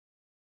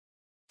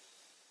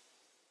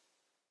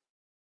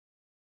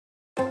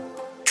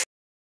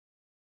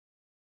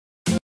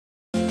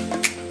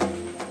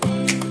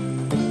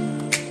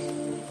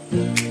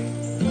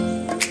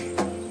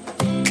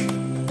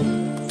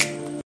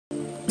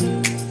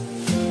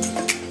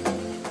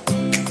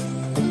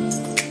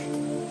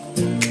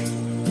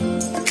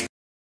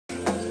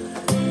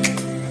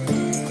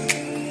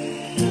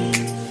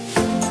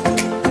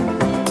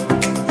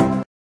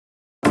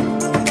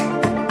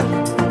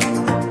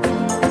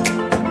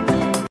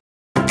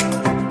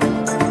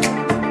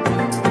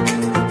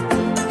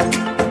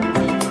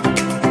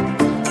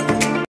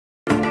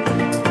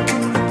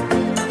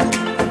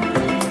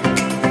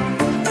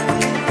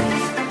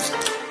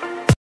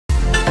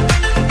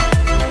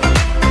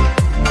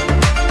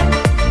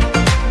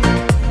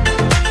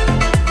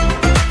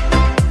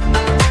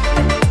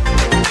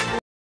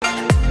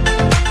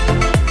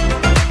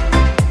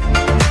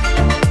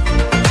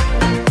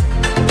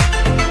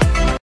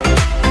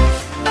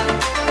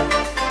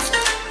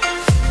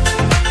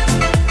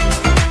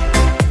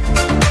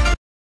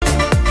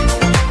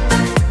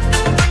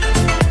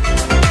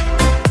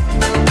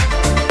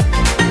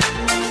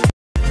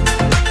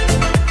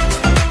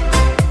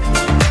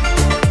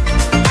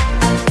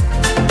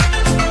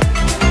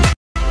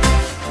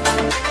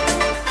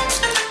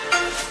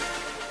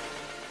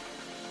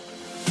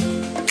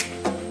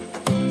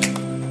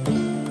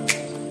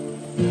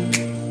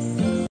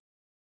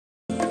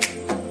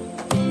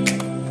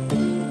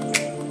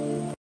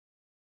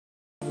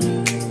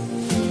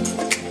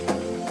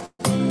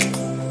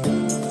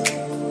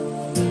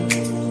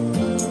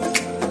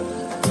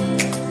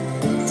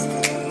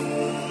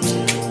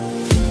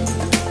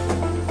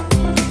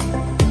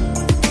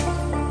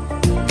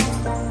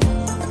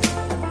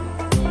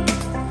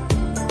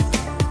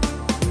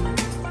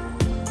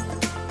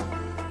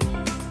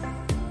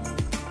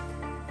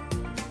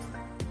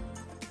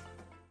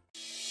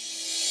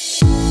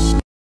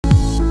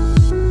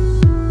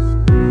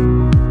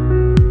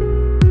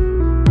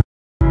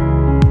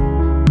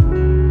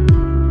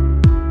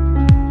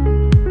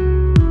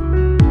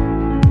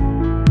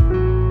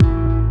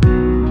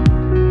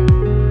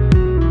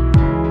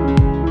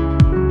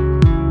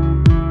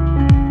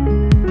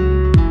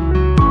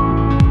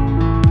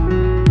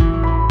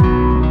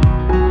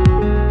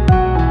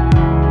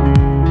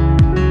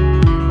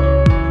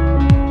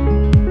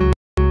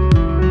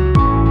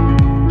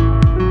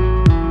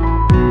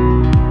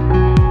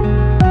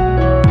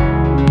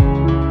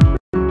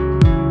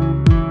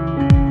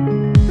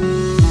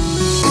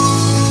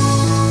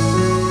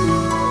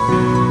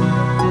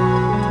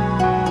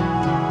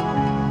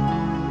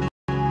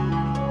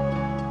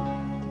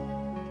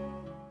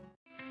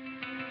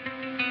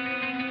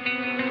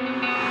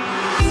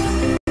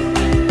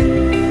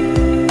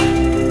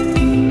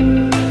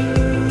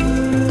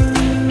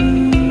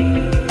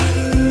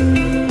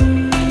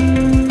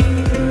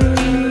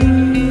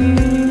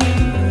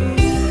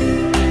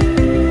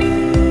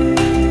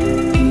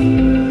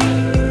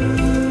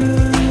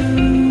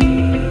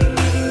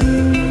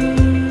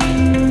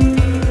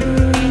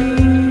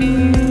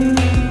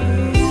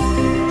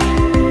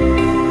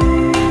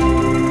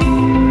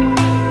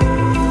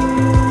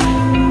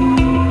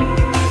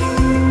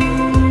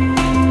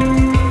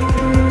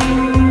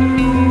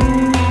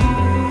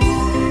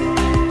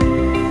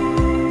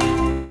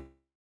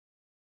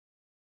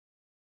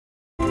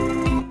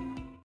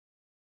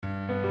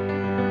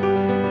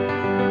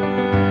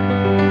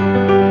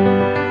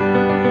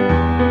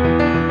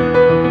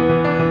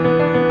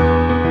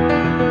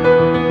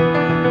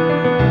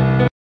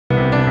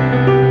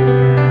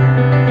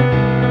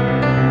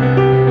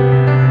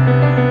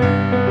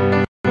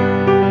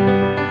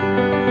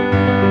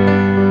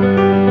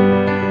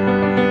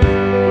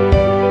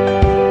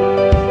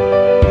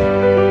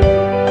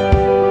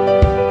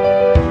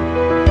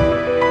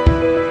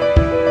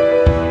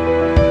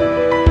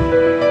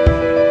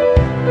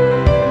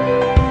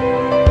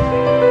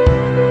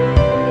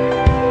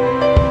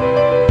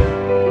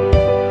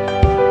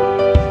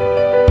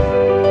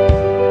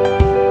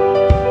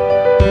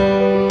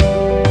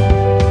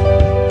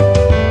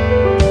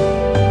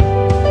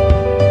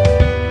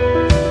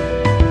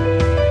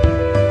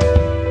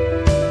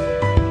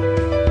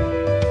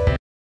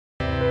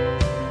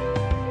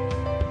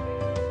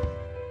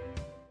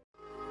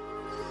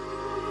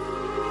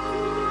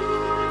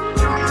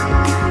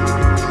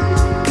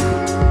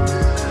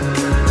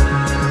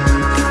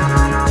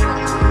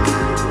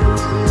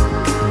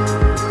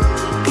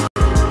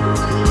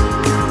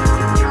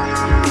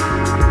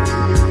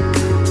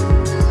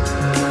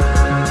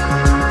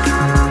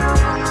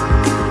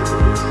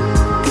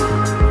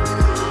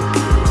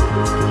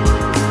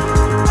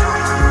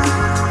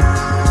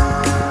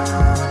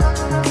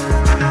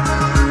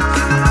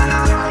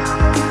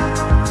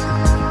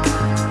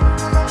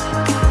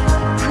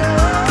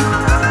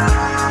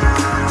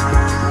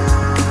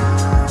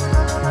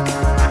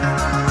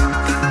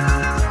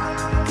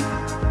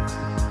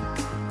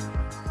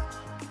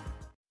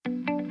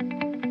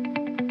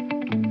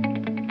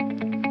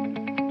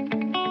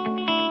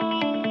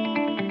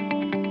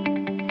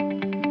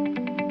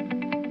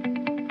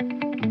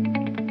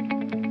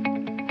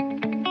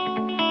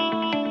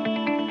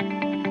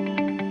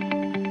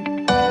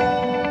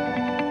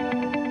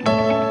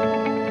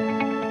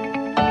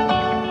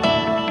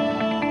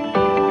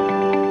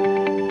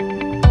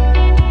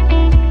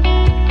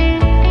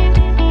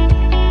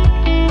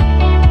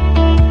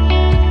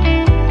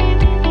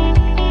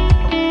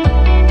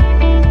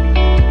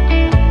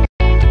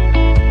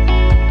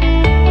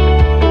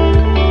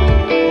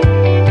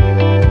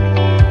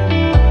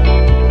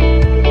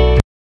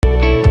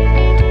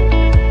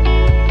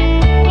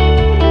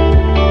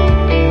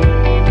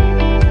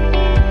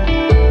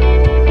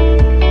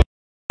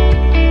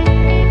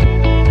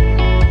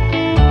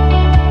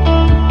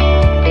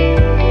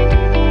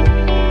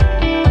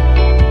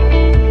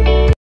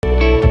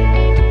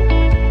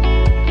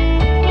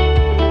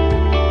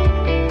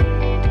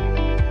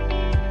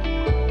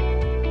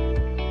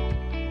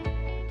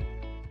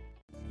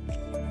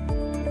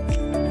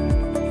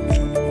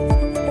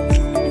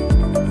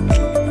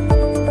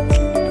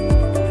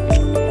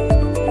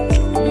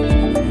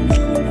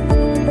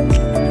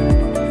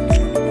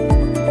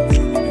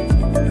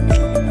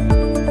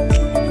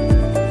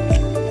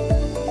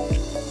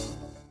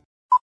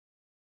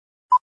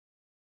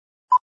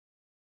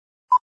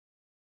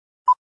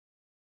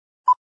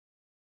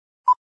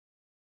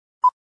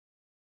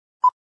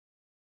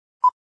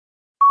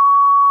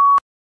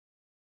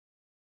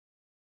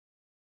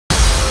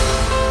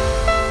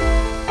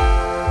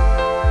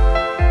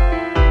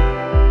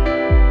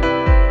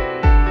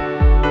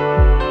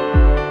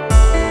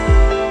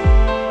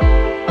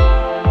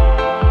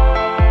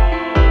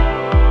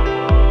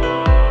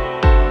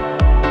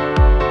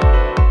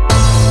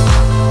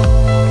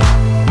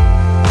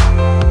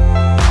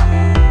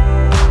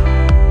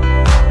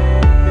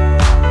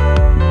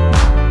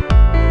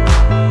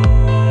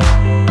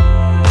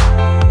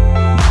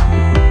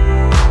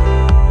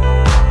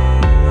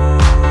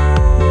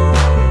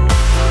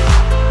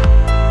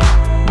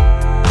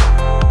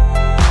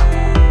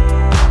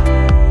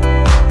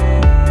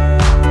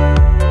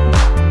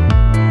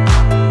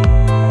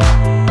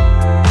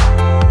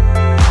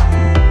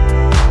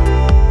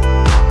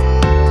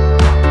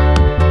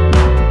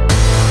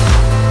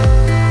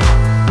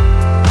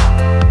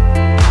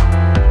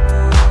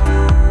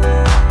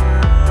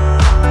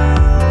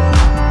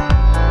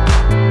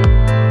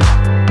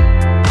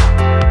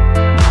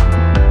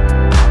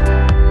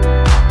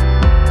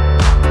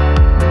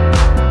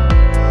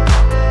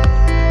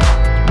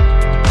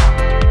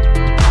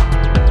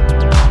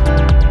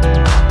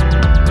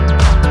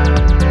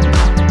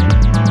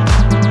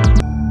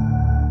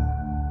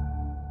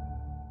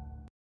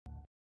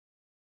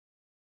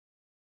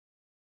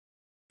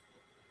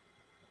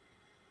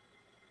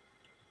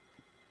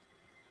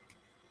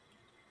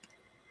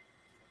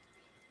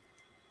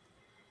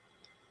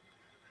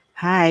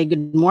Hi,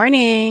 good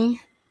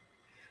morning.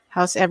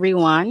 How's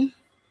everyone?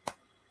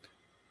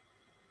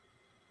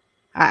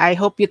 I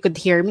hope you could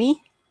hear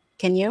me.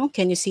 Can you?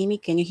 Can you see me?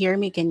 Can you hear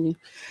me? Can you?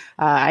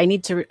 I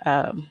need to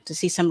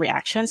see some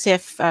reactions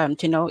if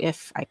to know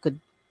if I could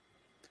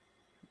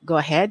go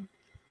ahead.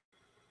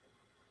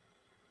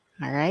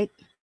 All right.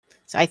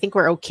 So I think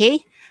we're okay.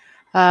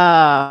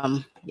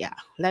 Yeah.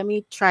 Let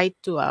me try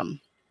to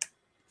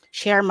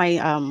share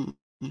my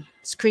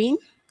screen,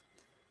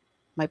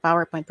 my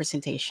PowerPoint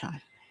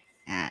presentation.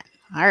 And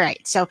all right.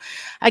 So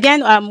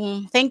again,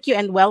 thank you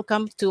and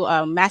welcome to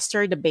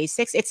Master the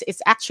Basics.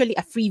 It's actually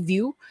a free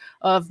view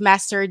of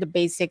Master the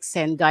Basics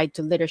and Guide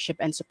to Leadership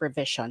and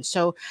Supervision.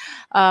 So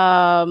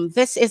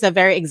this is a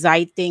very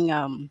exciting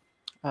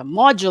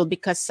module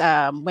because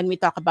when we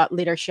talk about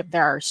leadership,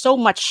 there are so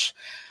much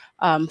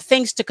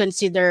things to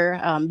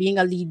consider. Being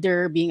a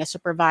leader, being a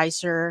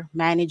supervisor,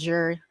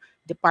 manager,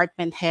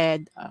 department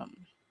head.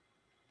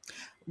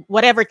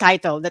 Whatever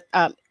title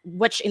that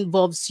which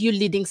involves you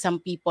leading some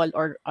people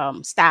or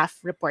staff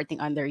reporting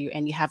under you,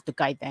 and you have to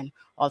guide them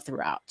all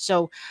throughout.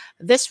 So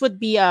this would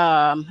be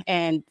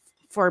and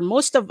for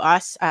most of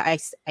us, I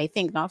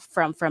think now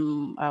from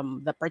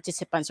the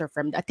participants or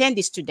from the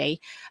attendees today,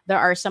 there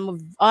are some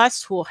of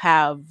us who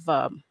have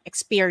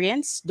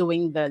experience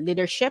doing the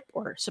leadership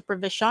or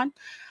supervision.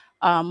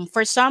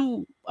 For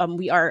some,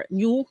 we are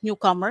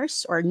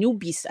newcomers or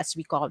newbies, as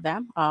we call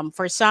them.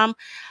 For some,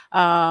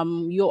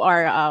 you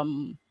are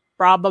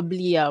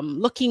probably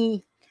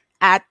looking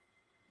at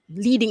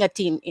leading a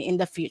team in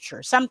the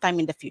future, sometime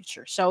in the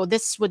future. So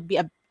this would be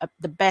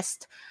the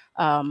best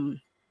um,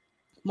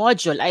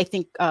 module I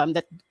think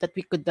that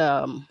we could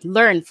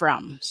learn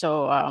from.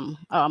 So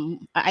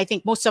I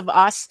think most of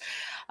us,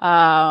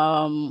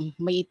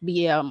 may it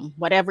be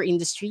whatever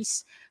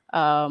industries,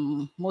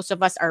 most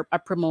of us are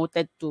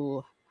promoted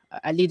to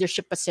a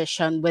leadership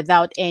position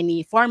without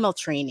any formal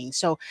training.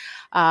 So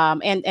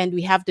and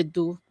we have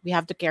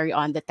to carry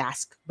on the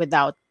task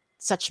without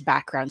such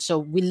background. So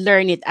we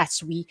learn it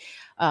as we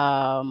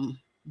um,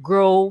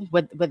 grow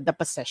with the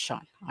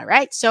position. All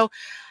right. So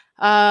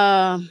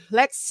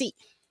let's see.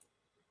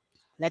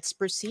 Let's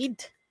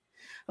proceed.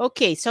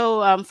 Okay,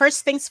 so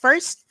first things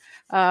first.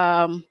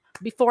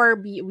 Before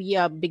we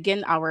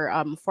begin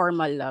our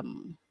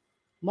formal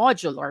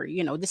module or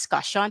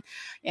discussion,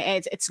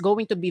 it's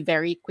going to be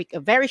very quick,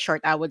 very short,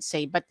 I would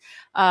say. But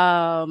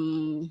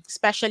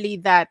especially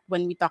that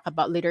when we talk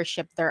about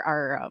leadership, there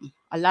are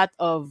a lot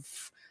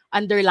of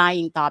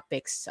underlying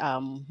topics.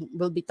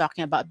 We'll be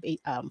talking about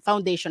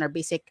foundation or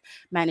basic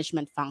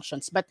management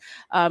functions. But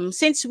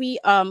since we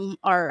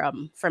are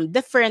from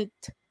different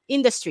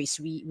industries,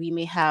 we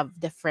may have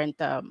different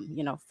from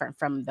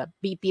the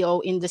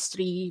BPO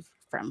industry,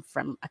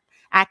 from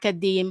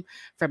academe,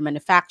 from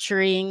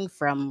manufacturing,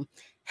 from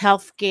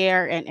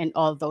healthcare, and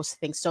all those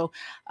things. So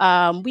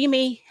we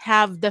may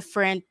have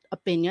different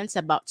opinions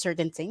about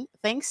certain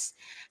things.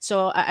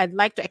 So I'd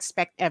like to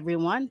expect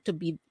everyone to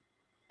be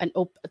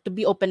to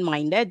be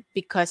open-minded,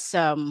 because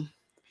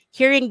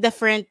hearing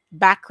different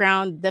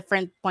background,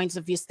 different points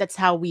of views, that's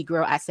how we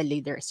grow as a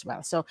leader as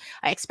well. So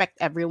I expect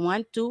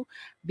everyone to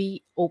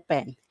be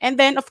open. And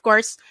then, of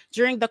course,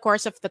 during the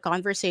course of the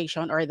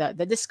conversation or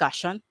the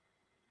discussion,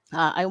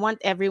 I want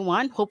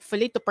everyone,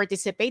 hopefully, to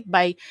participate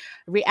by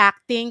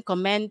reacting,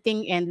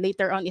 commenting, and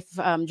later on, if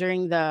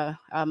during the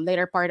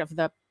later part of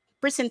the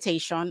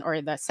presentation or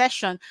the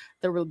session,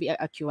 there will be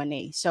a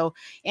Q&A. So,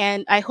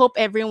 and I hope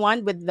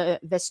everyone with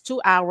this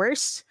 2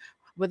 hours,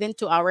 within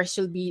 2 hours,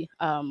 you'll be,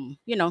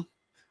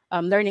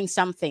 learning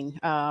something.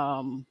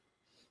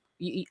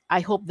 I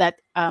hope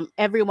that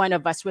every one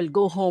of us will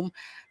go home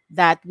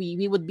that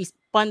we would be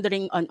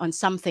pondering on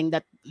something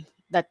that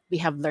we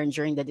have learned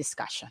during the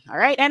discussion. All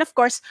right. And of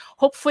course,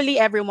 hopefully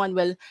everyone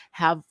will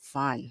have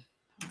fun.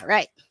 All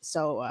right.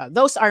 So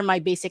those are my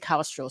basic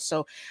house rules.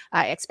 So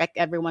I expect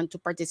everyone to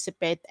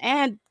participate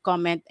and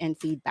comment and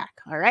feedback.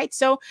 All right.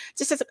 So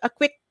just as a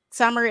quick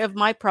summary of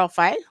my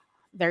profile.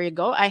 There you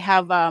go. I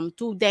have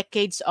 2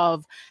 decades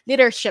of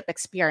leadership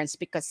experience,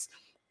 because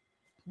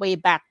way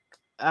back,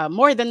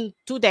 more than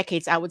 2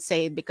 decades, I would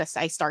say, because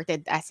I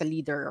started as a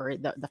leader, or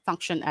the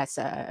function as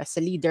a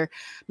leader,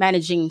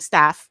 managing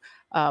staff,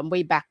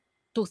 way back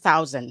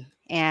 2000.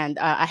 And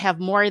I have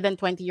more than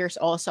 20 years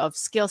also of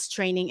skills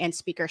training and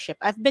speakership.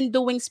 I've been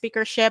doing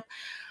speakership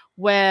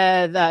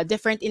with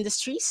different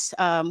industries,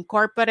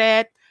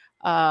 corporate,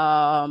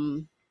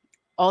 um,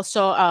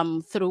 also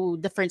through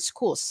different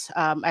schools.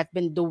 I've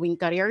been doing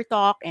career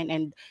talk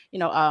and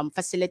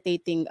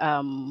facilitating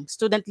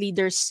student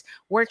leaders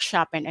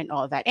workshop and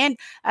all that. And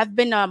I've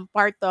been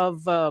part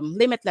of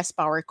Limitless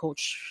Power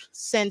Coach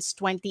since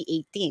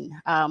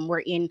 2018. We're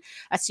in,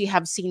 as you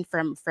have seen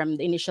from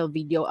the initial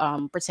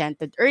video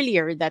presented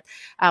earlier, that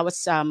I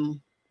was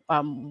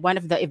one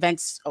of the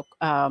events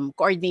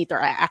coordinator,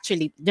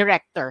 actually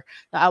director.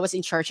 I was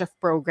in charge of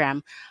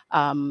program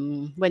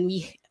when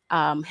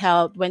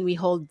we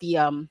hold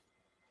the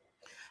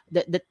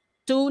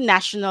two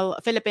national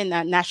Philippine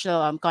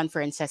national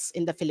conferences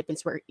in the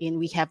Philippines, wherein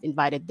we have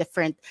invited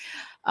different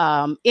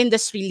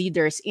industry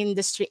leaders,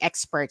 industry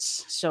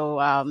experts. So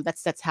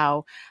that's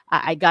how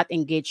I got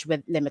engaged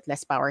with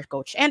Limitless Power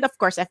Coach. And of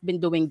course, I've been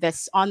doing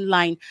this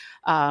online.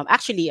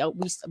 Actually,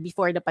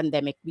 before the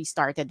pandemic, we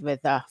started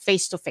with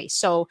face to face.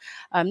 So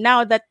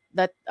now that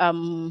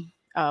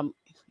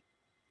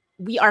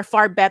we are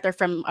far better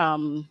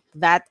from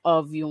that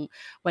of yung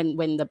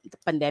when the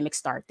pandemic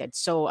started.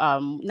 So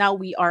now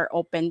we are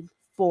open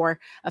for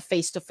a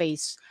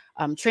face-to-face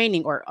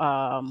training or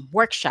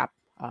workshop,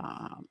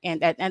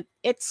 and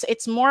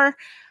it's more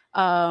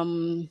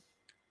um,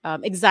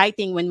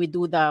 exciting when we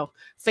do the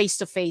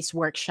face-to-face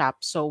workshop.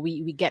 So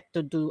we get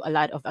to do a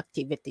lot of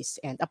activities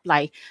and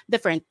apply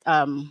different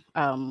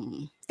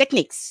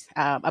techniques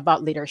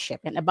about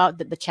leadership and about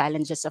the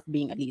challenges of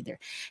being a leader.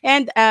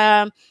 And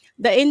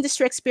the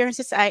industry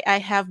experiences I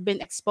have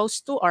been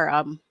exposed to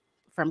are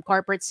from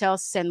corporate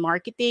sales and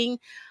marketing,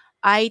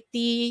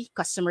 IT,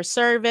 customer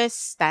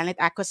service, talent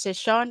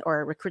acquisition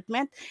or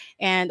recruitment,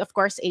 and of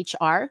course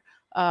HR,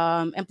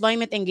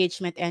 employment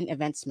engagement, and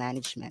events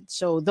management.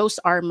 So those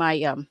are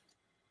my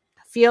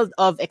field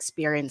of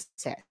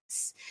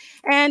experiences.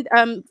 And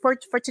for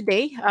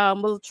today,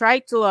 we'll try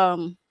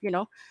to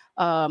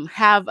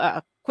have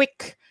a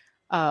quick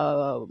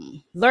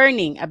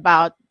learning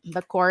about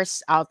the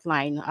course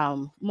outline.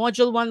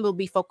 Module one will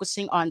be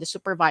focusing on the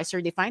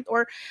supervisor defined,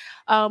 or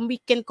we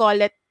can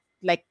call it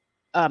like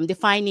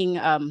defining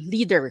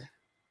leader.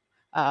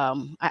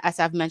 As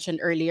I've mentioned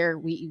earlier,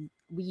 we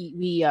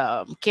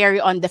carry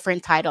on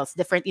different titles,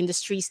 different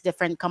industries,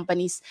 different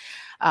companies,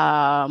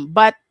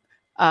 but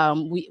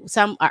we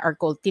some are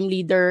called team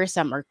leaders,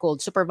 some are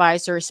called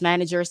supervisors,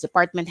 managers,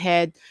 department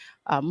head,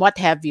 what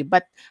have you.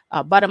 But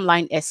bottom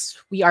line is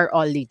we are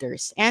all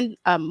leaders. And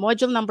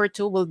module number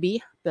two will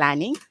be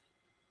planning.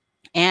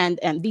 And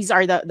these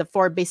are the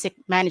four basic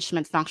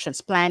management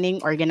functions: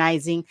 planning,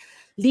 organizing,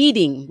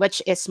 leading,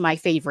 which is my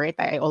favorite.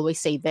 I always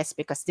say this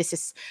because this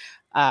is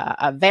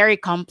a very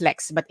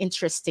complex but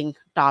interesting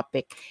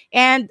topic.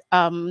 And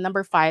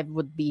number five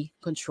would be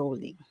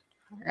controlling.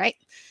 All right.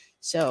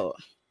 So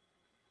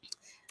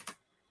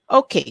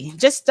okay,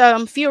 just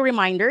a few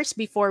reminders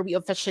before we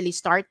officially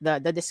start the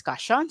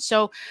discussion.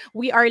 So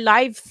we are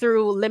live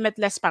through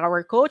Limitless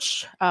Power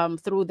Coach,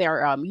 through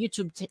their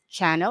YouTube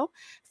channel,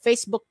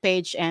 Facebook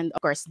page, and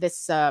of course,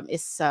 this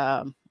is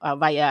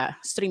via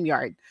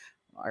StreamYard.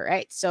 All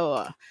right.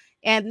 So,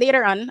 and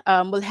later on,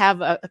 we'll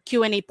have a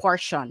Q&A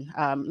portion,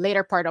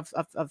 later part of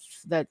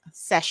the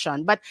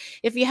session. But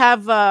if you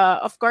have,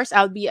 of course,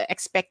 I'll be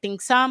expecting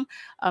some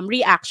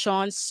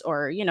reactions,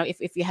 or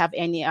if you have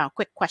any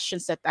quick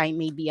questions that I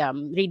may be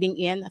reading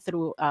in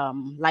through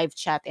live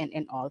chat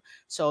and all.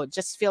 So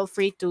just feel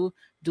free to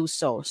do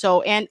so.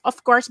 So, and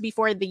of course,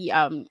 before the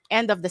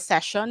end of the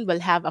session, we'll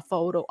have a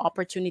photo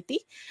opportunity.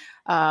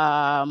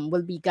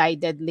 Will be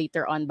guided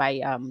later on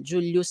by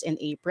Julius and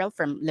April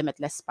from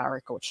Limitless Power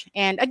Coach.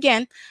 And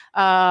again,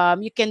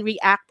 you can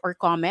react or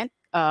comment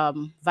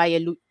via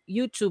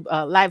YouTube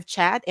live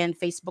chat and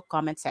Facebook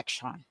comment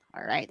section.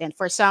 All right. And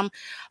for some,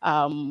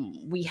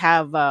 we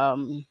have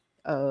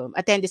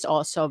attendees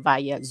also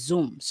via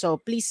Zoom. So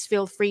please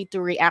feel free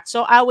to react.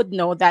 So I would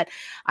know that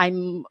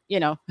I'm,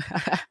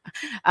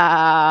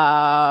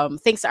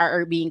 things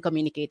are being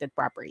communicated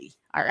properly.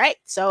 All right.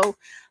 So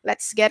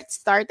let's get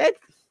started.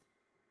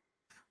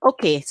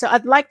 Okay, so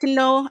I'd like to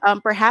know,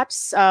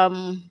 perhaps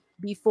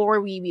before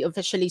we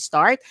officially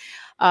start,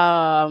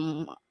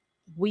 um,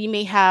 we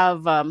may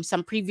have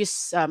some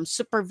previous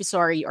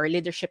supervisory or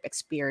leadership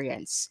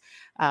experience.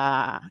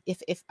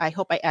 If I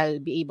hope I'll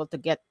be able to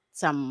get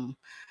some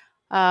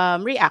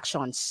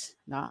reactions.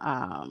 No?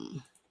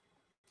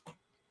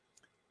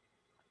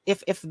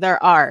 If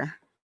there are,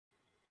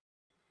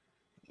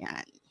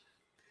 yan,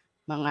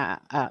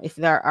 if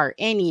there are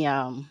any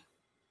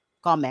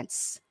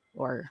comments,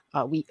 or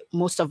we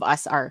most of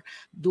us are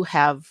do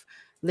have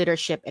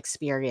leadership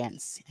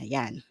experience.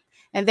 Ayan.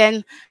 And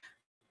then,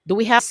 do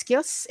we have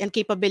skills and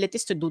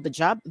capabilities to do the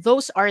job?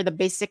 Those are the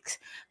basic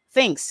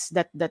things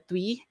that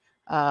we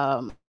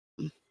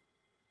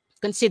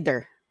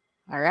consider.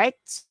 All right.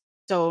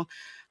 So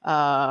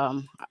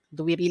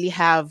do we really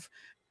have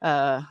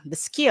the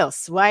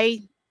skills? Why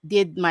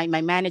did my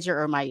manager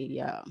or my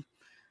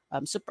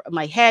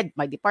head,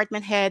 my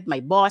department head, my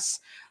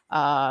boss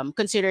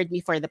considered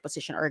me for the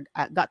position, or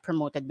got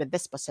promoted with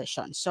this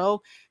position?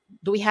 So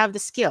do we have the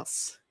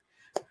skills?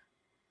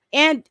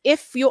 And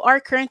if you are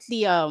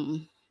currently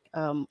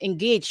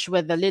engaged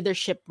with the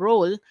leadership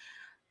role,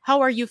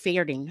 how are you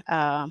faring?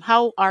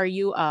 How are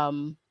you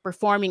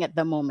performing at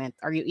the moment?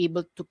 Are you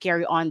able to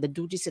carry on the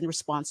duties and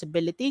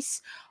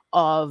responsibilities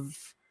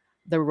of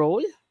the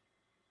role?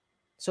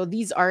 So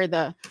these are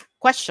the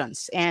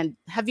questions. And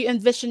have you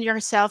envisioned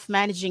yourself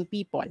managing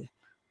people?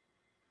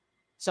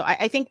 So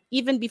I think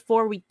even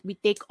before we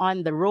take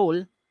on the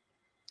role,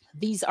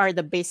 these are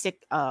the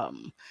basic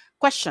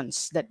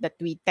questions that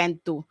we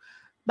tend to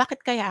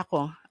bakit kaya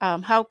ako?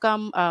 How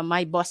come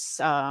my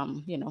boss,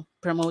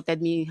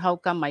 promoted me? How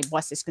come my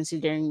boss is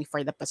considering me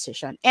for the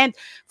position? And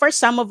for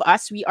some of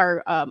us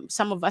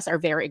are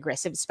very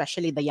aggressive,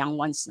 especially the young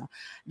ones. No?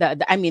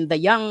 I mean, the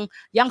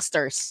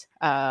youngsters,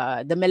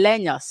 the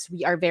millennials.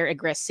 We are very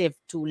aggressive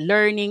to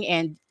learning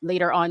and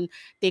later on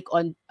take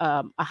on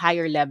a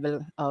higher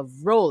level of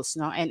roles.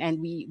 No,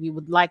 and we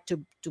would like to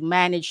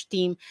manage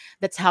team.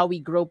 That's how we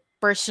grow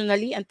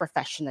personally and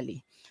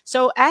professionally.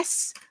 So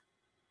as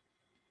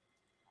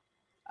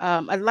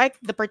I'd like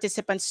the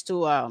participants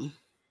to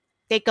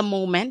take a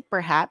moment,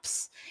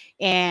 perhaps,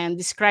 and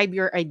describe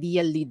your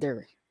ideal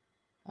leader.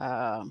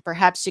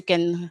 Perhaps you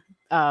can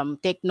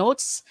take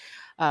notes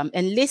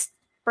and list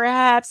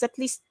perhaps at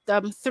least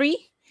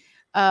three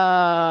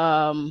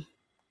um,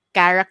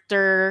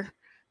 character,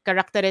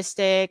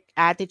 characteristic,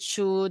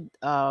 attitude,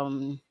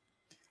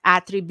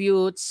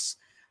 attributes,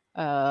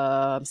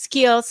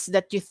 skills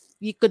that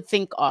you could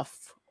think of.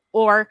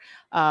 Or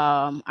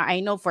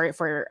I know for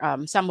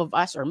some of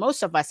us or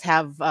most of us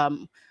have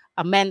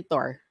a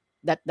mentor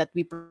that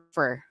we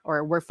prefer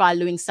or we're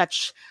following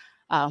such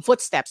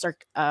footsteps or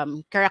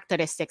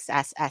characteristics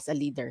as a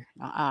leader.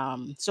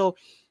 So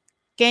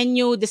can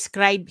you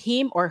describe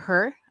him or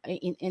her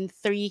in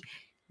three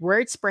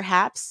words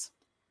perhaps?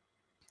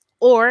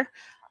 Or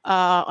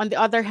on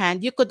the other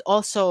hand, you could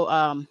also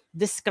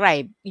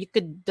you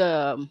could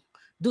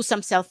do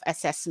some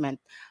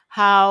self-assessment.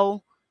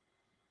 How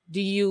do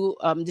you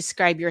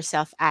describe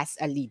yourself as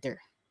a leader?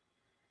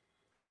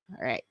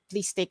 All right,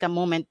 please take a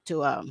moment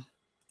to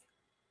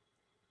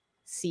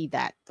see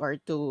that or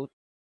to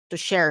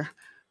share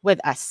with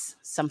us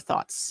some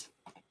thoughts.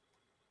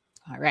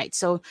 All right,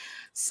 so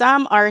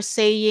some are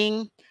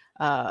saying,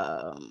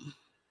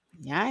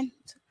 yeah,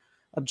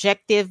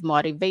 objective,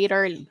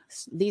 motivator,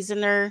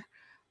 listener,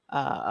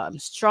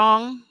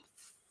 strong.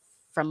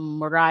 From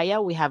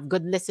Mariah, we have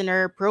good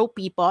listener, pro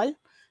people,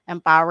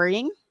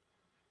 empowering.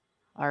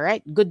 All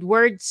right, good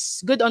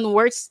words, good on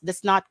words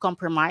does not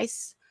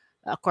compromise,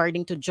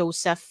 according to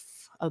Joseph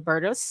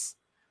Albertus.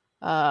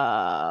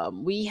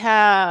 We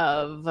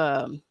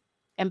have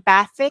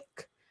empathic,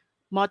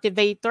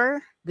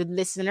 motivator, good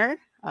listener,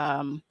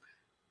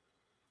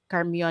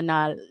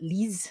 Carmiona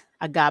Liz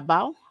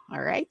Agabao.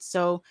 All right,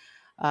 so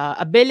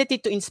ability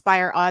to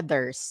inspire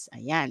others.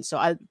 Ayan, so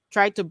I'll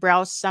try to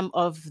browse some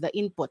of the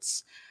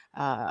inputs.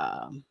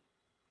 Um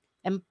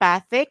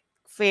Empathic,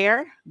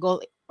 fair,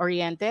 goal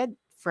oriented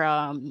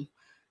from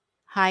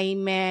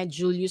Jaime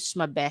Julius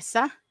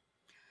Mabesa.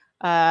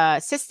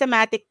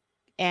 Systematic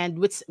and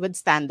with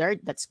standard.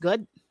 That's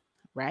good,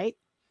 right?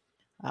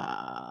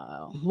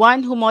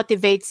 One who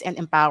motivates and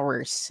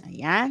empowers.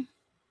 Ayan.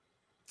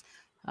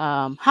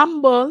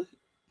 Humble,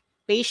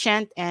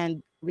 patient,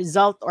 and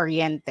result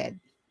oriented.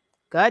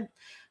 Good.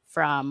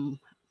 From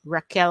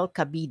Raquel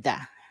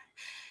Cabida.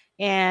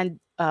 And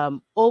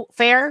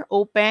fair,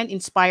 open,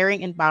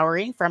 inspiring,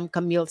 empowering from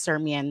Camille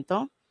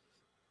Sarmiento.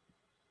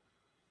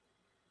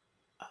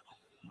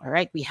 All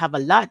right, we have a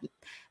lot.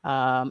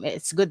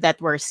 It's good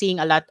that we're seeing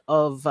a lot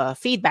of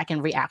feedback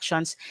and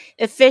reactions.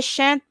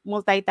 Efficient,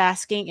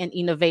 multitasking, and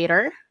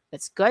innovator.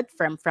 That's good.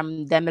 From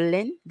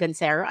Demelin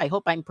Gansero. I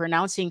hope I'm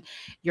pronouncing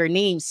your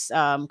names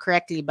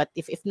correctly, but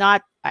if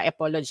not, I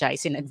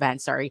apologize in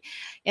advance. Sorry.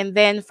 And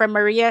then from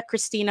Maria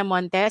Cristina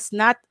Montes,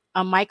 not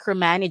a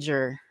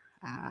micromanager.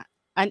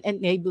 An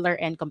enabler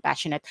and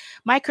compassionate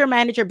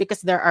micromanager because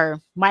there are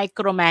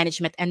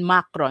micromanagement and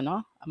macro,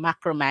 no,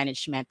 macro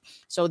management.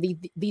 So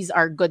these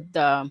are good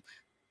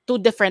two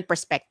different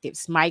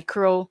perspectives.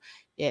 Micro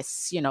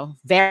is,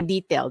 very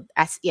detailed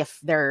as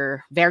if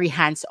they're very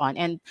hands-on,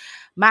 and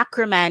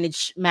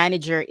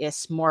manager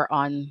is more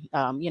on,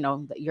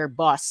 your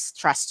boss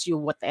trusts you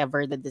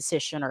whatever the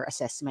decision or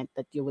assessment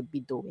that you would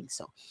be doing.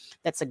 So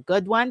that's a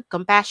good one.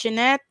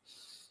 Compassionate,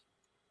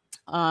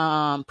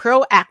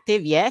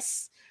 proactive,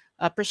 yes.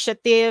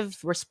 Appreciative,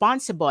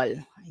 responsible.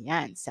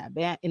 Ayan,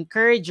 sabi.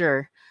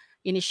 Encourager,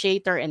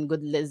 initiator, and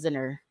good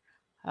listener.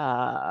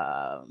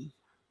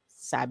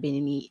 Sabi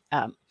ni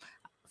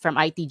from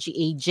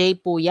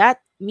ITGAJ Puyat,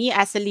 me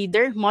as a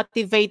leader,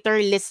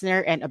 motivator, listener,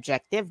 and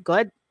objective.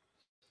 Good.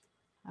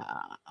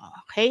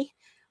 Okay.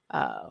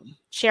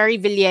 Sherry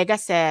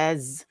Villegas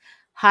says,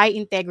 high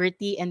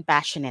integrity and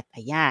passionate.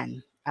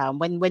 Ayan.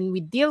 When we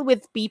deal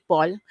with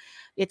people,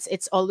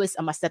 it's always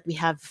a must that we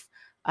have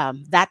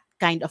that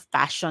kind of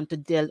passion to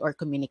deal or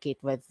communicate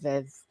with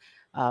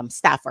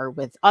staff or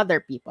with other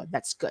people.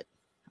 That's good.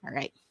 All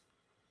right.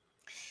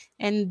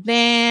 And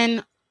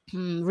then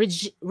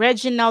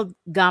Reginald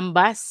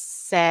Gambas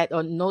said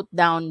on note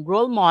down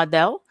role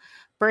model,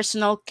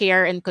 personal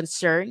care and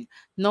concern,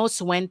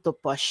 knows when to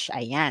push.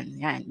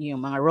 Ayan, yan. Yung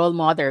mga role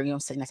model, yung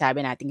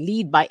sinasabi natin,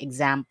 lead by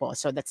example.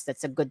 So that's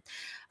a good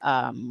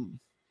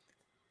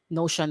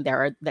notion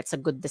there. Or that's a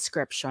good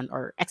description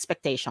or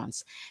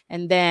expectations.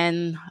 And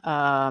then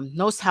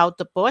knows how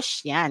to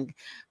push. Yan.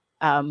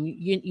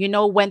 You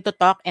know when to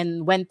talk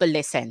and when to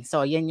listen.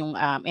 So yan yung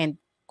and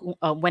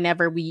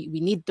whenever we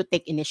need to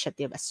take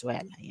initiative as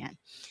well. Ayan.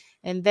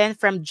 And then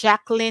from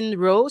Jacqueline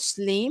Rose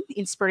Lim,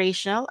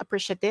 inspirational,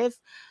 appreciative,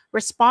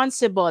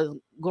 responsible,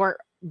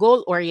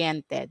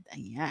 goal-oriented.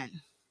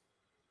 Ayan.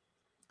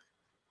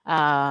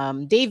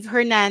 Dave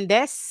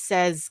Hernandez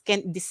says,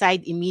 can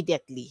decide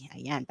immediately.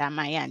 Ayan,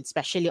 tama yan.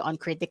 Especially on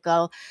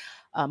critical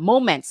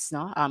moments,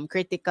 no?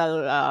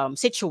 Critical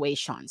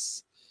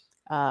situations.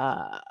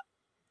 Uh,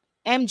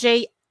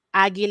 MJ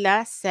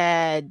Aguila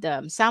said,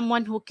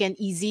 someone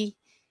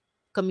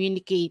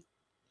communicate,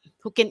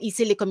 who can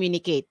easily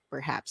communicate,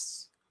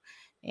 perhaps.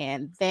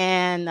 And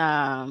then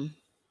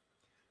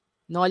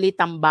Noli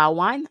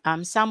Tambawan,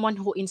 someone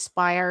who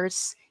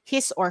inspires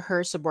his or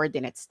her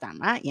subordinates.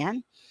 Tama,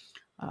 yan.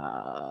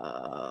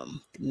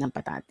 Tingnan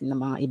pa natin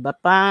ng mga iba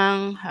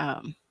pang.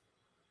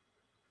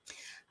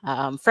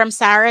 From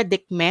Sarah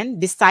Dickman,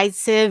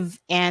 decisive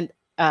and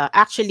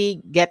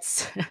actually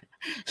gets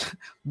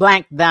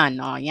blank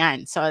done. Oh,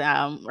 yan. So,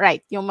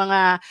 right, yung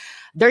mga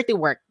dirty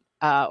work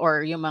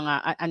or yung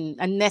mga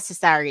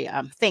unnecessary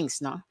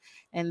things, no?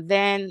 And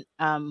then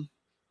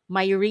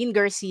Myrene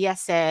Garcia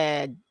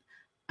said,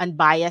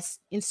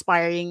 unbiased,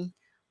 inspiring,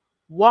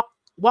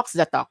 walks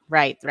the talk.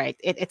 Right, right.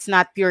 It's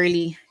not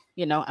purely,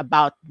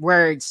 about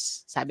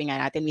words. Sabi nga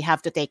natin, we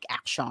have to take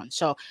action.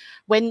 So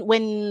when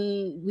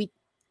we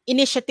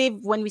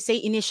say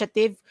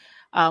initiative,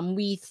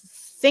 we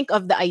think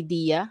of the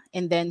idea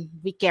and then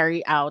we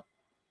carry out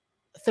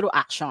through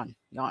action.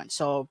 Yon.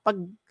 So pag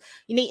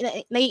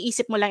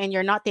naiisip mo lang and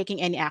you're not taking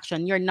any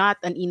action, you're not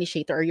an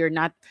initiator or you're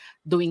not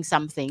doing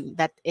something,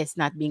 that is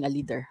not being a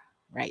leader,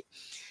 right?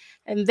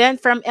 And then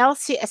from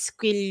Elsie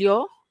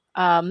Esquilio,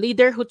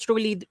 leader who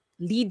truly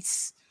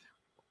leads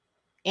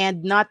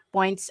and not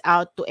points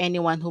out to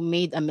anyone who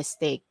made a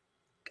mistake.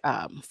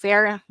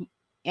 Fair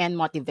and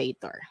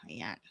motivator.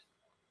 Ayan.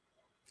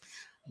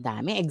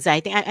 Dami,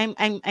 exciting.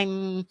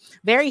 I'm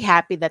very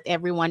happy that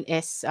everyone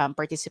is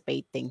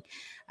participating.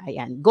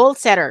 Ayan. Goal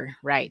setter,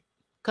 right?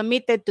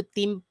 Committed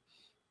team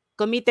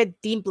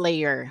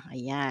player.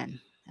 Ayan.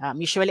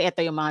 Usually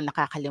ito yung mga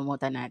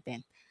nakakalimutan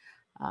natin.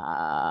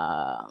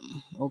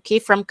 Okay,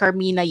 from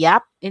Carmina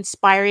Yap,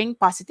 inspiring,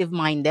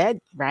 positive-minded,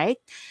 right?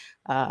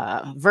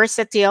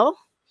 Versatile,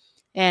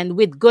 and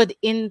with good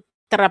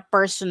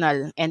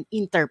intrapersonal and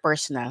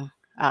interpersonal.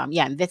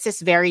 Yeah, this is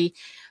very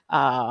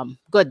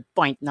good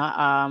point.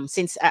 No?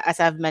 Since, as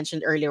I've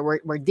mentioned earlier,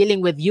 we're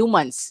dealing with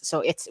humans.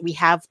 So we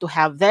have to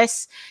have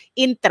this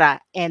intra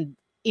and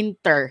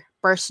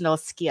interpersonal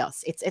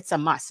skills. It's a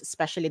must,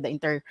 especially the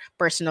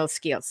interpersonal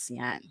skills.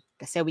 Yan.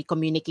 Kasi we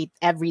communicate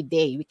every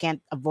day. We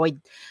can't avoid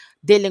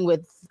dealing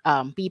with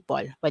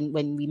people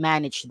when we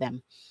manage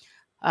them.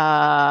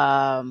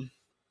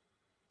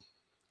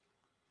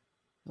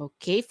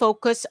 Okay,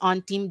 focus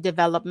on team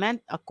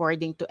development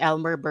according to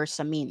Elmer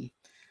Bersamin.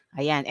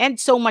 Ayan, and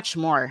so much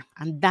more.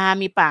 Ang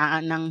dami pa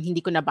nang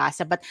hindi ko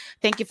nabasa, but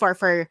thank you for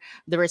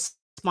the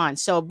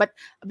response. So, but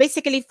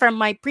basically from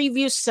my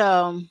previous,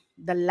 the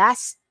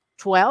last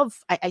 12,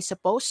 I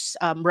suppose,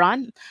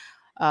 run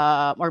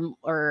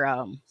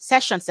or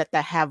sessions that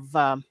I have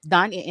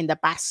done in the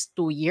past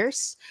 2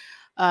 years,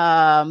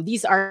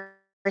 these are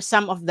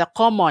some of the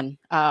common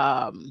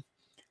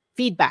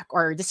feedback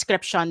or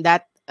description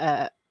that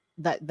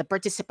the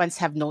participants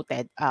have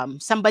noted.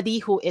 Somebody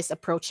who is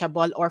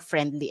approachable or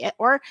friendly,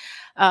 or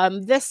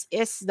this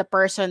is the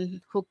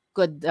person who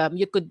could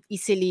you could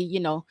easily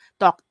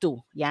talk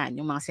to. Yan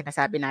yung mga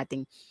sinasabi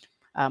nating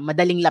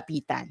madaling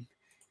lapitan.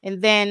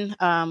 And then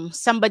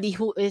somebody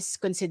who is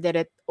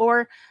considerate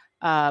or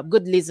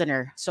good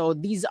listener. So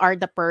these are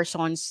the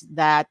persons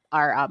that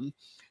are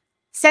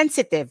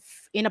sensitive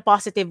in a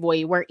positive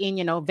way, wherein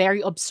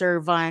very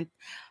observant.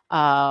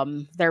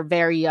 They're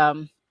very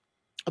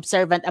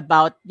observant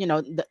about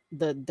the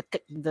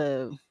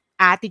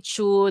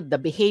attitude, the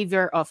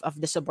behavior of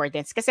the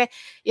subordinates. Kasi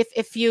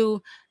if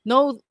you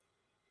know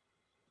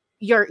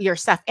your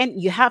staff, and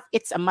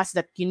it's a must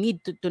that you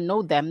need to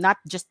know them, not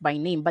just by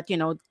name, but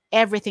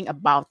everything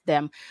about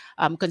them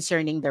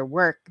concerning their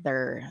work,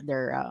 their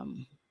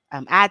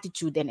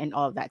attitude, and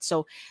all that.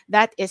 So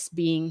that is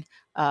being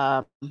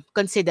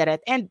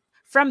considerate, and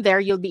from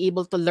there you'll be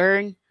able to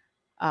learn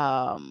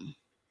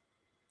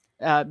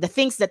the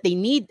things that they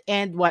need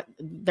and what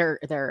their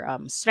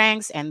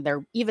strengths and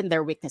even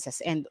their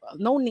weaknesses. And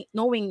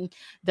knowing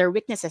their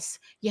weaknesses,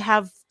 you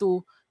have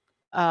to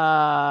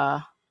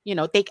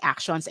take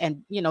actions,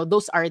 and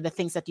those are the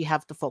things that you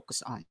have to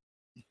focus on.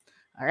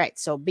 All right,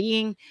 so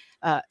being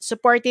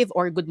supportive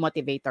or good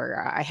motivator.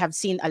 I have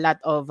seen a lot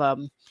of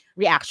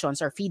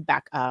reactions or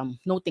feedback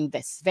noting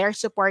this: very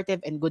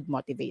supportive and good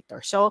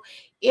motivator. So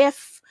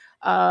if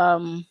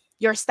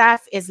your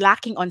staff is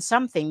lacking on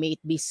something, may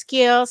it be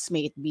skills,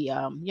 may it be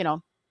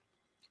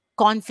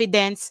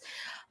confidence,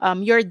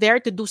 you're there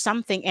to do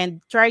something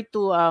and try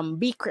to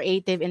be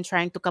creative in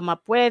trying to come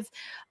up with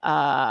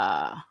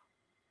a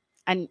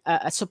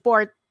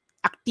support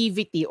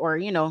activity, or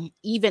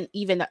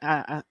even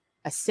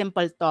a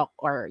simple talk,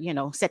 or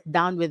sit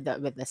down with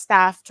the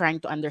staff, trying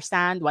to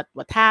understand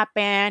what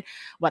happened,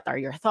 what are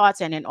your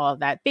thoughts, and all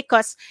that.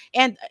 Because,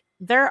 and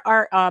there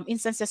are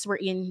instances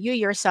wherein you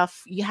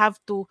yourself, you have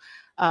to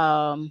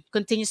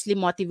continuously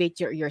motivate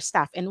your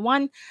staff. And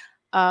one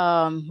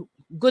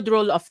good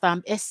rule of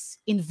thumb is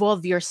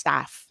involve your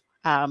staff.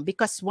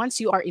 Because once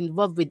you are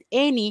involved with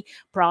any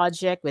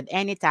project, with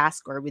any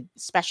task, or with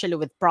especially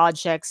with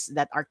projects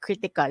that are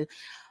critical,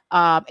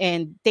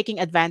 and taking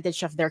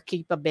advantage of their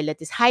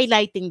capabilities,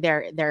 highlighting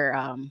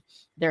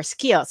their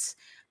skills,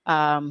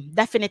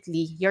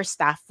 definitely your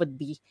staff would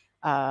be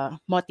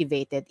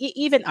motivated.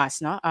 Even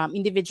us, no,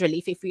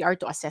 individually, if we are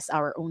to assess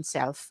our own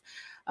self,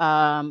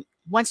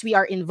 once we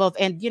are involved,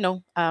 and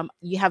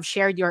you have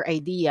shared your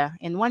idea,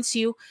 and once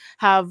you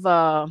have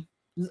l-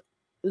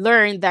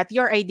 learned that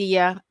your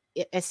idea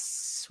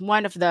is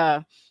one of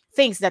the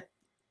things that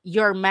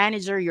your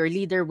manager, your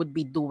leader would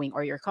be doing,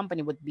 or your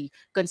company would be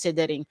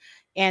considering.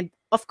 And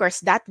of course,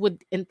 that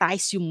would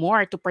entice you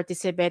more to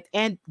participate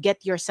and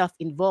get yourself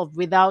involved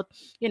without,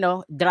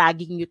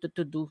 dragging you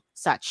to do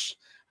such.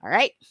 All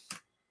right.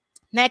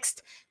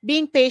 Next,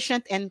 being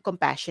patient and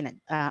compassionate.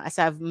 As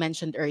I've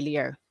mentioned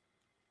earlier,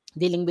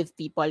 dealing with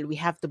people, we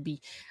have to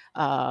be,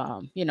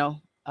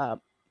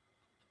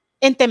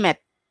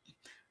 intimate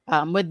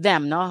with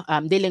them, no?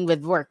 Dealing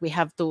with work, we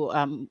have to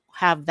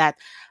have that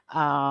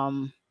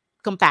um,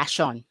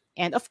 compassion.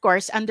 And of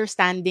course,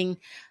 understanding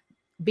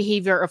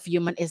behavior of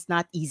human is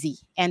not easy.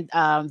 And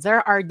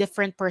there are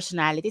different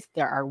personalities.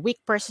 There are weak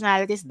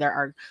personalities. There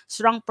are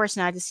strong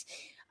personalities.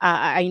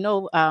 I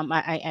know.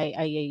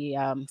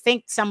 I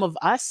think some of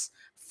us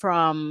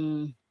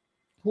from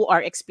who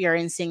are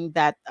experiencing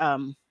that,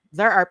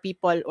 there are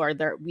people, or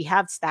there we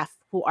have staff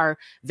who are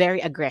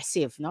very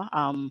aggressive, no,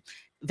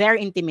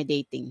 very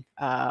intimidating,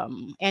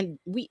 and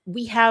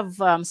we have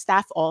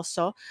staff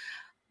also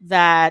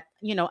that,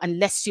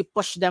 unless you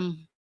push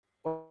them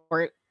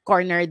or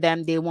corner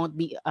them, they won't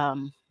be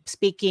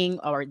speaking,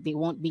 or they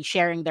won't be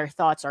sharing their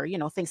thoughts, or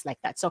things like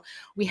that. So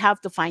we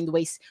have to find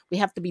ways, we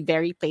have to be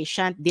very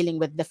patient dealing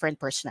with different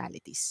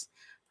personalities.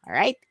 All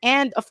right.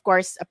 And of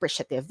course,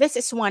 appreciative. This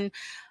is one,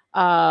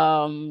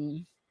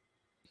 um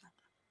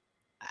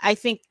I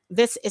think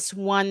this is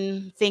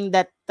one thing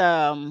that,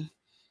 a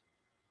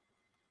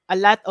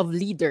lot of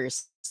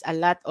leaders, a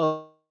lot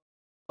of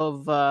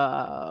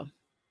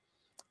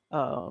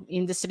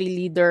industry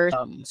leaders,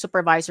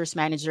 supervisors,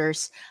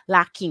 managers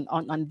lacking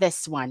on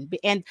this one.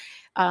 And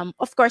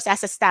of course,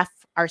 as a staff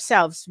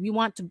ourselves, we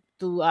want to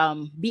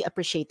be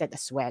appreciated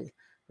as well,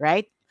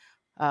 right?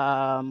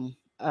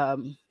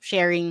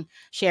 Sharing,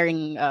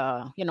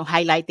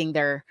 highlighting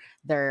their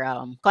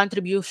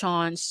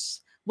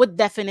contributions would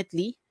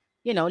definitely,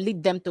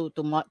 lead them to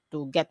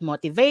get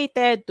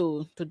motivated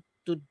to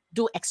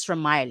do extra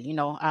mile.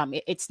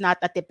 It's not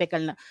a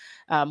typical,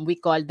 we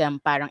call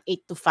them parang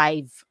 8 to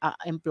 5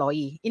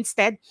 employee.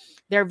 Instead,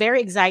 they're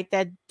very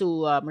excited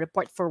to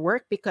report for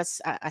work,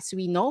 because as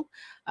we know,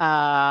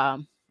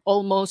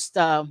 almost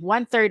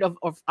one third of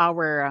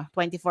our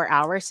 24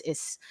 hours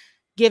is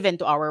given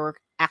to our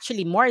work.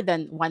 Actually, more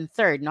than one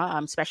third, no,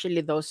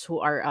 especially those who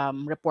are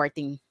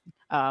reporting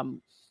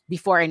um,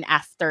 before and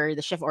after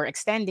the shift, or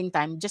extending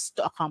time just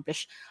to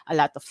accomplish a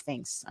lot of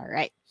things. All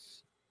right.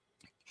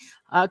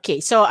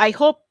 Okay, so I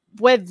hope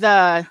with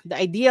the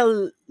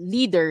ideal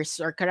leaders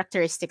or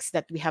characteristics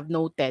that we have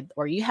noted,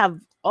 or you have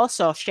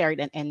also shared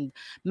and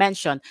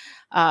mentioned,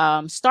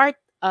 start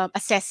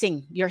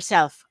assessing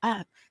yourself.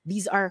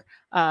 These are,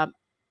 am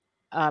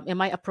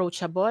I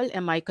approachable?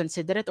 Am I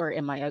considerate? Or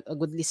am I a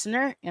good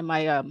listener? Am I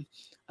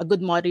a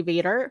good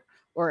motivator?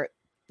 Or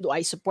do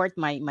I support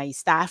my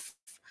staff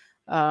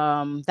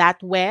that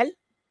well?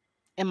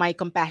 Am I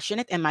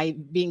compassionate? Am I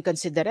being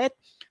considerate?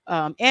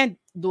 And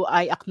do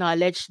I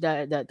acknowledge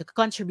the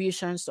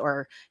contributions,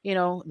 or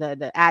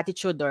the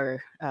attitude,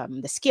 or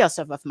the skills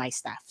of my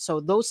staff? So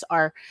those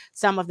are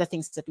some of the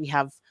things that we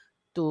have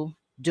to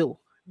do.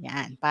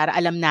 Yan, para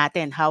alam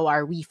natin how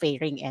are we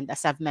faring. And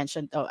as I've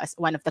mentioned, as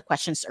one of the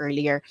questions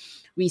earlier,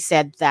 we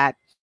said that,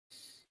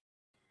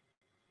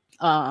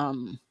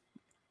 um,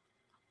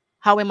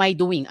 how am I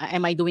doing?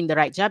 Am I doing the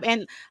right job?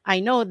 And I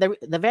know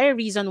the very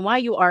reason why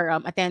you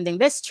are attending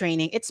this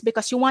training, it's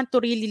because you want to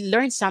really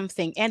learn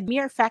something. And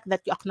mere fact that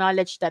you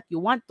acknowledge that you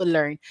want to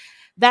learn,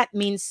 that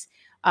means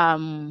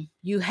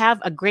you have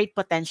a great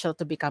potential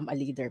to become a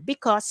leader,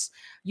 because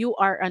you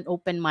are an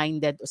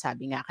open-minded, o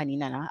sabi nga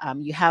kanina, no?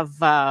 You have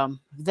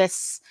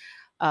this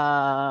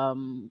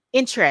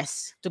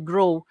interest to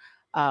grow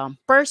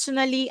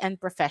personally and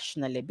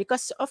professionally.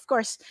 Because of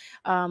course,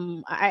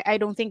 I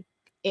don't think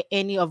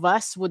any of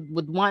us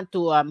would want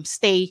to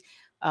stay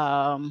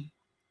um,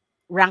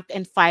 rank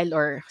and file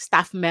or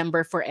staff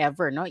member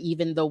forever, no,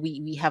 even though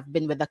we have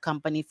been with the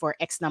company for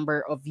x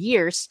number of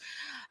years.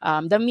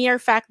 The mere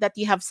fact that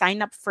you have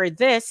signed up for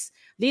this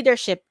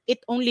leadership, it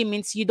only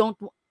means you don't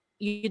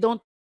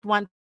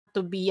want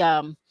to be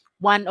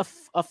one of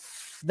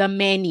the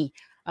many,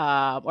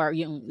 or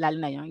yung lalo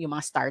na yung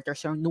mga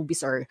starters or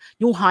newbies or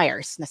new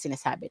hires na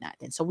sinasabi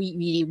natin. So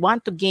we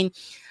want to gain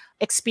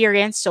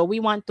experience. So we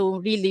want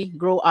to really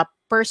grow up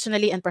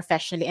personally and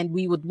professionally, and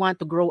we would want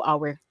to grow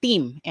our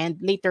team, and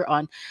later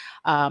on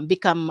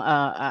become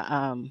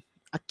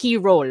a key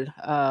role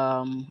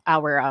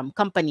our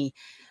company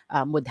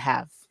would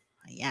have.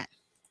 Ayan.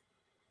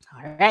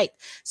 All right.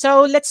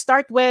 So let's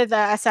start with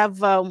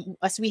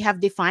as we have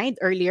defined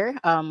earlier,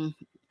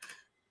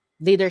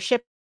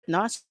 leadership.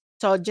 No,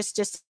 so just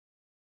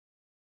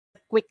a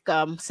quick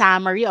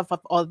summary of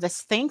all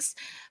these things.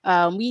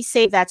 We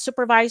say that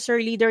supervisor,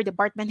 leader,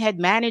 department head,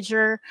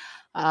 manager,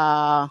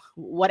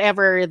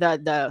 whatever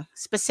the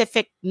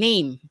specific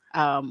name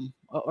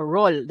or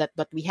role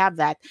that we have,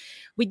 that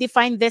we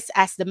define this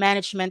as the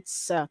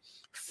management's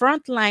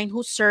front line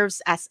who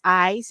serves as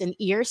eyes and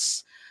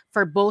ears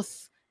for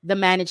both the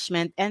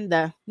management and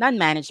the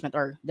non-management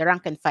or the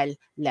rank and file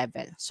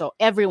level. So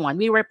everyone,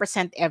 we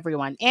represent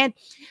everyone, and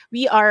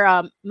we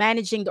are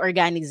managing the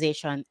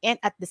organization and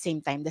at the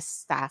same time the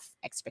staff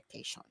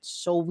expectations.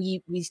 So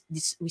we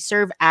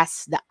serve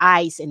as the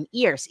eyes and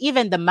ears,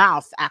 even the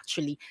mouth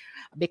actually,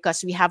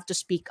 because we have to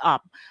speak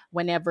up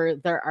whenever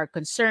there are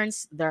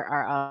concerns, there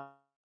are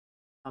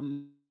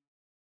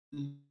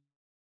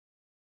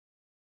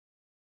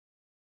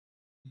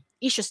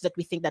issues that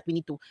we think that we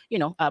need to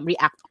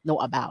react know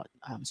about.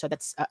 So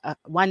that's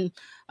one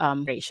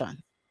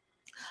consideration.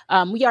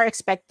 We are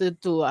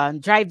expected to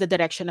drive the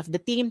direction of the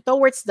team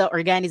towards the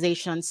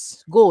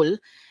organization's goal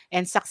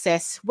and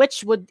success,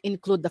 which would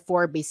include the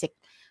four basic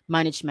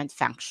management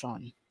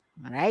function.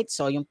 All right?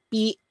 So yung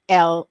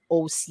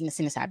PLOC na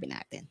sinasabi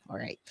natin. All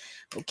right.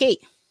 Okay.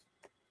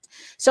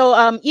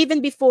 So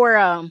even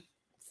before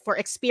for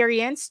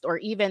experienced or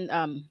even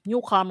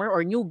newcomer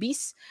or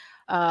newbies,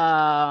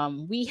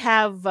 we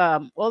have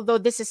although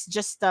this is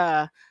just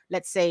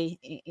let's say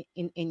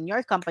in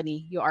your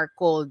company you are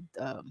called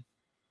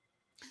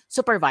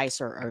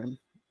supervisor, or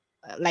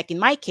like in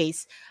my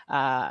case,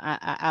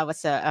 I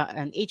was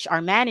an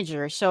HR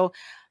manager. So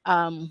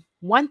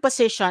one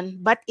position,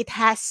 but it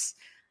has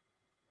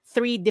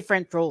three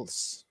different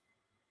roles.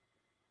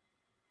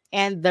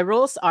 And the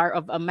roles are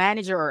of a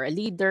manager or a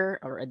leader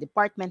or a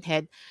department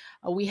head.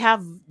 We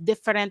have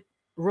different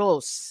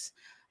roles.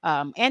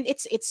 And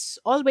it's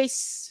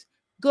always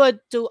good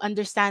to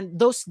understand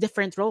those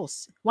different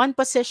roles. One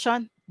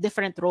position,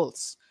 different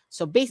roles.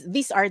 So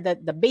these are the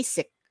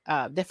basic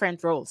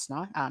different roles.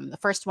 No, the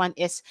first one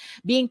is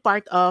being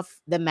part of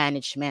the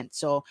management.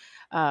 So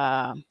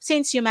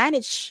since you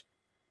manage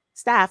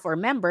staff or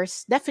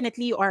members,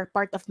 definitely you are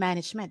part of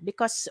management,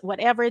 because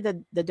whatever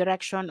the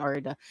direction or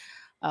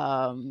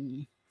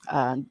um,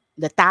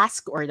 the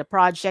task or the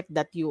project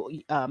that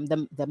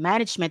the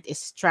management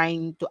is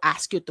trying to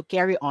ask you to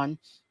carry on,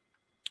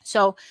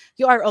 so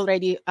you are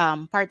already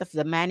part of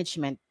the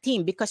management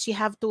team, because you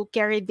have to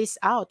carry this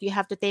out. You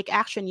have to take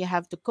action. You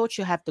have to coach.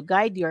 You have to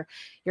guide your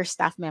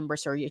staff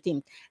members or your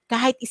team.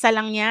 Kahit isa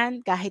lang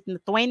yan, kahit na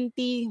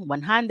 20,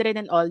 100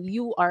 and all,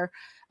 you are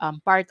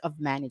part of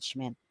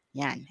management.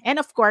 Yan. And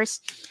of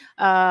course,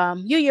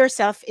 you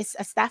yourself is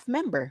a staff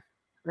member,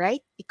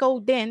 right?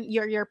 Ikaw din,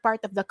 you're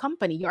part of the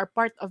company. You are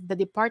part of the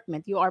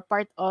department. You are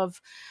part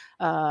of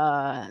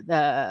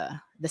the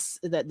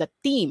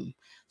team.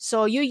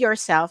 So you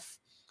yourself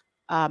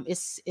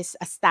is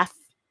a staff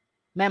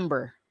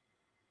member.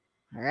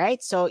 All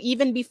right. So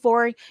even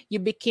before you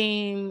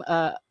became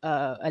a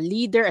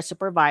leader, a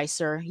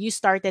supervisor, you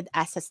started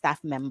as a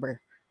staff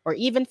member. Or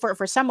even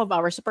for some of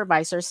our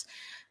supervisors,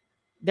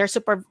 they're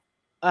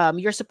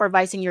you're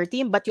supervising your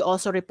team, but you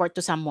also report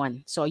to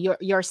someone. So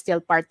you're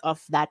still part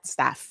of that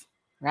staff,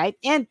 right?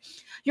 And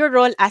your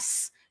role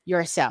as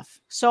yourself.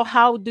 So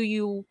how do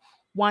you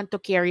want to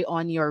carry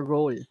on your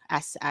role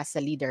as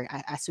a leader?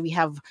 As we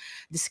have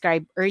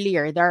described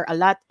earlier, there are a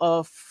lot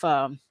of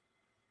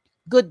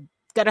good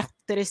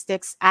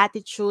characteristics,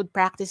 attitude,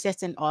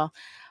 practices, and all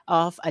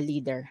of a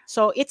leader.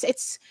 So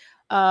it's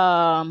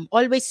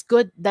always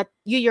good that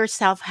you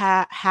yourself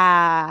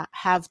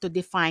have to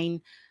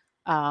define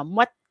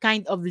what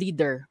kind of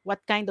leader, what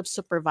kind of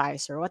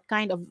supervisor, what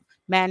kind of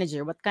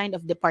manager, what kind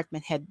of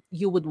department head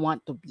you would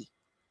want to be.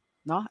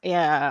 No,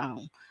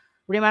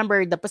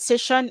 remember the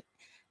position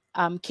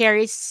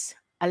carries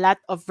a lot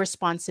of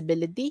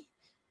responsibility,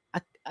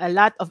 a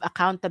lot of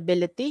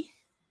accountability,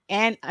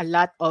 and a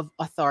lot of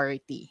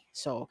authority.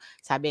 So,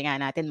 sabi nga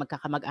natin,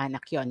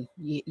 magkakamag-anak yon.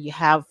 You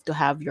have to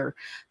have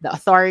the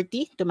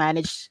authority to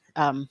manage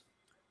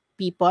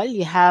people.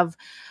 You have,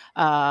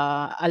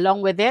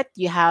 along with it,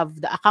 you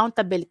have the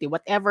accountability.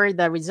 Whatever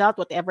the result,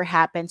 whatever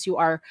happens, you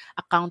are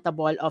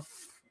accountable of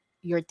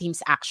your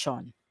team's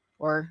action,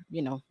 or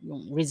yung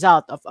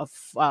result of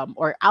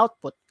or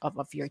output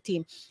of your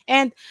team.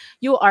 And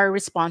you are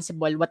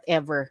responsible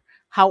whatever,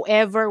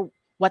 however,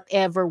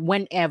 whatever,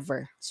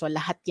 whenever. So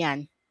lahat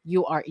yan,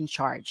 you are in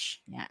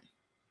charge. Yan.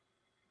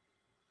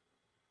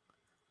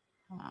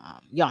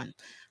 Yon.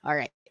 All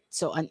right.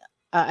 So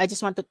I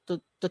just wanted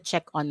to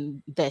check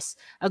on this.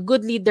 A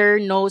good leader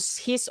knows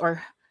his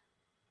or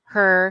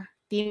her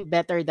team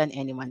better than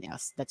anyone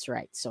else. That's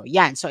right. So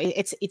yan. So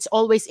it's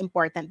always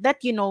important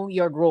that you know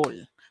your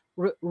role.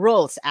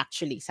 Roles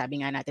actually.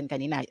 Sabi nga natin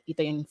kanina,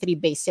 ito yung three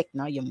basic,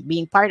 no? Yung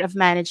being part of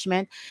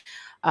management,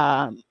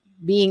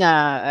 being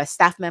a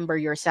staff member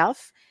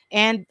yourself,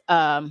 and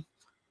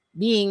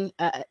being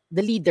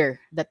the leader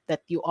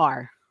that you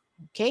are.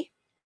 Okay.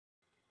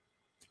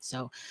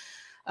 So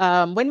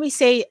when we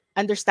say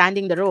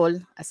understanding the role,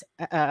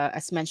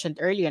 as mentioned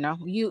earlier, no,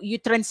 you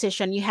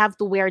transition. You have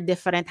to wear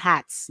different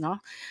hats, no.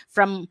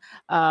 From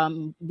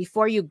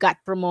before you got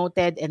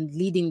promoted and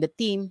leading the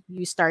team,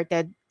 you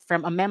started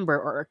from a member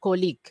or a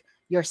colleague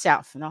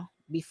yourself, no,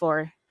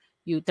 before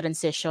you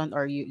transition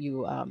or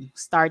you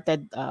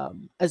started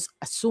as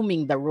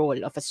assuming the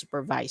role of a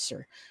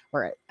supervisor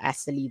or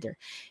as the leader.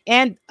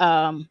 And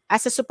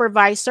as a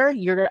supervisor,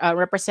 you're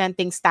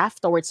representing staff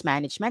towards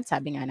management.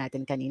 Sabi nga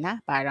natin kanina,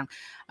 parang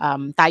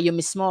tayo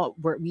mismo,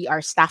 we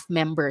are staff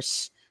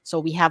members. So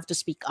we have to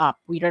speak up.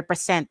 We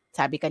represent,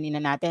 sabi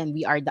kanina natin,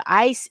 we are the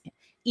eyes,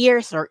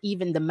 ears, or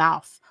even the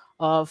mouth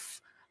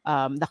of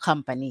the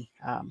company.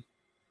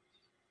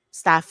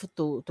 Staff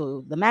to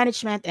the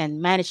management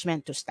and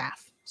management to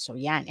staff. So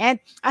yan. And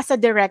as a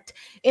direct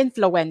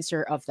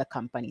influencer of the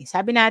company.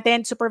 Sabi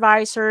natin,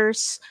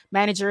 supervisors,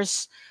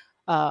 managers,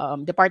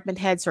 department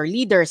heads, or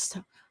leaders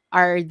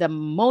are the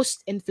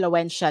most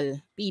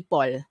influential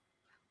people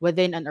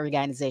within an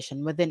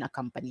organization, within a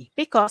company,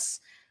 because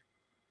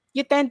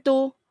you tend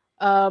to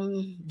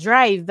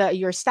drive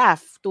your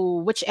staff to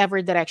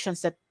whichever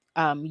directions that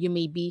you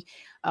may be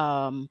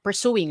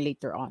pursuing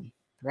later on,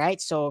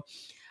 right? So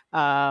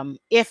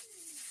if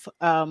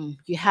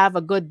you have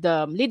a good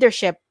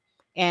leadership,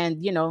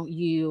 and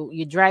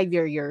you drive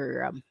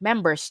your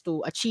members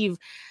to achieve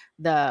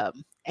the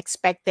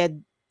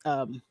expected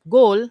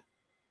goal,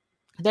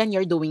 then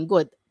you're doing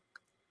good,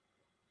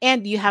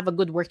 and you have a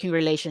good working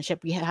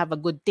relationship, you have a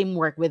good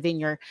teamwork within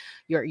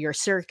your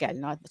circle,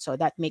 no? So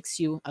that makes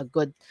you a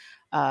good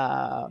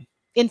uh,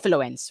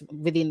 influence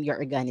within your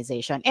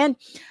organization. And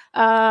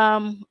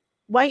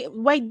why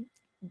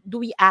do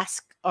we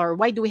ask, or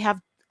why do we have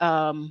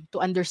to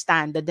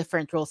understand the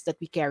different roles that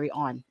we carry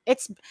on?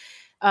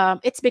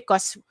 It's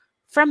because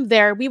from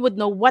there we would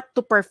know what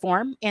to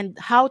perform and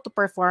how to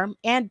perform,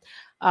 and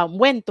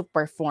when to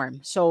perform.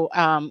 So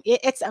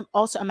it's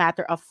also a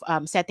matter of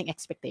setting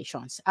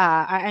expectations.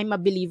 I'm a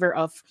believer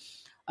of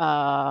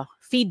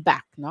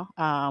feedback, no,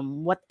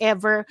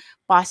 whatever,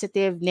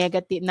 positive,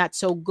 negative, not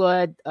so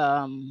good,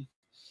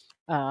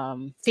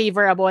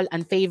 favorable,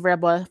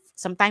 unfavorable,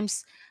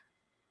 sometimes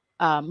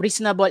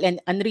reasonable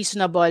and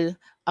unreasonable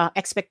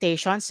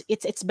expectations.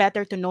 It's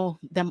better to know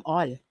them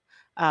all,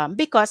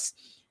 because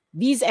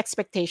these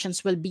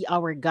expectations will be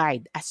our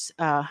guide as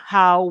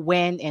how,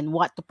 when, and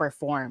what to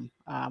perform.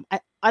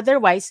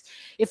 Otherwise,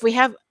 if we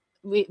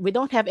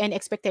don't have any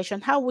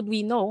expectation, how would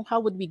we know? How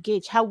would we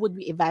gauge? How would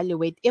we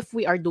evaluate if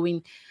we are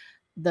doing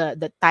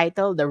the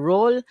title, the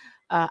role,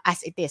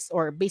 as it is,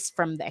 or based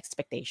from the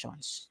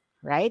expectations,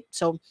 right?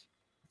 So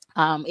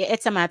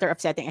it's a matter of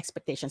setting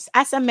expectations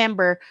as a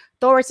member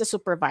towards a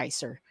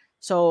supervisor.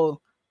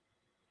 So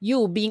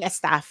you being a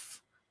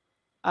staff,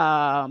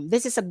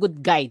 this is a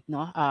good guide,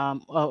 no,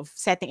 of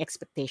setting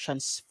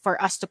expectations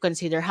for us to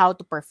consider how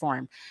to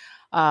perform.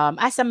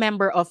 As a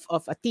member of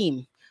a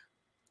team,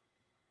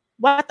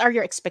 what are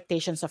your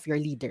expectations of your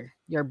leader,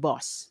 your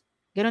boss?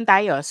 Ganun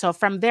tayo. So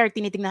from there,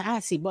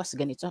 tinitingnan, si boss,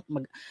 ganito,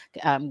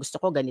 gusto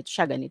ko ganito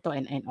siya, ganito,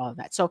 and all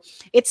that. So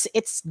it's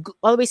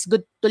always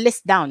good to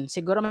list down.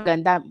 Siguro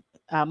maganda,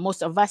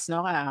 most of us,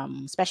 no,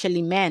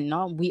 especially men,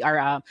 no,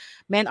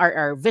 men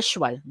are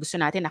visual. Gusto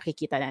natin,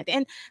 nakikita natin.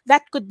 And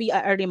that could be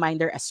a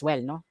reminder as well,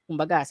 no?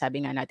 Kumbaga,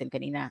 sabi nga natin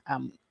kanina,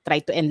 try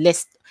to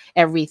enlist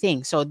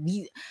everything. So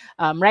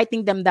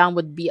writing them down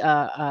would be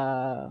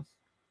a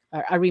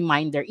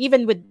reminder,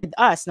 even with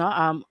us,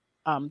 no,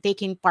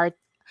 taking part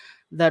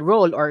the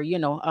role, or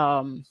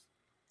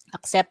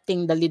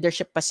accepting the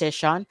leadership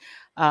position.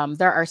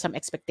 There are some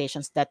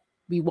expectations that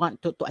we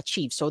want to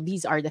achieve. So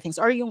these are the things,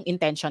 or yung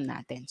intention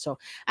natin. So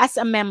as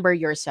a member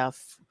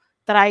yourself,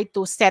 try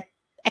to set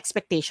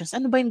expectations.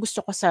 Ano ba yung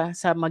gusto ko sa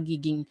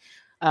magiging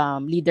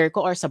leader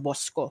ko or sa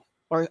boss ko?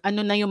 Or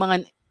ano na yung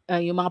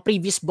mga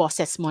previous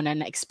bosses mo na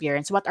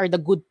experience? What are the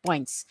good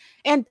points?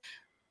 And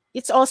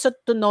it's also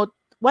to note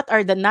what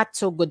are the not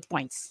so good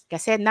points.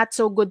 Kasi not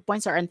so good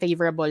points or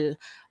unfavorable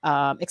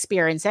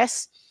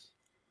experiences,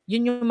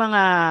 yun yung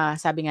mga,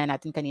 sabi nga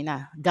natin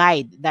kanina,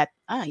 guide that,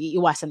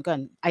 iiwasan ko.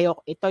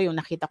 Ito yung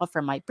nakita ko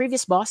from my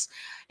previous boss,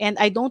 and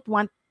I don't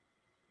want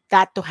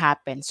that to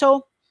happen.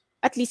 So,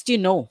 at least you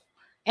know.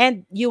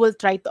 And you will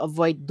try to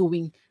avoid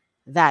doing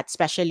that,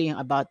 especially yung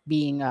about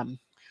being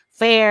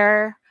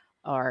fair,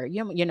 or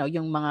yung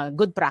mga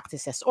good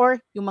practices, or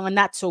yung mga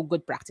not so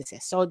good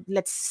practices. So,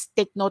 let's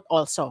take note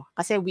also.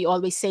 Kasi we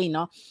always say,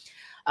 no,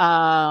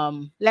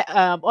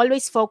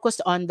 always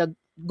focus on the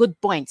good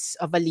points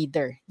of a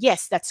leader.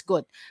 Yes, that's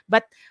good.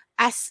 But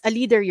as a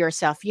leader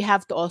yourself, you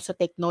have to also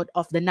take note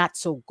of the not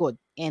so good.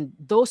 And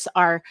those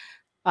are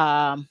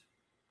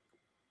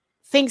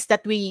things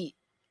that we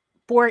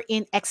pour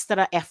in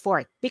extra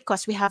effort,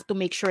 because we have to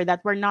make sure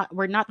that we're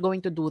not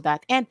going to do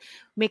that, and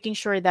making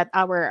sure that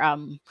our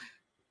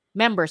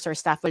members or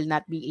staff will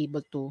not be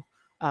able to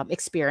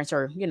experience,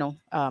 or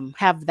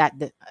have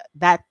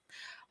that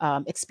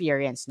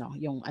experience, no?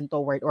 Yung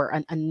untoward or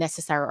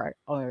unnecessary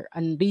or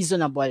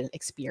unreasonable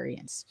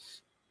experience.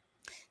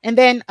 And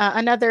then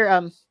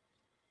another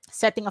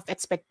setting of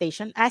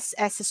expectation as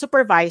a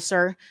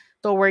supervisor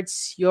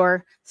towards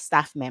your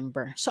staff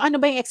member. So ano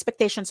ba yung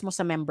expectations mo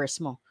sa members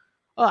mo?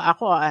 Oh,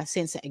 ako,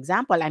 since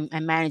example,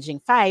 I'm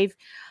managing 5,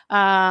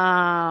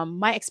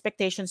 my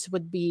expectations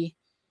would be,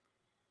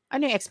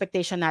 ano yung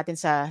expectation natin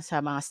sa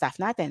mga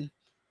staff natin?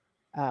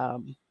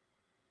 Um,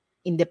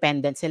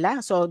 Independent sila.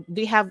 So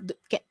do you have,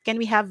 can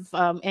we have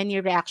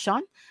any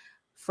reaction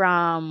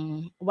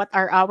from what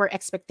are our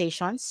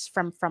expectations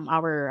from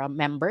our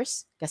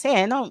members? Kasi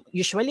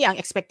usually ang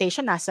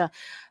expectation nasa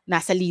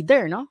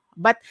leader, no?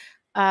 But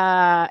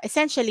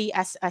essentially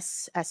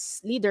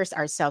as leaders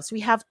ourselves,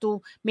 we have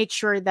to make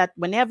sure that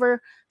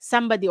whenever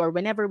somebody or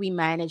whenever we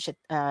manage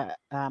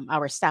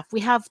our staff, we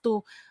have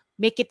to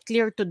make it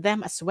clear to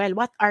them as well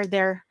what are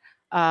their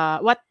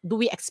what do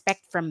we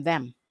expect from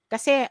them.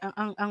 Kasi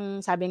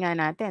ang sabi nga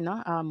natin, no,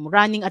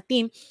 running a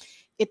team,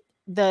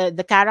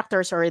 the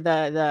characters or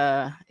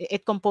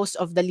it composed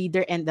of the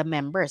leader and the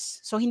members.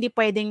 So hindi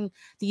pwedeng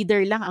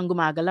leader lang ang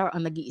gumagalaw or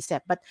ang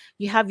nag-iisip, but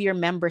you have your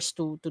members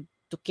to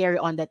carry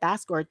on the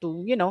task or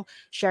to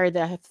share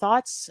the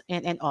thoughts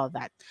and all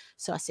that.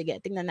 So sige,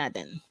 tingnan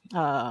natin.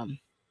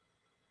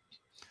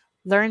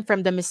 Learn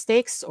from the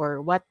mistakes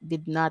or what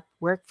did not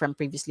work from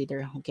previous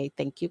leader. Okay,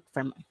 thank you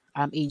from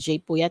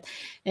AJ Puyat.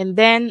 And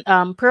then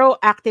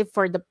proactive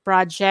for the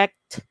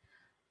project.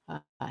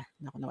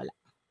 Nawala.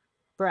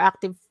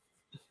 Proactive.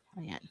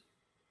 Ayan.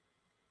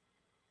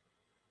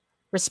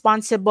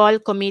 Responsible,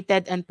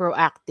 committed, and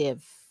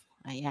proactive.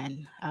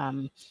 Ayan.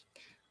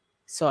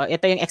 So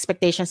ito yung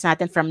expectations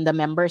natin from the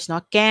members,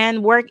 no?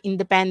 Can work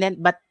independent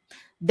but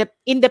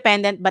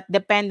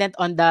dependent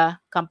on the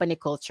company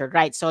culture,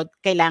 right? So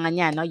kailangan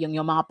niya, no, yung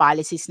mga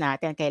policies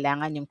natin,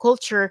 kailangan yung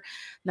culture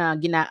na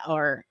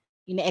or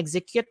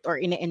ine-execute or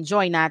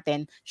ine-enjoy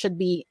natin should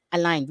be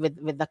aligned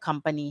with the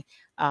company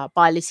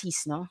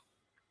policies, no?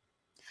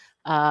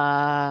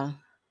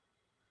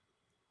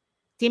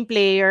 Team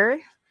player,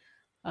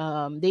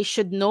 they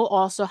should know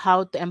also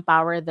how to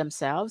empower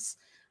themselves.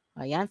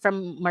 Ayan,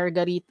 from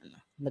Margarita,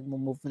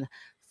 nagmo-move na.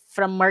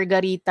 From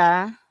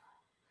Margarita,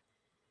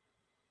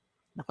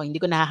 Nako,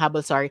 hindi ko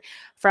nahahabol, sorry.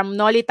 From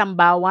Noli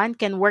Tambawan,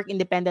 can work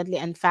independently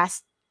and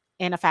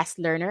a fast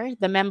learner.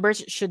 The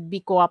members should be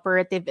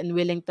cooperative and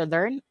willing to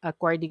learn,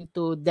 according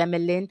to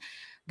Demelin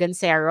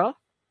Gansero.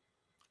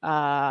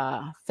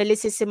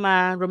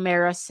 Felicissima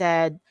Romero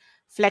said,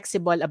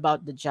 flexible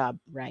about the job,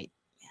 right?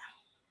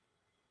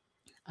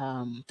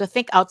 To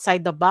think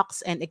outside the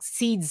box and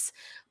exceeds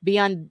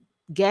beyond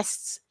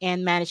guests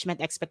and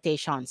management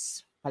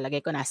expectations.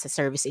 Palagay ko nasa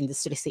service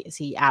industry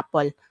si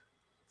Apple.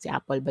 Si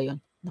Apple ba yun?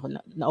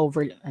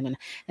 Na-over.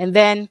 And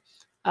then,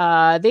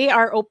 they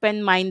are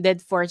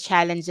open-minded for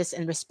challenges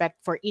and respect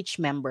for each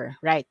member,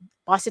 right?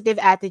 Positive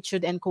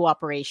attitude and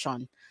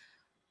cooperation.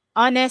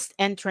 Honest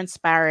and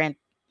transparent.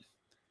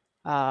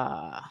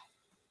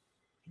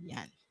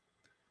 Yan.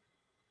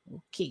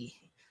 Okay.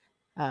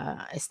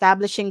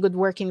 Establishing good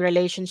working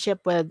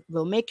relationship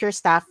will make your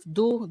staff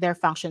do their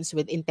functions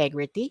with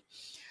integrity.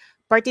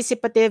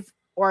 Participative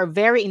or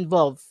very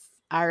involved.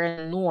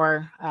 Aaron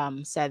Noor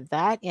said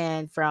that.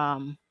 And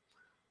from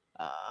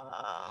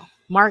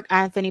Mark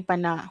Anthony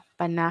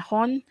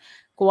Panahon,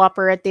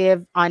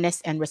 cooperative,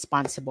 honest, and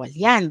responsible.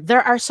 Yan, there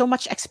are so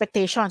much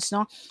expectations,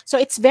 no? So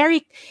it's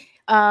very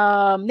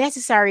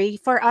necessary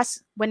for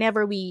us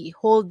whenever we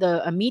hold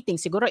a meeting.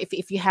 Siguro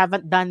if you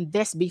haven't done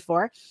this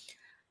before,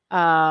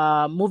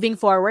 moving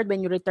forward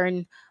when you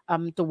return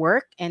to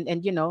work and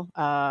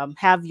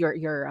have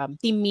your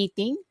team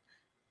meeting,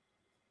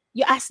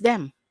 you ask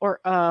them, or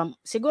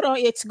siguro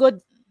it's good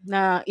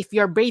na if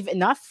you're brave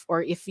enough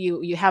or if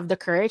you have the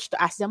courage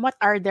to ask them what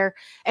are their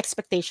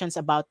expectations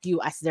about you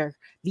as their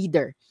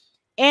leader.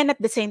 And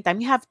at the same time,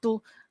 you have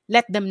to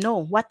let them know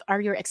what are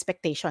your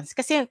expectations.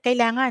 Kasi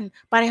kailangan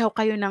pareho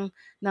kayo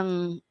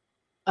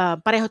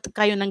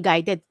ng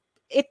guided.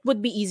 It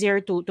would be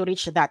easier to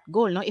reach that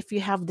goal, no? If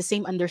you have the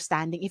same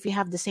understanding, if you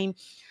have the same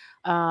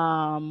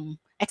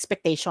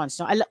expectations,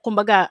 no?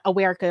 Kumbaga,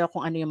 aware kayo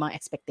kung ano yung mga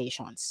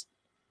expectations.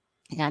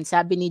 Yan,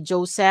 sabi ni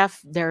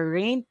Joseph, there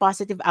reign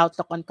positive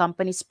outlook on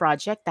company's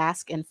project,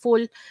 task, and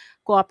full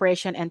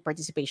cooperation and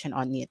participation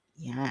on it.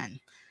 Yan.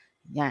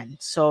 Yan.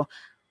 So,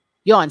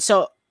 yon.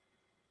 So,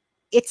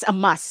 it's a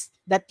must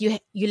that you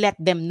let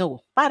them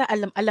know para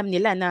alam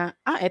nila na,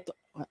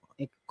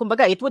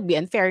 kumbaga, it would be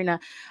unfair na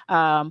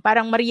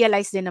parang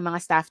ma-realize din ng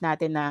mga staff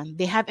natin na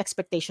they have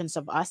expectations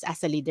of us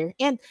as a leader.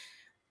 And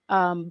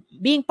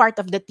being part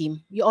of the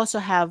team, you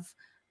also have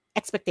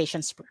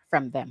expectations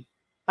from them.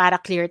 Para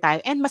clear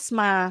tayo and mas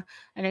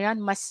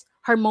mas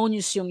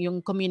harmonious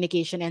yung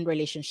communication and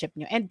relationship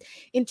nyo, and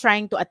in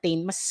trying to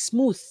attain mas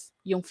smooth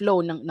yung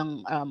flow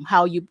ng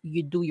how you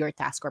do your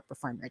task or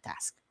perform your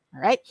task. All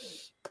right?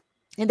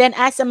 And then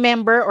as a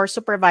member or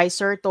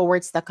supervisor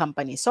towards the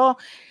company. So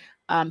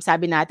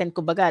sabi natin,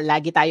 kumbaga,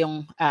 lagi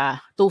tayong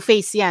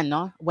two-face yan,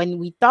 no?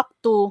 When we talk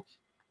to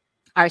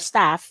our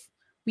staff,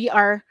 we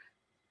are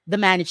the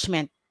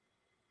management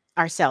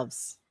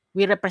ourselves.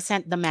 We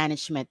represent the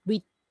management.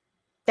 We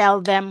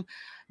tell them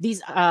these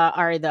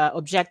are the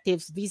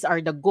objectives, these are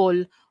the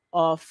goal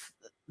of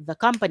the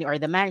company or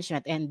the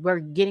management, and we're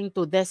getting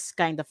to this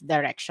kind of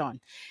direction.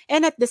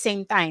 And at the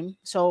same time,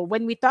 so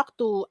when we talk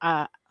to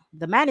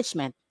the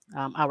management,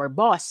 our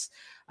boss,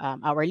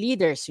 our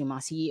leaders, yung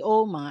mga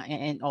CEO, mga,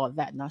 and all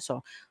that, no?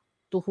 So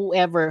to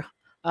whoever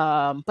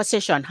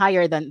position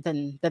higher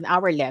than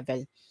our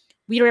level,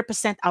 we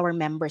represent our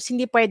members.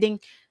 Hindi pwedeng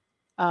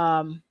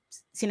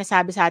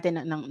sinasabi sa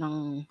atin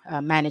ng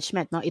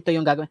management, no? Ito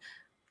yung gagawin.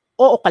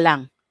 Oo ka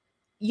lang.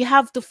 You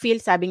have to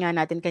feel, sabi nga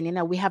natin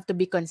kanina, we have to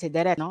be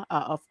considerate, no,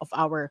 of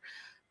our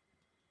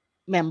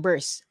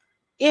members.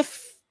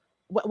 If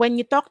when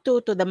you talk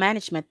to the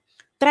management,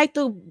 try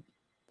to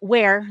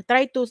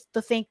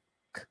think,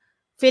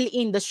 fill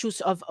in the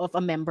shoes of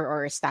a member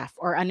or a staff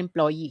or an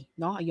employee,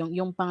 no?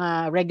 Yung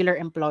mga regular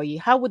employee,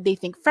 how would they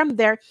think? From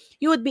there,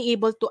 you would be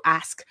able to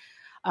ask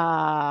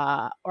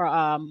or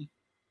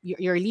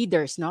your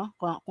leaders, no?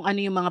 Kung ano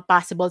yung mga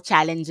possible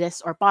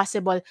challenges or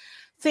possible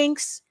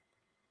things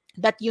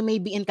that you may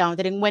be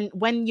encountering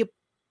when you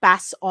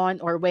pass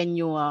on, or when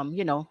you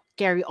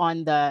carry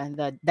on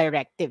the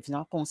directives,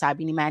 no? Kung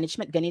sabi ni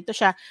management ganito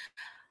siya,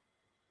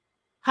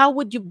 how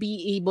would you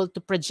be able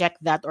to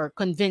project that or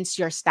convince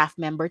your staff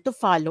member to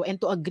follow and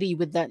to agree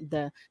with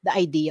the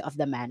idea of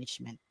the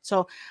management?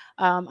 So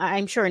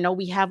I'm sure, no,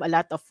 we have a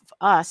lot of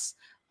us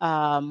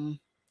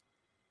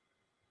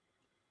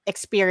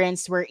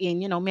experience wherein,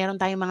 meron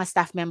tayong mga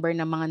staff member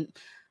na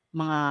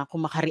mga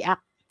kung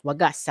maka-react,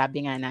 wagas,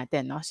 sabi nga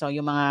natin, no? So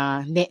yung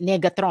mga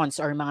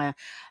negatrons or mga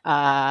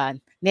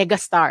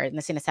negastar na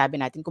sinasabi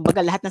natin,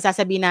 kumbaga lahat ng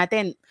sasabihin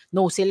natin,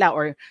 no sila,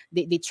 or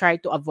they try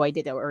to avoid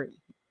it, or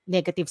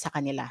negative sa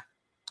kanila.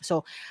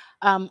 So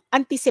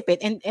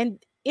anticipate,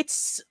 and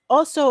it's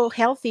also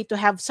healthy to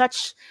have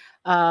such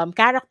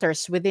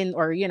characters within,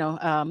 or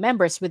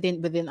members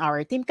within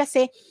our team,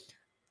 kasi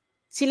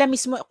sila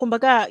mismo,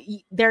 kumbaga,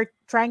 they're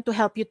trying to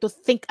help you to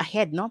think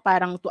ahead, no?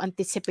 Parang to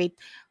anticipate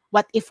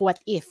what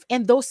if.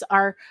 And those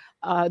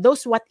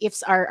what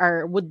ifs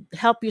are would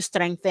help you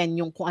strengthen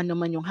yung kung ano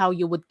man yung how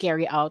you would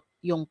carry out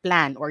yung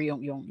plan or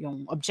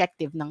yung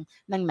objective ng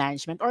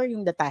management or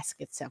yung the task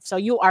itself.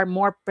 So you are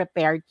more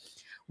prepared,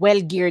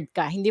 well geared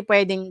ka. Hindi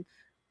pwedeng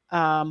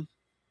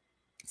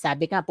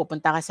sabi ka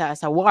pupunta ka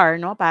sa war,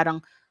 no?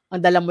 Parang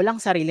ang dala mo lang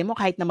sarili mo,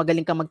 kahit na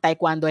magaling ka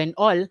mag-taekwondo and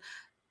all,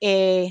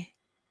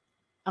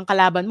 ang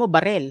kalaban mo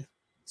barel.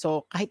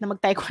 So kahit na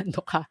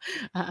mag-taekwondo ka,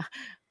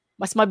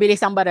 mas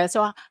mabilis ang barel.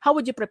 So how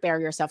would you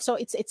prepare yourself? So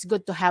it's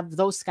good to have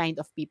those kind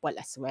of people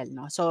as well,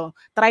 no? So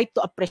try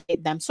to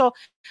appreciate them. So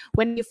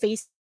when you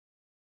face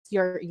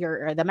your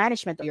the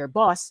management or your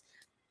boss,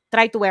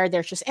 try to wear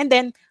their shoes, and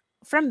then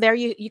from there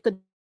you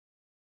could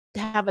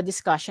have a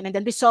discussion and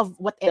then resolve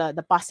what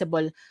the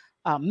possible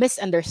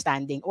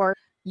misunderstanding, or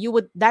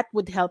that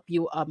would help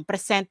you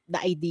present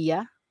the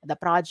idea, the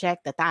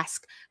project, the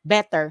task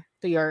better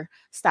to your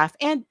staff,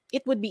 and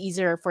it would be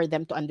easier for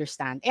them to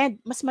understand, and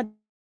mas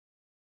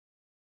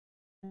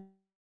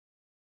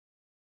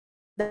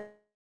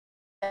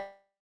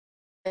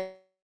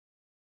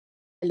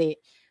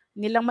madali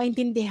nilang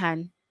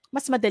maintindihan,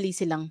 mas madali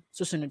silang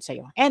susunod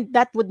sa'yo. And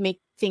that would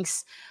make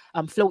things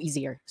flow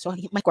easier. So,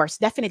 of course,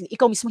 definitely,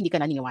 ikaw mismo hindi ka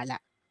naniniwala.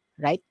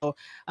 Right? So,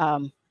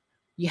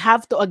 you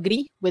have to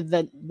agree with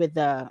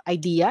the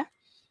idea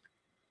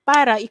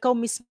para ikaw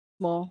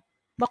mismo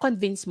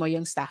ma-convince mo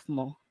yung staff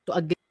mo to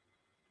agree.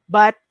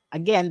 But,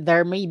 again,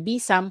 there may be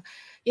some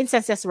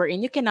instances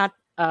wherein you do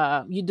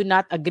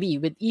not agree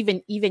with,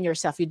 even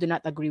yourself, you do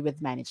not agree with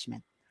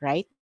management.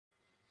 Right?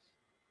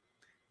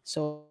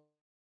 So,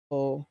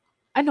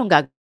 anong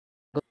gagawin?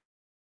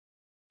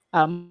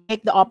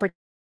 Take the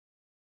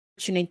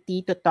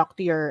opportunity to talk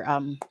to your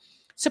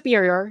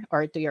superior,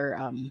 or to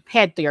your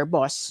head, to your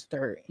boss, to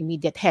your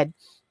immediate head.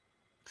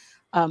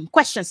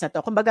 Questions na to.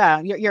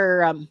 Kumbaga,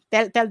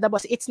 tell the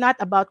boss, it's not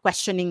about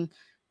questioning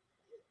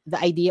the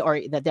idea or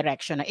the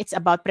direction. It's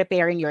about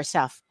preparing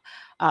yourself.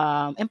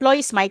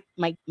 Employees might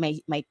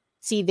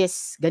see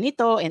this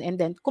ganito, and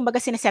then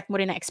kumbaga sineset mo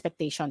rin ang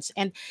expectations.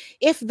 And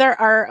if there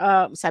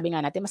are sabi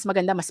nga natin, mas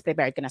maganda mas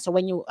prepared ka na. So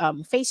when you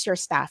face your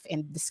staff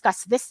and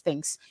discuss these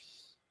things,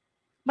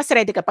 mas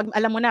ready ka. Pag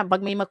alam mo na,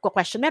 pag may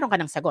magko-question, meron ka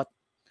ng sagot.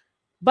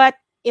 But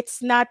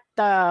it's not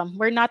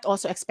we're not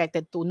also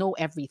expected to know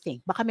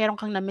everything. Baka meron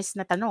kang na-miss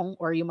na tanong,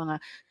 or yung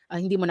mga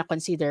hindi mo na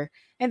consider.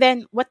 And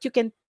then what you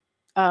can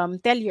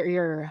tell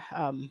your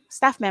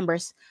staff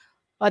members,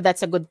 oh,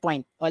 that's a good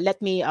point. Or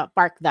let me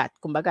park that.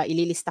 Kumbaga,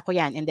 ililista ko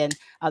yan, and then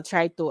I'll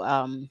try to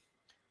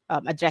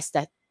address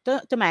that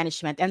to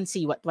management and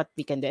see what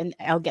we can do, and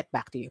I'll get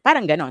back to you.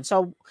 Parang ganon.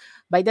 So,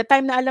 by the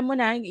time na alam mo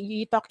na,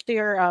 you talk to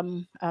your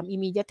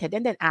immediate head,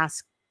 and then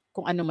ask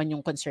kung ano man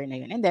yung concern na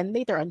yun. And then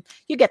later on,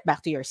 you get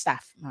back to your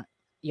staff.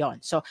 Yon.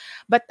 So,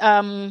 but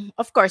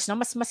of course, no,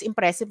 mas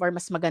impressive or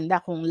mas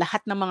maganda kung lahat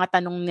ng mga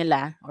tanong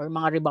nila or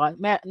mga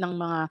ng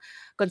mga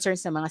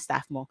concerns ng mga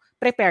staff mo,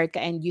 prepared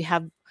ka and you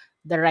have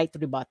the right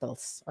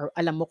rebuttals, or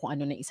alam mo kung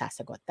ano na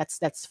isasagot.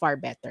 That's far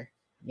better,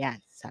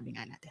 Yan, sabi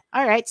nga natin.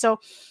 All right, so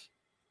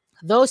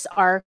those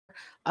are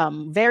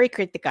very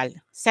critical,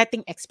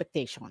 setting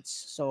expectations.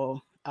 So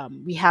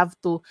we have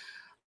to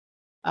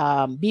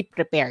be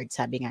prepared,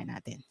 sabi nga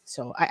natin.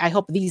 So I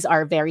hope these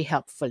are very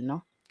helpful,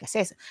 no?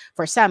 Kasi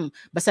for some,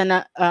 basta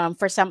na,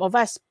 for some of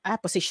us,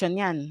 position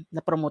yan,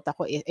 na-promote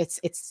ako.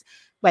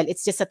 Well,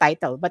 it's just a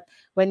title. But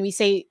when we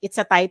say it's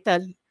a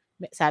title,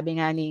 sabi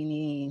nga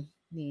ni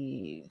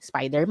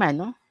Spider-Man,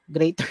 no?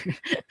 Greater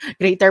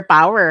greater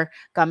power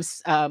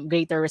comes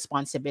greater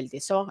responsibility.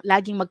 So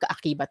laging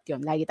magkaakibat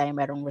 'yon. Lagi tayong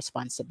merong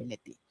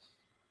responsibility.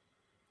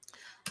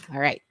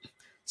 All right.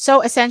 So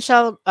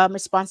essential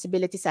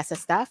responsibilities as a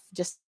staff,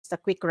 just a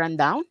quick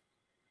rundown.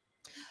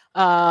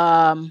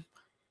 Um,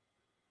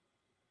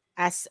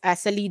 as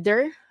a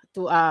leader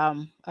to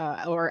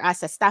or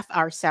as a staff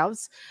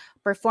ourselves,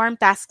 perform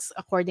tasks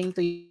according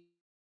to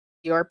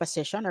your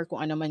position or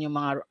kung ano man yung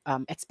mga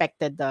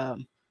expected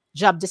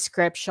job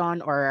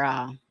description or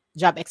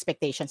job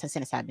expectations ang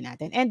sinasabi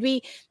natin. And we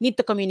need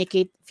to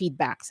communicate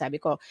feedback. Sabi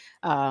ko,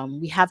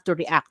 we have to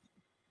react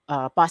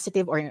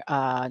positive or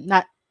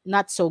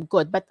not so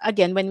good. But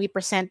again, when we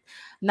present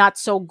not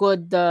so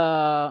good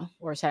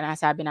or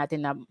sinasabi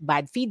natin na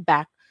bad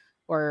feedback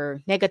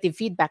or negative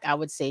feedback, I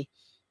would say,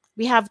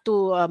 we have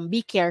to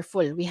be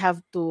careful. We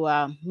have to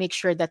make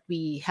sure that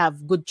we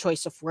have good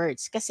choice of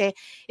words kasi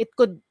it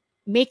could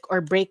make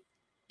or break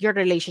your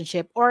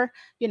relationship or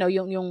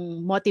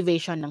yung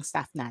motivation ng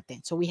staff natin.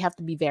 So we have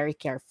to be very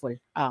careful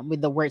with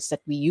the words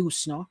that we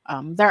use, no?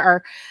 There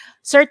are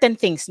certain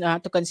things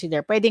to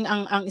consider. Pwedeng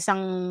ang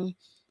isang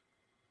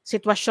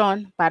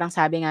sitwasyon, parang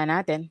sabi nga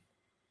natin,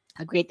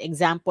 a great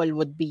example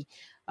would be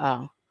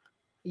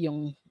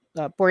yung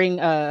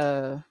pouring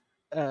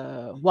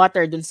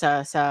water dun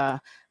sa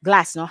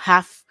glass, no?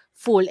 Half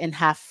full and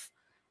half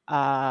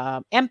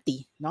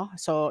empty, no?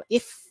 So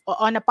if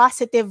on a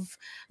positive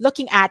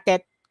looking at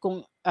it,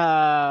 kung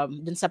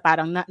dun sa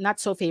parang not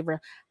so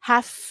favor,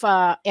 half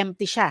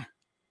empty siya.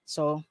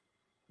 So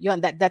yun,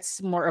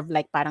 that's more of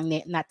like parang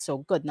not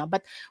so good, no?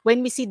 But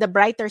when we see the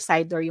brighter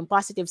side or yung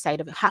positive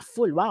side of it, half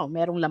full, wow,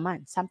 merong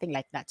laman, something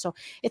like that. So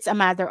it's a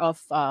matter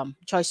of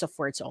choice of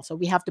words also.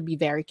 We have to be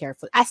very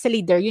careful. As a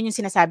leader, yun yung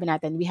sinasabi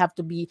natin, we have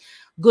to be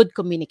good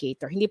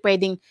communicator. Hindi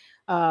pwedeng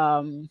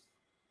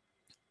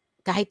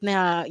kahit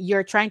na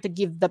you're trying to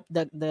give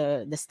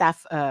the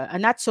staff a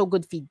not so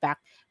good feedback,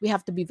 we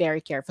have to be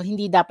very careful.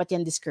 Hindi dapat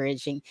yan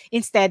discouraging.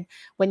 Instead,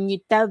 when you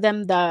tell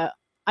them the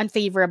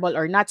unfavorable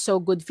or not so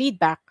good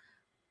feedback,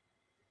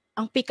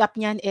 ang pick up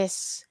niyan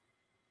is,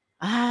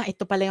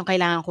 ito pala yung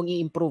kailangan kong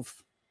i-improve.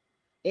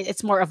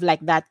 It's more of like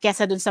that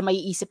kesa dun sa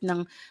maiisip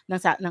ng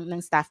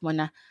staff mo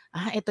na,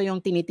 ito yung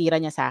tinitira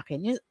niya sa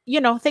akin.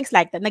 You know, things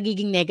like that.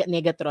 Nagiging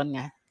negatron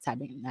nga,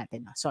 sabi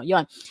natin. No? So,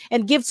 yon.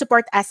 And give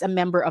support as a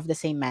member of the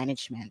same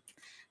management.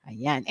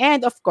 Ayan.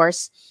 And of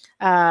course,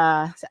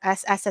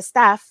 as a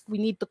staff, we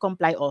need to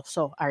comply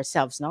also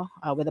ourselves, no,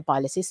 with the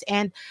policies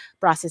and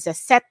processes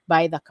set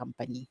by the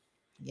company.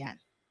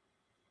 Ayan.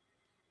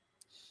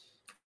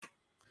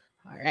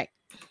 All right.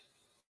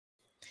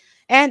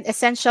 And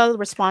essential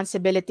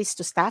responsibilities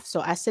to staff.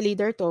 So as a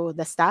leader to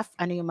the staff,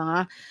 ano yung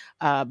mga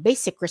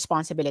basic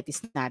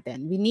responsibilities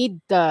natin?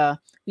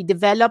 We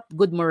develop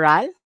good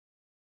morale.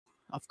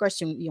 Of course,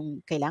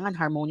 yung kailangan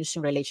harmonious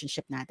yung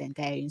relationship natin.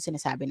 Kaya yung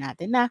sinasabi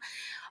natin na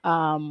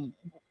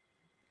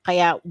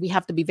kaya we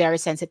have to be very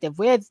sensitive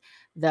with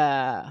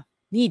the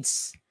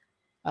needs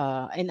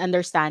and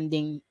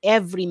understanding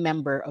every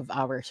member of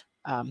our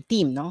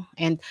team, no?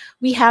 And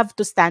we have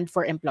to stand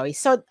for employees.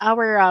 So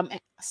our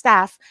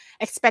staff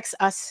expects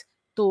us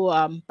to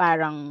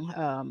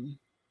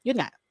yun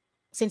nga,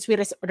 since we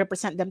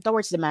represent them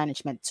towards the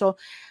management. So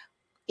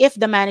if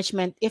the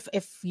management, if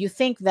you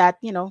think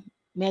that,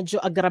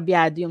 medyo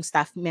agrabyado yung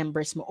staff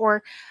members mo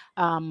or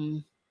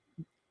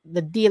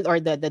the deal or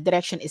the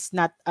direction is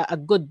not a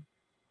good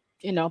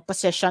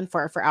position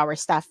for our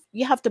staff,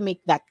 you have to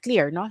make that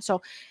clear, no?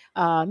 So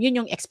yun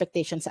yung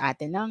expectation sa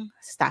atin ng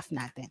staff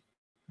natin.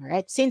 All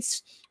right,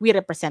 since we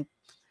represent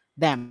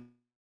them.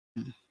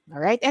 All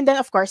right, and then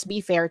of course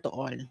be fair to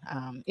all.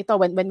 Ito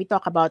when we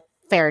talk about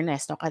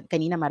fairness, no,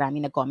 kanina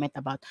marami nag-comment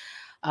about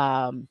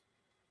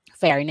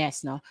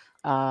fairness, no.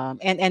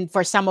 And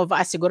for some of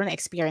us siguro na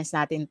experience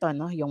natin to,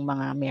 no, yung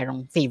mga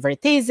merong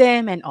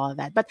favoritism and all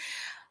that. But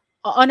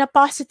on a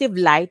positive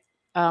light,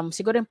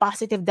 siguro yung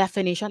positive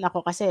definition,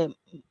 ako kasi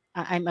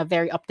I'm a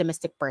very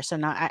optimistic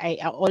person.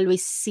 I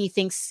always see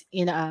things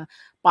in a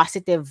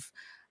positive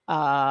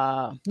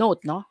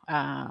note, no?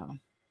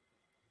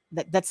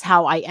 That's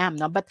how I am,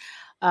 no? But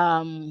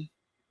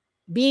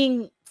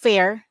being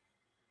fair,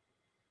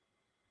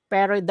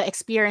 pero the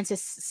experience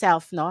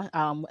itself, no?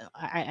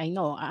 I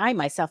know I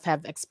myself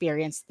have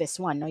experienced this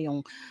one, no?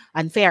 Yung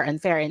unfair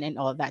and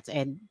all that.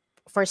 And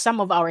for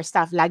some of our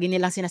staff, lagi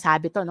nilang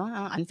sinasabi to, no?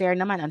 Unfair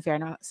naman,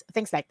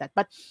 things like that.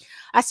 But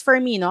as for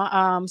me, no,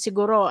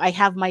 siguro I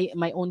have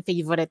my own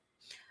favorite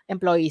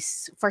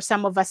employees. For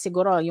some of us,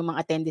 siguro yung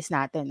mga attendees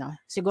natin, no?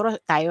 Siguro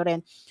tayo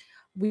rin,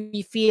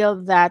 we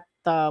feel that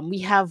we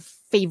have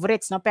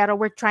favorites, no? Pero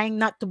we're trying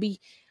not to be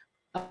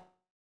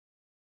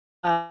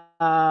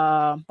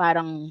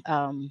parang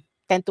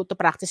tend to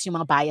practice yung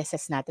mga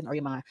biases natin or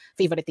yung mga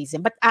favoritism.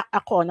 But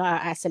ako, no,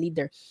 as a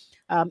leader,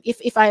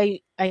 if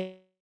I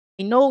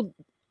know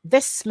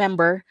this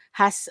member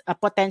has a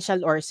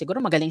potential or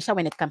siguro magaling siya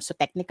when it comes to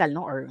technical,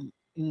 no, or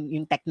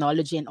yung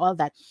technology and all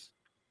that,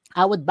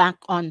 I would bank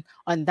on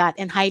that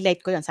and highlight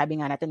ko yun. Sabi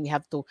nga natin, we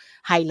have to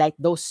highlight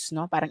those,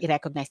 no? Parang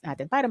i-recognize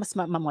natin para mas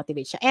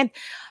ma-motivate siya. And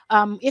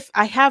if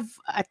I have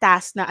a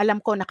task na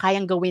alam ko na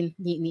kayang gawin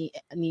ni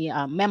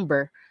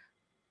member,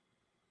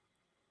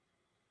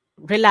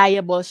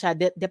 reliable siya,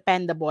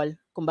 dependable.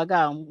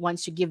 Kumbaga,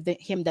 once you give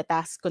him the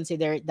task,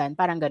 consider it done.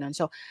 Parang ganun.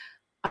 So,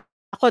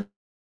 ako,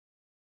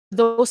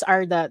 those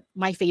are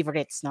my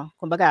favorites, no?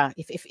 Kumbaga,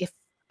 if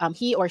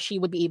he or she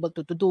would be able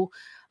to do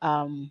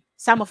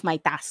some of my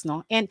tasks,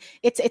 no? And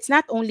it's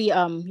not only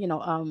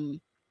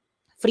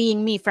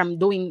freeing me from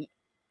doing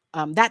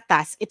that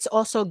task, it's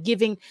also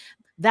giving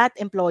that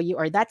employee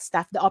or that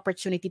staff the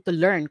opportunity to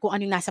learn kung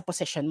ano yung nasa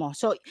possession mo.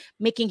 So,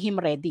 making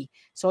him ready.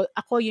 So,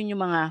 ako yun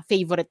yung mga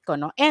favorite ko,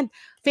 no? And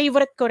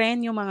favorite ko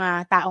rin yung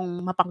mga taong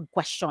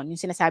mapag-question.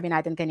 Yung sinasabi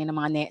natin kanina,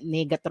 mga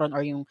negatron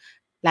or yung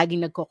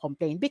laging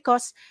nagko-complain.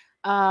 Because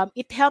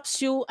it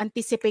helps you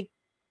anticipate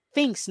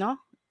things, no?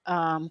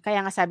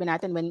 Kaya nga sabi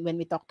natin when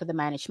we talk to the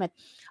management,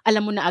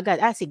 alam mo na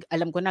agad,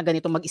 alam ko na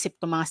ganito mag-isip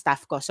tong mga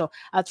staff ko. So,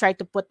 I'll try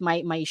to put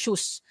my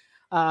shoes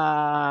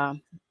sa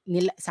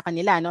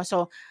kanila, no?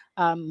 So,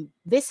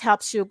 this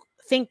helps you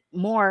think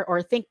more or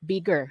think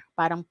bigger,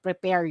 parang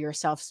prepare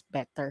yourselves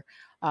better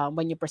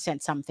when you present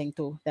something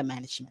to the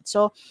management.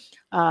 So,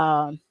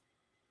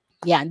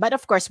 yan. But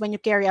of course, when you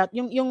carry out,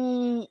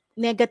 yung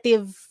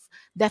negative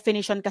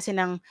definition kasi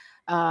ng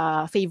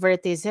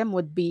favoritism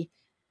would be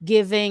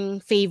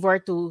giving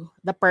favor to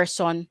the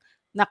person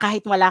na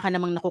kahit wala ka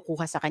namang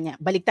nakukuha sa kanya.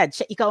 Baligtad,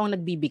 siya, ikaw ang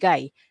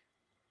nagbibigay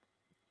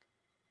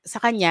sa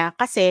kanya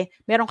kasi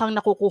meron kang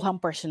nakukuhang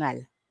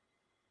personal.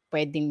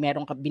 Pwedeng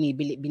meron ka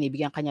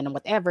binibigyan kanya ng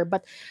whatever,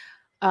 but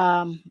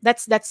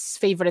that's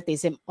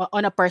favoritism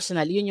on a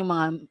personal. Yun yung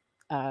mga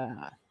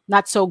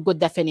not so good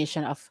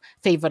definition of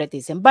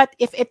favoritism. But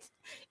if it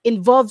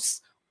involves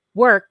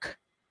work,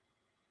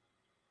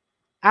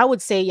 I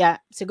would say,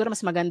 siguro mas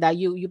maganda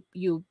you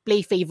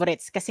play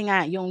favorites kasi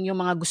nga yung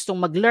mga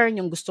gustong mag-learn,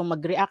 yung gustong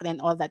mag-react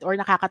and all that or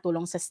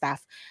nakakatulong sa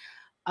staff,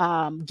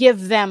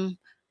 give them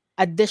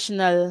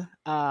additional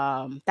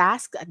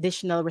tasks,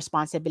 additional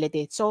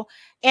responsibility. So,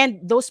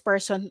 and those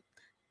person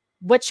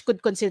which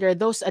could consider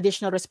those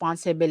additional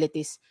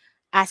responsibilities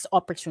as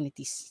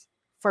opportunities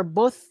for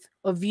both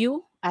of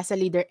you as a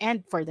leader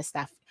and for the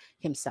staff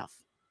himself.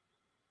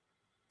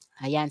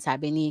 Ayan,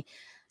 sabi ni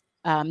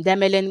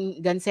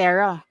Demelin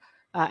Gansera,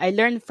 I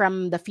learned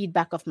from the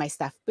feedback of my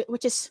staff,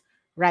 which is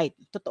right.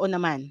 Totoo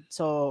naman.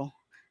 So,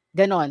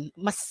 ganon.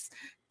 Mas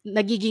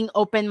nagiging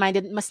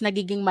open-minded, mas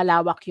nagiging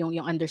malawak yung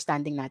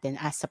understanding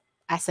natin as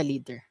a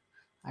leader.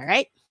 All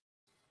right?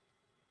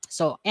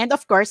 So, and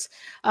of course,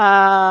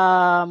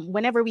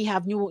 whenever we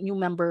have new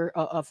member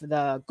of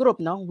the group,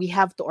 no, we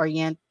have to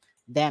orient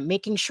them,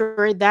 making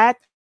sure that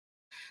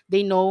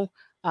they know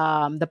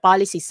the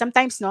policies.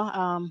 Sometimes, no,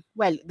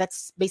 well,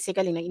 that's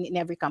basically in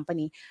every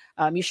company.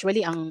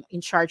 Usually, ang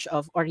in charge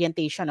of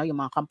orientation, no, yung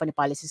mga company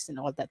policies and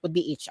all that would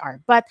be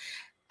HR. But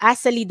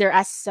as a leader,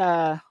 as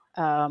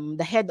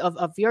the head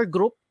of your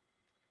group,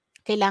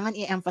 kailangan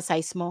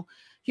i-emphasize mo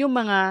yung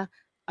mga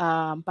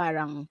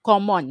parang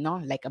common, no?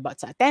 Like about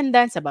sa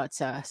attendance, about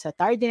sa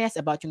tardiness,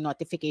 about yung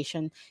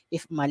notification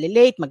if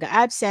malilate,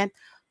 mag-absent,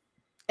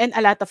 and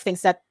a lot of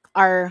things that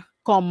are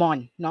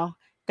common, no?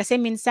 Kasi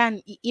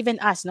minsan, even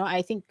us, no?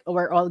 I think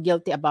we're all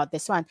guilty about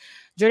this one.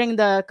 During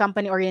the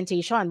company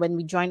orientation, when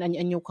we join a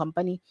new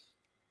company,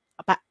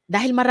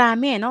 dahil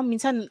marami, no?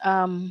 Minsan,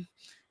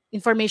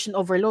 information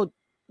overload.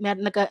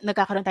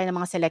 Nagkakaroon tayo ng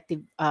mga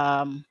selective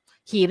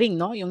hearing,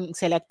 no? Yung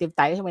selective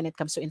tayo when it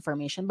comes to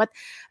information. But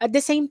at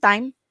the same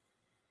time,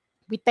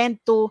 we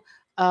tend to,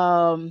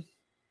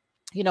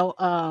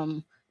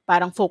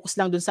 parang focus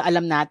lang dun sa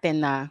alam natin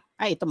na,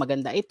 ito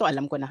maganda, ito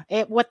alam ko na.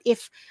 What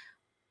if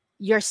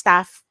your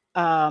staff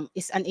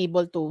is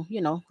unable to,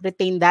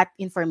 retain that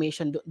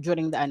information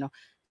during the ano?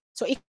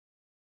 So,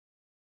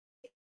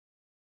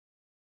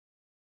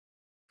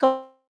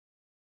 ikaw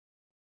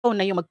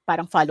na yung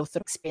parang follow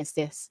through experience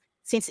this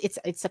since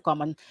it's a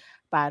common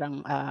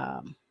parang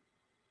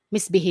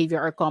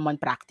misbehavior or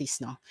common practice,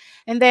 no?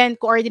 And then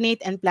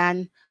coordinate and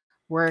plan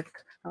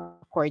work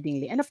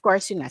accordingly. And of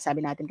course, yun nga,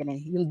 sabi natin kanina,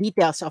 yung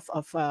details of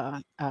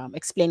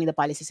explaining the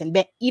policies and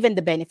even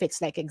the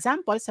benefits, like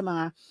example sa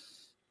mga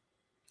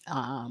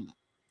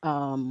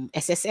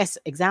SSS,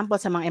 example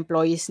sa mga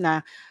employees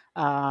na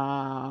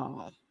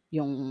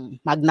yung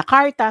Magna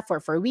Carta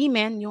for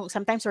women, yung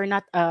sometimes we're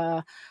not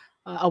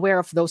aware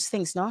of those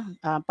things, no?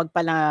 Pag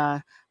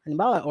pala,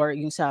 halimbawa, or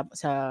yung sa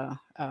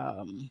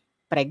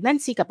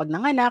pregnancy, kapag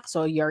nanganak,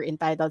 so you're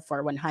entitled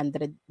for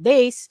 100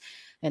 days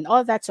and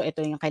all that. So ito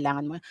yung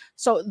kailangan mo.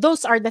 So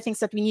those are the things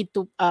that we need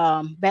to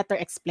better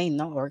explain,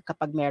 no? Or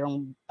kapag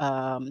merong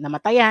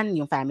namatayan,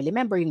 yung family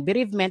member, yung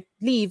bereavement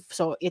leave.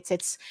 So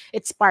it's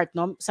part,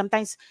 no?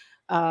 Sometimes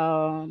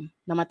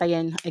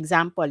namatayan,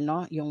 example,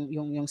 no,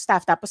 yung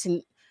staff, tapos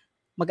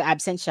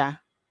mag-absent siya,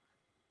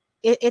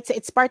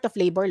 it's part of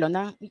labor law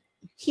na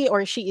he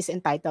or she is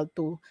entitled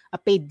to a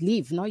paid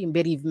leave, no, yung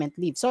bereavement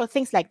leave. So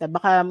things like that,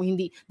 baka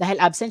hindi dahil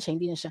absent siya,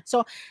 hindi na siya.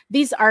 So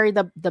these are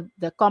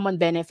the common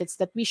benefits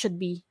that we should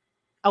be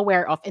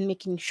aware of, and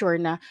making sure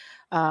na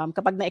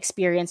kapag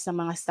na-experience ng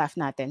mga staff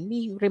natin,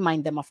 we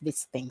remind them of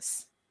these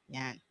things.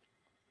 Yan.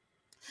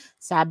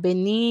 Sabi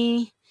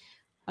ni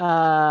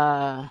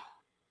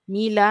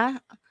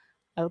Mila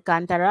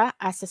Alcantara,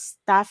 as a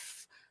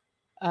staff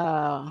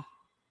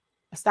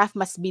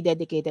must be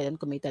dedicated and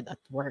committed at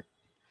work.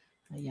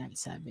 Ayan,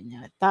 sabi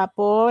niya.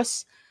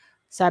 Tapos,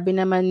 sabi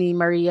naman ni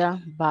Maria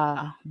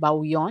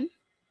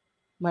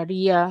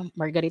Maria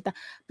Margarita,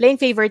 plain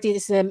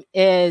favoritism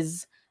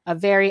is a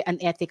very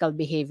unethical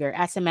behavior.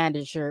 As a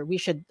manager,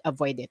 we should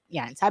avoid it.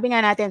 Yan. Sabi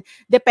nga natin,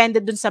 depende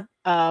dun sa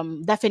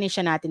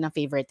definition natin ng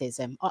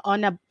favoritism.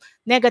 On a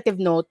negative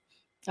note,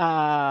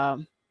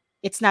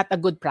 it's not a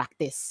good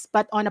practice.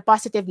 But on a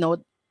positive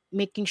note,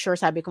 making sure,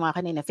 sabi ko nga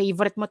kanina,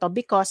 favorite mo to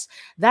because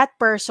that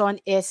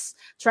person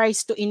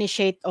tries to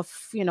initiate of,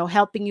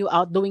 helping you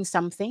out doing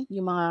something,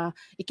 yung mga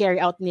i-carry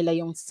out nila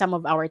yung some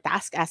of our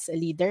tasks as a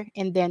leader,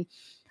 and then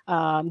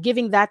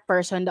giving that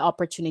person the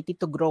opportunity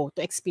to grow,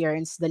 to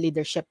experience the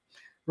leadership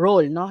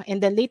role, no?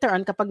 And then later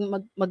on, kapag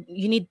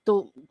you need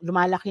to,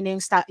 lumalaki na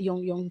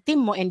yung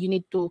team mo, and you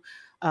need to,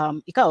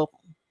 ikaw,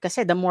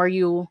 kasi the more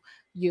you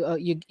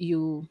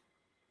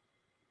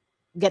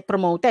get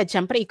promoted,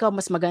 syempre ikaw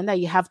mas maganda,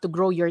 you have to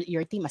grow your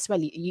team as well.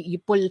 You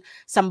pull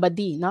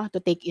somebody, no, to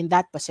take in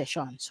that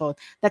position. So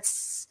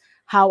that's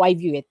how I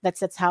view it.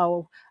 That's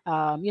how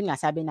yun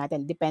nga, sabi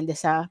natin, depende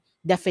sa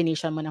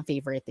definition mo ng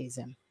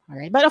favoritism. All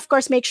right? But of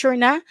course, make sure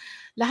na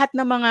lahat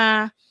ng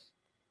mga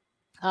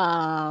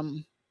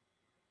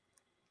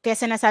kaya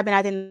sinasabi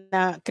natin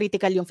na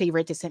critical yung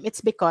favoritism,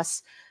 it's because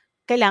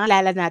kailangan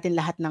alala natin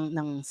lahat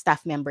ng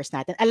staff members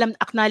natin.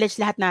 Acknowledge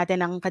lahat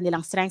natin ng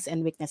kanilang strengths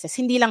and weaknesses.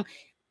 Hindi lang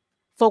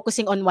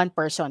focusing on one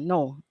person.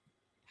 No.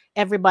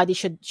 Everybody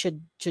should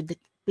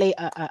play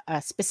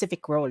a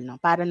specific role, no,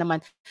 para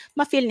naman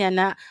ma-feel niya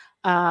na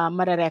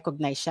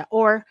mare-recognize siya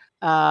or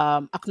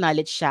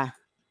acknowledge siya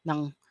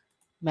ng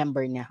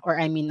member niya, or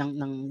I mean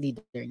ng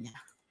leader niya.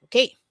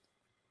 Okay.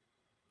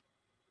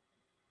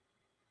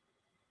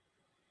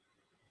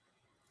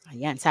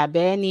 Ayan,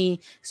 sabi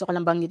gusto ko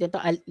lang banggitin ito,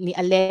 ni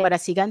Ale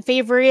Marasigan,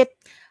 favorite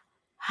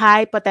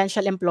high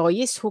potential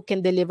employees who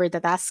can deliver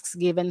the tasks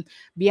given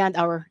beyond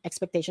our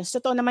expectations.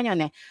 Totoo naman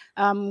yun eh.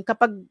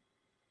 Kapag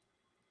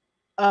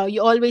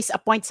you always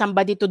appoint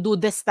somebody to do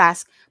this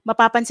task,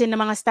 mapapansin ng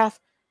mga staff,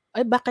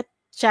 ay bakit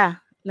siya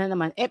na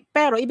naman?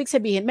 Pero ibig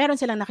sabihin, meron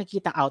silang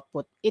nakikitang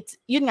output.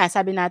 Yun nga,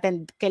 sabi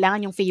natin,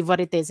 kailangan yung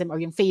favoritism or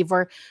yung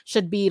favor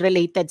should be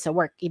related sa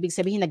work. Ibig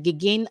sabihin,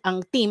 nagigain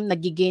ang team,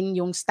 nagigain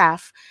yung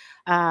staff,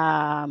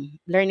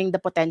 learning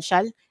the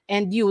potential,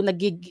 and you,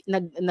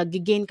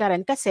 nagigain ka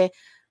rin kasi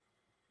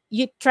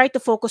you try to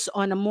focus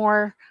on a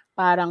more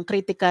parang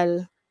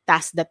critical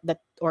task that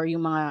or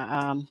yung mga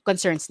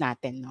concerns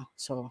natin, no?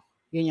 So,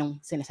 yun yung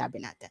sinasabi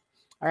natin.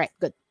 All right,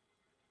 good.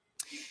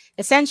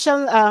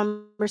 Essential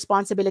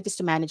responsibilities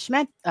to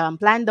management.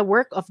 Plan the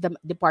work of the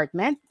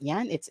department.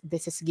 Yan,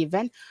 this is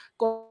given.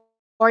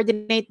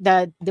 Coordinate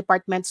the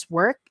department's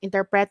work,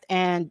 interpret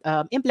and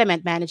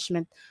implement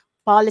management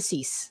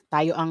policies.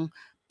 Tayo ang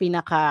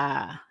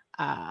pinaka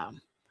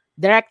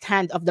direct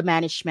hand of the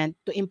management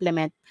to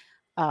implement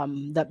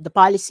the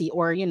policy,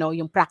 or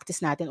yung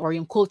practice natin, or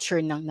yung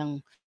culture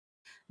ng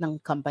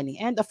company.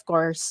 And of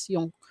course,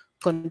 yung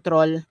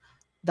control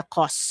the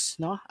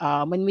costs, no?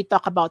 When we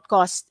talk about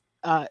cost,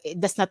 it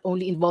does not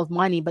only involve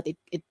money, but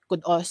it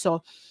could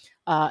also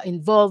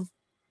involve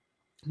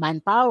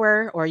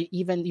manpower, or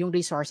even yung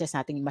resources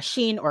nating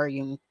machine, or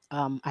yung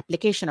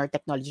application or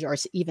technology, or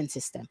even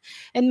system.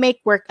 And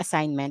make work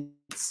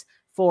assignments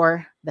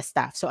for the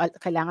staff. So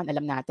kailangan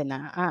alam natin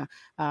na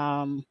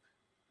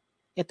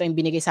ito yung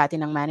binigay sa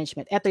atin ng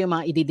management, ito yung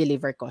mga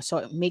i-deliver ko.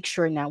 So make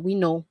sure na we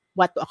know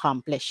what to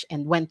accomplish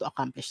and when to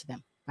accomplish them.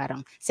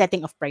 Parang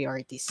setting of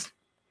priorities.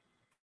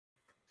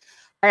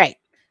 All right.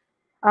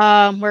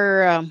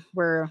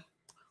 We're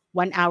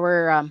 1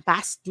 hour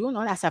past due,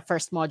 no? Nasa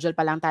first module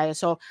pa lang tayo.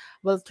 So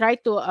we'll try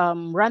to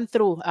run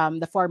through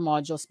the 4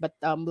 modules, but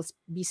we'll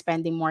be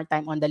spending more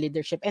time on the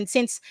leadership. And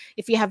since,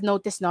 if you have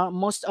noticed, no,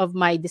 most of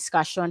my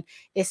discussion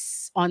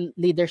is on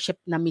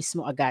leadership na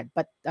mismo agad.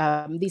 But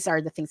these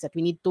are the things that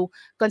we need to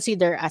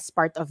consider as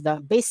part of the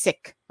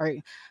basic or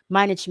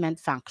management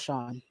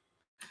function.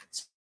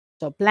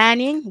 So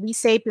planning, we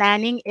say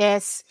planning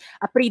is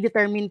a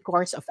predetermined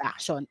course of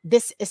action.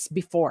 This is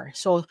before.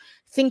 So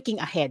thinking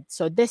ahead.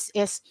 So this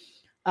is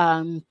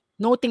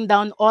noting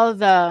down all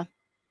the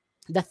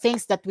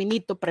things that we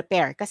need to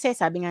prepare. Kasi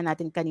sabi nga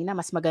natin kanina,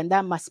 mas maganda,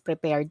 mas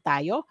prepared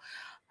tayo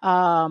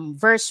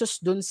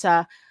versus dun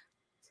sa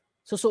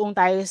susuong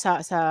tayo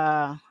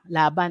sa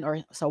laban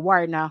or sa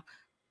war na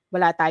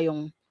wala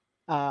tayong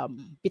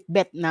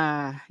bit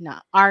na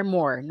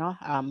armor, no,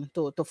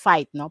 to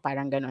fight, no,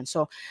 parang ganon.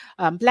 So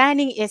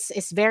planning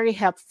is very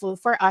helpful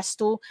for us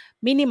to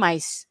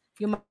minimize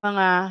yung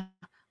mga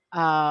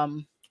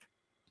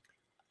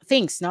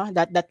things, no,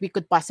 that we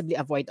could possibly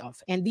avoid of.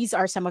 And these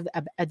are some of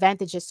the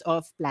advantages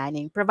of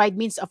planning. Provide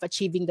means of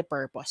achieving the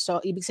purpose. So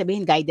ibig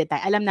sabihin guided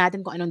tayo, alam natin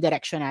kung anong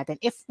direction natin.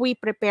 If we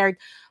prepared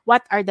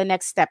what are the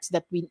next steps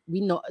that we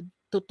know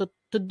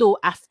to do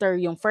after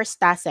yung first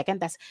task,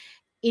 second task,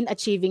 in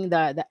achieving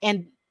the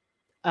end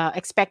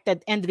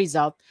expected end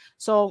result.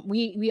 So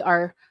we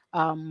are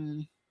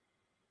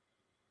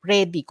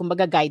ready,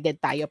 kumbaga guided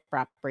tayo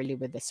properly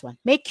with this one.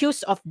 Make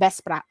use of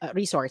best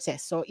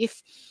resources. So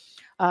if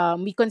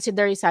we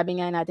consider, sabi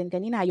nga natin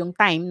kanina, yung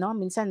time, no?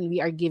 Minsan we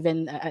are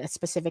given a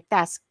specific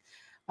task.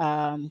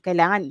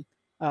 Kailangan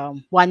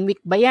 1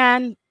 week ba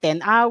yan?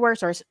 10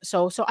 hours? Or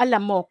so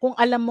alam mo, kung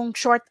alam mong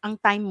short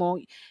ang time mo,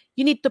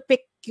 you need to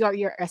pick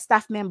your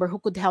staff member who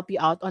could help you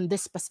out on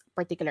this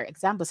particular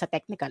example sa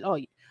technical. Oh,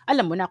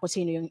 alam mo na kung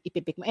sino yung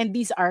ipipick mo. And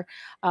these are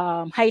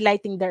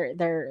highlighting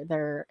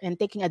their and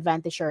taking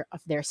advantage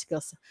of their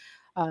skills,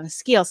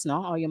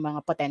 no? O yung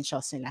mga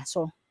potentials nila.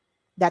 So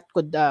that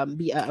could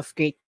be of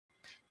great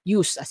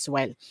use as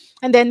well.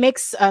 And then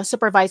makes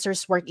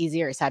supervisors work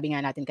easier. Sabi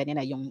nga natin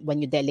kanina, yung when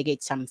you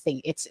delegate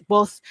something, it's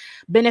both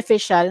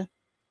beneficial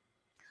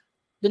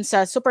dun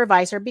sa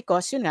supervisor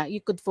because yun nga, you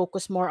could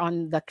focus more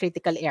on the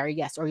critical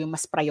areas or yung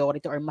mas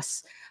priority or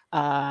mas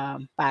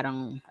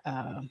parang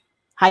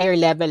higher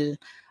level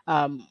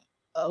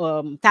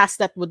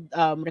tasks that would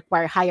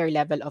require higher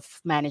level of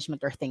management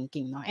or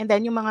thinking, no? And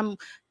then yung mga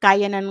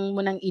kaya na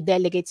mo nang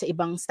i-delegate sa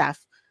ibang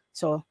staff,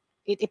 so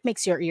it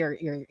makes your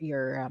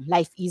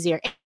life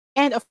easier.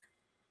 And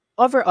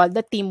overall,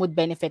 the team would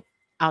benefit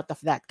out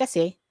of that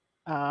kasi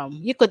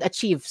you could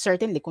achieve,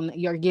 certainly, kung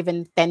you're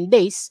given 10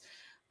 days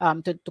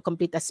to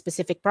complete a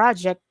specific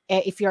project,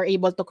 if you're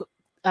able to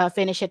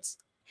finish it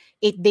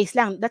 8 days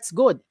lang, that's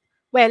good.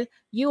 Well,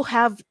 you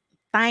have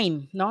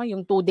time, no?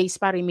 Yung 2 days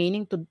pa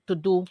remaining to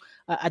do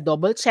a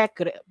double check,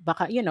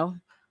 baka,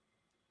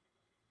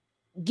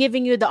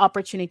 giving you the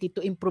opportunity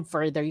to improve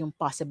further yung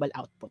possible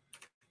output.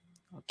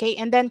 Okay,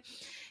 and then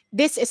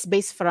this is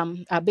based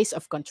from base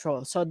of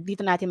control. So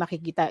dito natin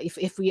makikita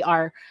if we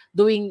are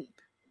doing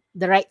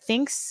the right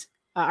things,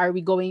 are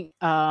we going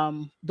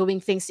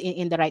doing things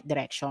in the right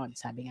direction,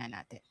 sabi nga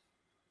natin.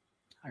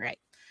 All right.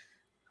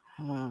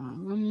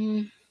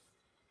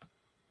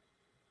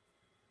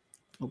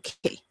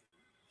 Okay.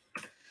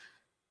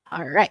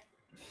 All right.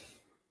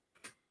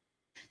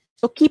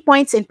 So key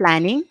points in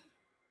planning.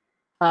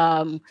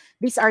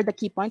 These are the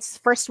key points.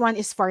 First one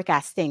is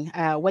forecasting.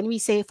 When we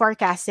say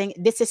forecasting,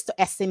 this is to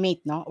estimate,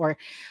 no? Or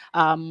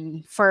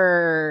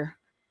for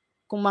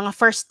kung mga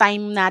first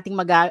time nating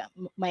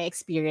may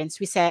experience,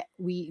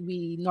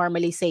 we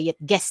normally say it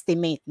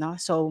guesstimate, no?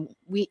 So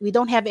we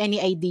don't have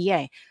any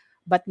idea,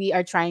 but we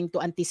are trying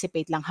to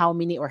anticipate lang how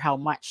many or how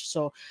much.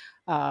 So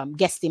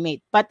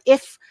guesstimate. But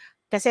if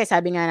kasi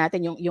sabi nga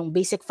natin yung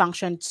basic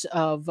functions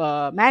of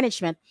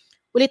management,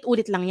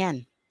 ulit-ulit lang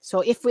yan.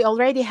 So if we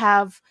already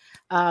have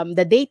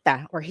the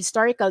data or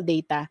historical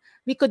data,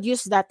 we could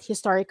use that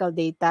historical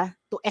data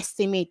to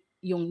estimate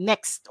yung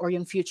next or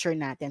yung future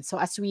natin.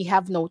 So as we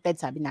have noted,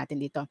 sabi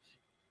natin dito,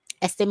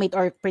 estimate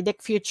or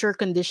predict future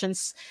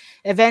conditions,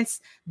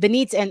 events, the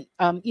needs, and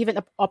even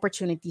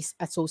opportunities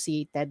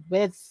associated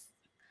with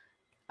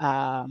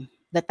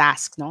the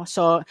task, no?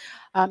 So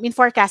in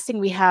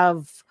forecasting, we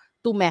have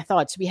two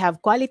methods. We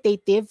have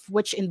qualitative,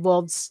 which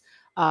involves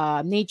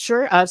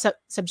nature,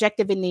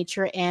 subjective in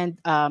nature, and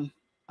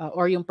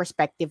or yung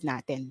perspective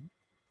natin.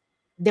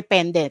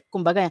 Depende.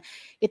 Kumbaga,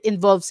 it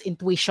involves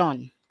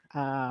intuition.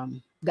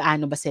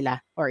 Gaano ba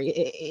sila? Or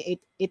it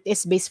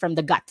is based from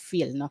the gut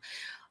feel, no?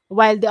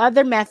 While the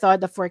other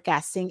method of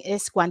forecasting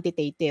is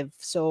quantitative.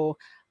 So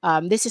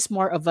this is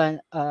more of a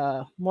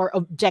more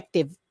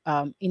objective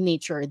in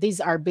nature.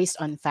 These are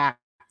based on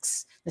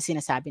facts na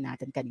sinasabi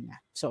natin kanina.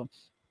 So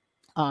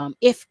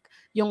if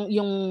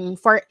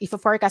if a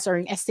forecast or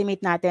an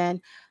estimate natin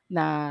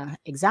na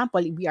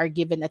example, we are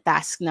given a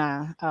task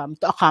na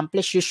to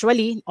accomplish,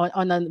 usually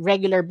on a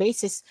regular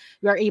basis,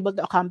 we are able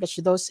to accomplish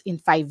those in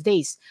 5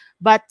 days.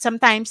 But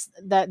sometimes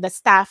the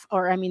staff,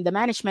 or I mean the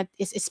management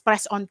is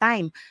pressed on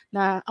time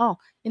na,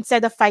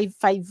 instead of 5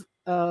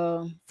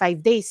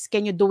 days,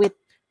 can you do it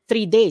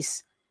 3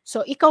 days?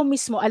 So ikaw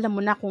mismo alam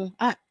mo na kung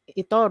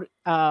ito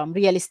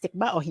realistic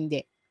ba o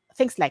hindi.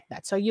 Things like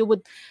that. So you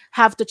would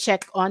have to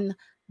check on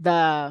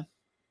the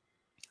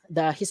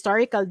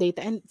historical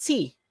data and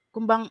see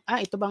kung bang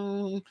ito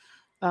bang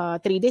 3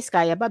 days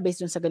kaya ba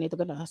based on sa ganito.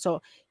 So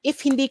if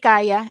hindi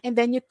kaya, and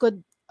then you could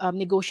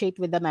negotiate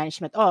with the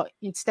management.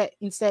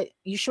 Instead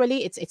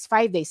usually it's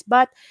 5 days,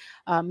 but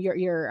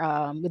you're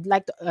would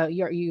like to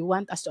you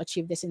want us to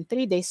achieve this in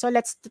 3 days. So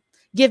let's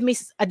give me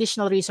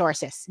additional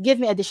resources, give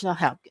me additional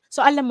help. So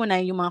alam mo na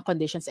yung mga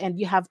conditions, and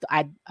you have to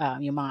add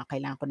yung mga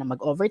kailangan ko na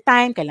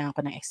mag-overtime, kailangan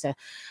ko ng extra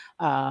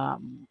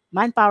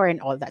manpower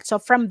and all that. So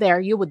from there,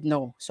 you would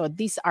know. So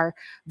these are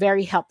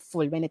very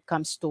helpful when it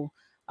comes to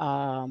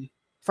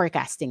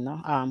forecasting,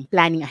 no?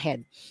 Planning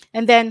ahead.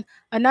 And then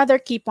another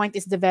key point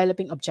is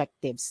developing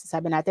objectives.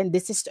 Sabi natin,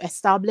 this is to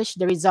establish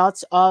the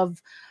results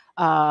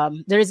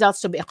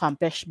to be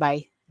accomplished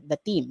by the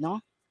team, no?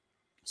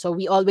 So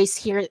we always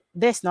hear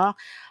this, no?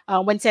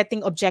 When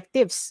setting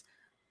objectives,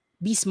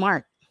 be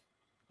smart.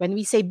 When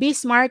we say be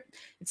smart,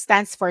 it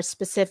stands for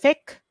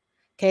specific.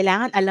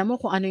 Kailangan alam mo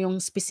kung ano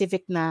yung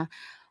specific na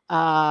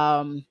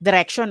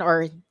direction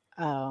or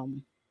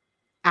um,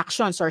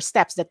 actions or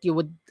steps that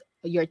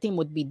your team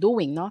would be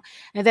doing, no?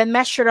 And then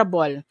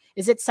measurable.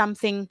 Is it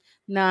something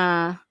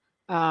na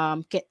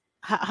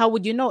how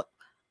would you know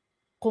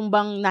kung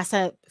bang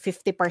nasa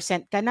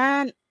 50% ka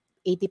na,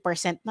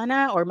 80%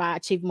 na or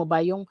ma-achieve mo ba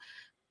yung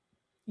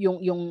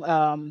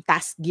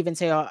task given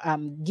sa'yo,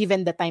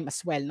 given the time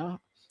as well, no?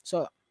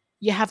 So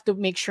you have to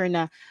make sure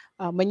na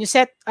when you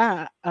set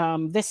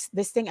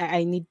this thing,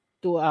 I need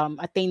to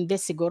attain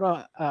this,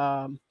 siguro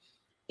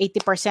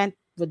 80%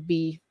 would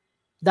be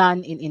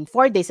done in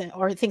 4 days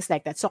or things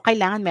like that. So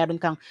kailangan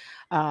meron kang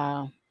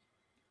uh,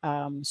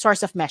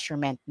 source of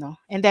measurement, no?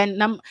 And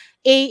then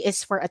A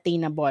is for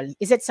attainable.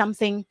 Is it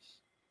something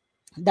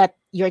that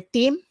your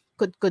team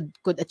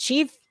could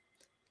achieve?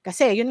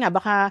 Kasi yun nga,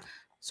 baka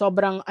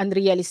sobrang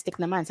unrealistic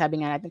naman.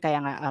 Sabi nga natin, kaya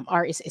nga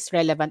R is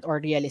relevant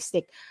or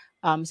realistic.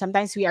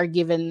 Sometimes we are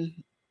given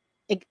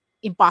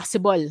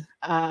impossible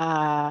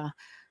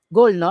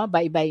goal, no,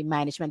 by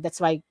management.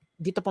 That's why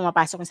dito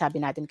pumapasok yung sabi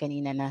natin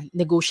kanina na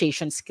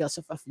negotiation skills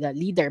of the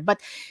leader.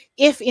 But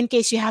if in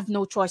case you have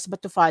no choice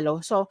but to follow,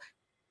 so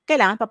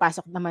kailangan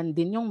papasok naman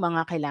din yung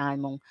mga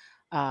kailangan mong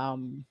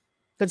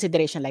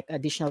consideration like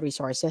additional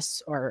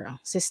resources or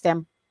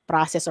system,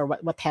 process, or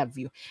what have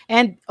you.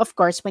 And of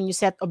course, when you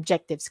set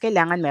objectives,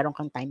 kailangan meron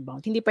kang time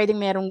bound. Hindi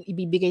pwedeng merong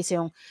ibibigay sa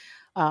yung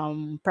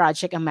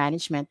project ang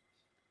management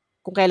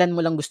kung kailan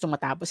mo lang gustong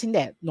matapos.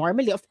 Hindi.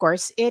 Normally, of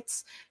course,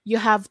 it's you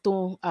have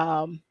to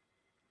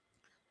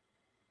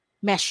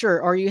measure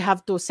or you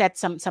have to set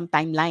some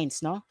timelines,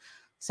 no?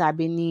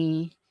 Sabi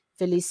ni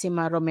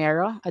Felicima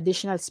Romero,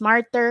 additional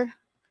smarter,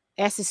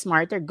 S is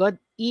smarter, good,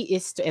 E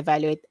is to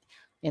evaluate,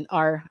 and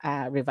R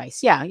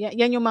revise. Yeah,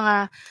 yan yung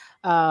mga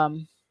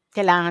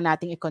kailangan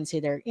nating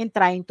i-consider in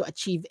trying to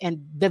achieve and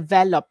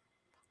develop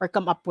or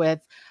come up with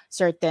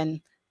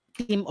certain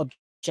team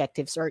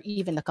objectives or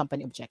even the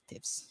company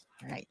objectives.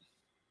 All right.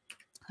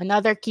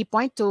 Another key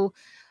point to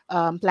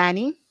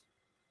planning,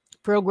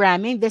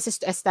 programming. This is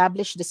to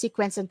establish the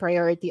sequence and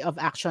priority of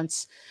action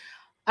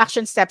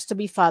steps to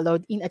be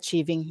followed in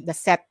achieving the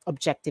set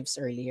objectives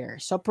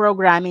earlier. So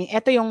programming,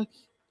 ito yung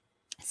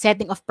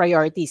setting of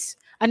priorities.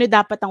 Ano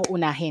dapat ang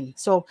unahin?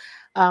 So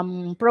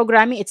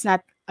programming, it's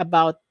not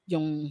about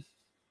yung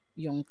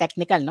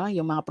technical, no,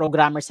 yung mga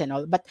programmers and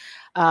all, but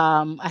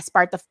as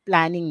part of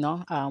planning,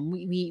 no,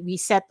 we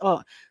set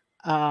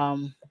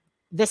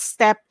this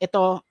step,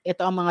 ito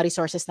ang mga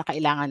resources na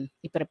kailangan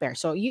i-prepare.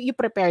 So you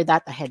prepare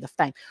that ahead of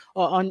time.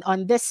 O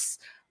on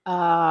this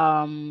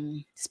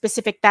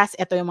specific task,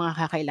 ito yung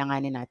mga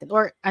kakailanganin natin.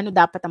 Or ano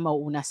dapat ang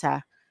mauuna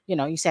sa,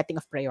 yung setting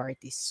of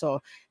priorities.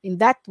 So in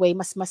that way,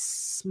 mas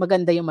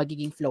maganda yung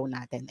magiging flow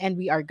natin. And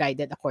we are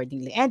guided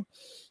accordingly. And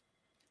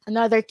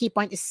another key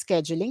point is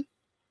scheduling.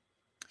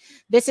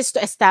 This is to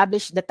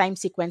establish the time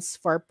sequence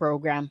for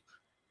program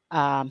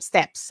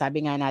steps.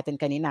 Sabi nga natin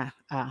kanina,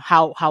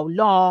 how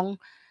long,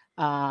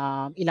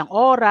 ilang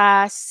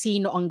oras,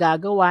 sino ang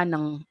gagawa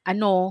ng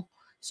ano.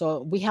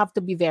 So we have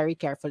to be very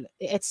careful.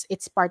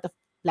 It's part of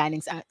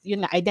planning.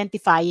 Yun na,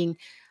 identifying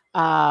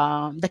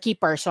the key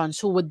persons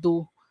who would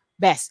do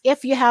best.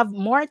 If you have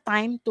more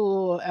time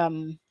to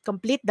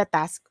complete the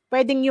task,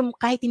 pwedeng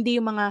kahit hindi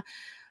yung mga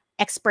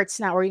experts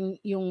na or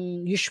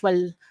yung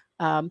usual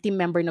team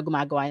member na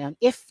gumagawa yan.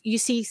 If you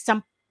see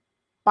some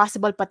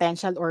possible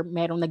potential or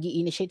merong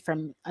nag-i-initiate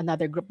from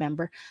another group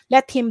member,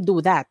 let him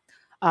do that.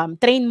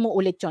 Train mo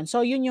ulit yon.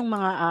 So yun yung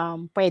mga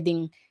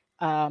pwedeng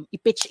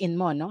i-pitch in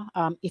mo, no?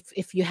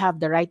 If you have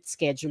the right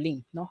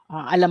scheduling, no?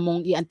 Alam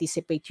mong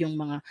i-anticipate yung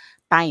mga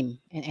time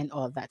and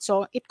all that.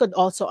 So it could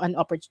also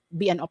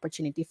be an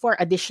opportunity for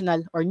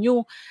additional or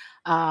new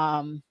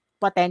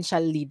potential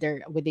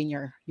leader within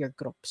your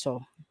group.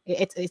 So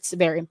it's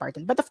very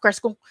important. But of course,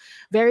 kung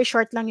very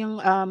short lang yung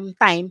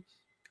time,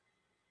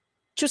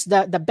 choose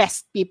the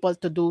best people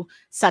to do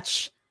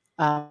such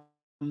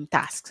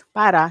tasks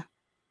para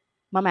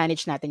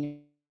ma-manage natin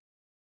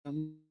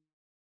yung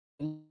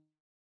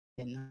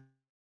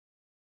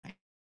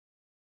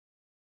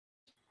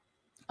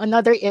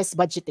another is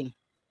budgeting.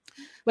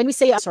 When we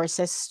say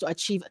resources to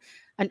achieve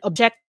an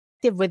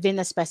objective within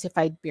a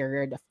specified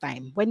period of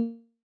time, when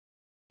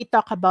we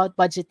talk about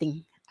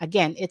budgeting,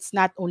 again, it's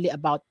not only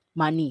about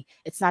money,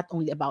 it's not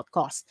only about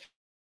cost.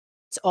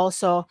 It's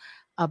also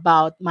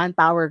about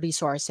manpower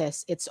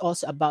resources. It's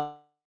also about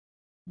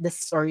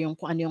this or yung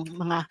kung ano yung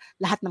mga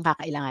lahat ng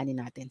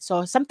kakailanganin natin.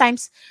 So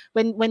sometimes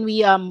when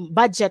we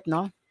budget,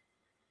 no,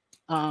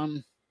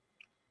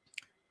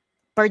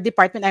 per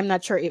department, I'm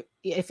not sure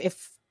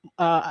if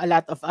a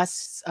lot of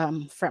us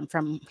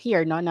from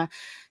here, no, na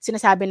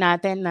sinasabi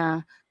natin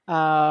na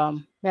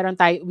meron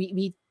tayo,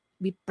 we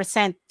we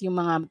present yung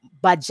mga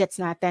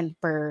budgets natin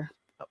per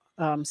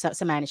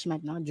sa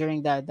management, no,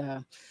 during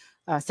the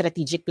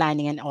strategic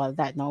planning and all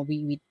that, no,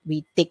 we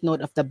take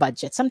note of the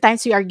budget.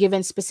 Sometimes we are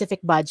given specific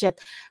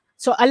budget,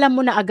 so alam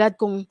mo na agad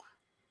kung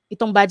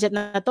itong budget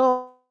na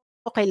to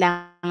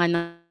kailangan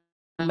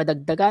ng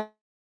madagdagan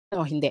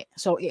o hindi.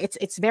 So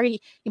it's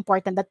very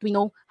important that we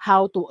know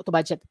how to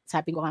budget.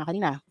 Sabi ko nga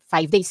kanina,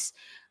 5 days.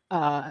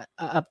 A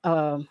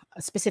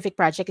specific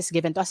project is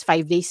given to us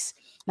 5 days.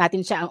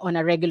 Natin siya on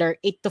a regular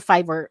 8 to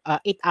 5 or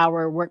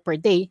 8-hour work per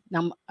day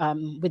ng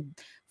with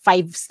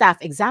 5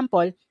 staff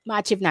example,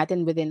 ma-achieve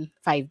natin within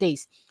 5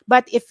 days.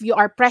 But if you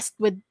are pressed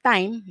with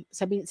time,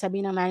 sabi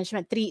ng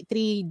management, 3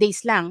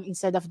 days lang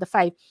instead of the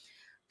 5.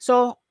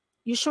 So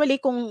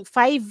usually kung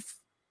 5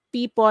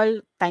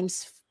 people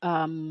times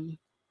 8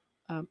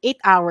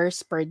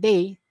 hours per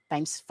day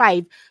times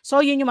 5, so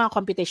yun yung mga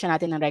computation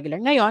natin ng regular.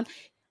 Ngayon,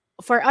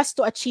 for us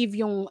to achieve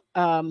yung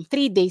 3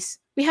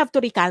 days, we have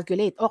to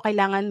recalculate. O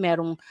kailangan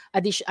merong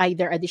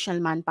either additional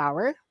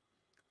manpower,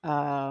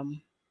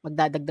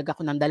 magdadagdag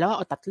ako ng 2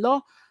 o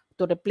 3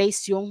 to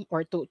replace yung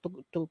or to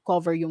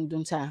cover yung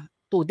dun sa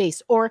 2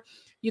 days. Or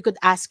you could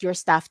ask your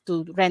staff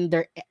to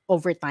render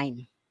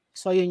overtime.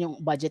 So yun yung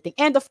budgeting.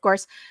 And of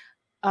course,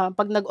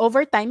 pag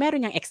nag-overtime,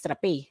 meron yung extra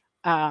pay.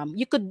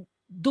 You could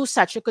do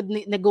such, you could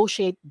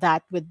negotiate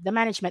that with the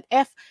management.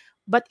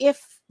 But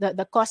if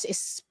the cost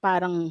is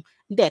parang,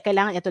 hindi,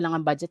 kailangan ito lang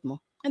ang budget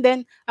mo. And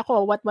then,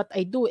 ako, what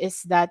I do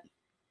is that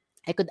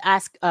I could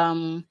ask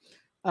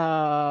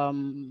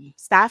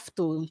staff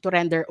to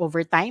render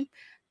overtime.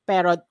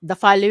 Pero the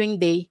following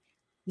day,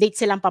 late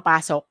silang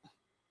papasok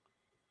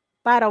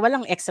para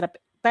walang extra,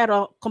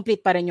 pero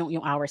complete pa rin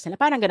yung hours nila.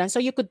 Parang ganun. So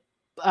you could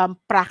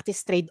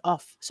practice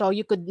trade-off. So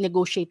you could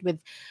negotiate with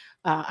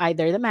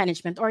either the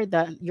management or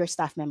your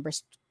staff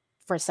members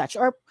for such.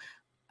 Or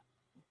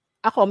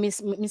ako,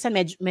 minsan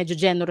medyo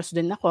generous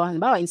din ako.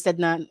 Halimbawa, instead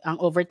na ang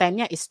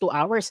overtime niya is 2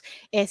 hours,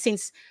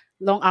 since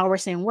long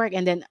hours na yung work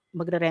and then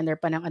magre-render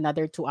pa ng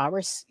another 2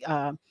 hours,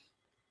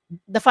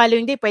 the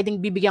following day,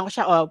 pwedeng bibigyan ko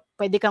siya,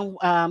 pwede kang,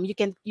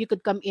 you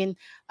could come in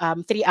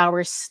 3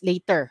 hours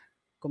later.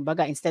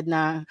 Kumbaga, instead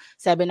na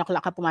 7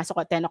 o'clock ka pumasok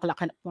o 10 o'clock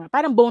ka,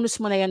 parang bonus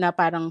mo na yun na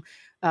parang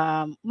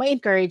may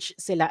encourage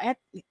sila at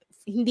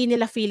hindi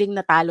nila feeling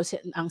natalo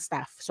ang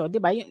staff. So, di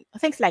ba,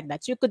 things like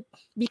that. So, you could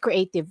be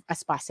creative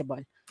as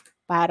possible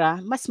para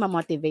mas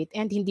ma-motivate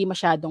and hindi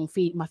masyadong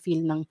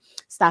ma-feel ng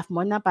staff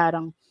mo na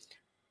parang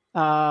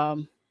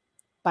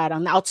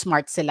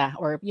na-outsmart sila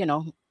or,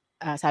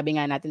 sabi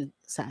nga natin,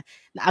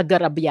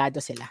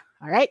 naagarabyado sila.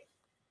 Alright?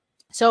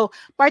 So,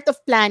 part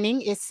of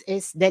planning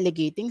is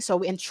delegating.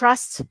 So, we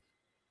entrust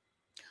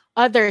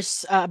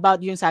others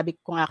about yung sabi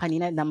ko nga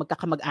kanina na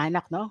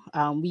magkakamag-anak, no?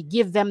 We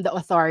give them the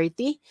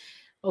authority.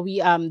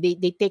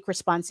 They take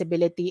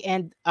responsibility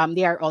and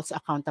they are also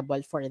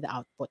accountable for the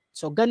output.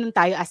 So, ganun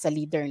tayo as a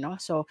leader, no?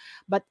 So,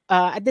 but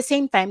at the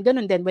same time,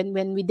 ganun din,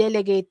 when we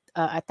delegate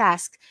a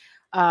task,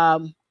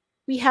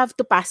 we have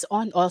to pass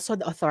on also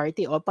the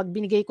authority. O pag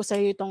binigay ko sa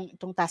iyo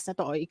itong task na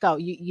to, o ikaw,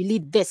 you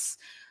lead this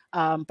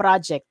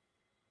project,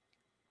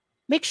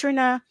 make sure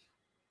na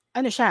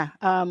siya,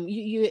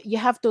 you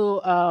have to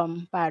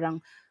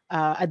parang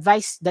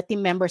advise the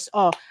team members,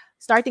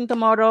 starting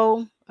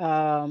tomorrow,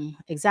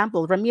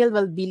 example, Ramil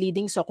will be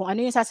leading, so kung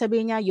ano yung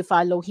sasabihin niya, you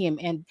follow him,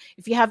 and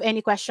if you have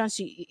any questions,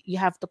 you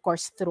have to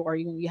course through, or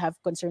you have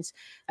concerns,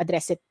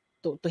 address it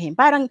to him.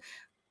 Parang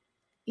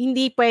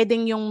hindi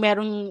pwedeng yung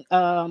merong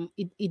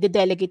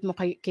i-delegate mo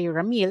kay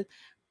Ramil,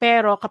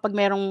 pero kapag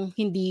merong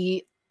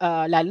hindi,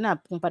 lalo na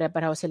kung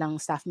pare-pareho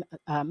silang staff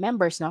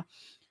members, no,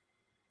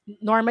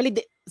 normally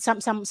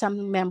some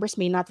members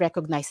may not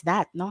recognize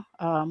that, no?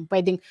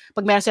 Pwedeng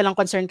pag meron silang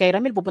concern kay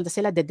Ramil, pupunta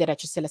sila,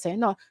 dediretso sila sa'yo.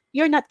 No,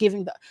 you're not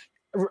giving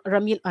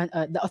Ramil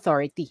the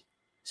authority.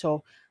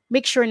 So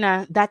make sure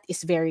na that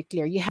is very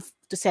clear. You have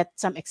to set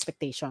some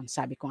expectations,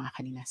 sabi ko nga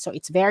kanina. So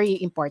it's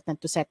very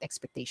important to set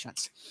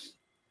expectations.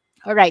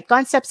 All right,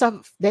 concepts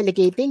of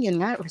delegating,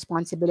 yun nga,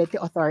 responsibility,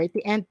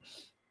 authority, and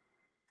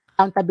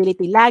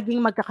accountability.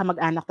 Laging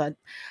magkakamag-anak to.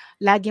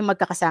 Laging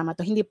magkakasama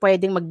to. Hindi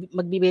pwedeng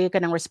magbibigay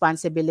ka ng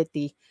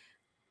responsibility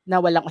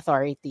na walang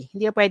authority.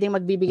 Hindi pwedeng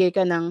magbibigay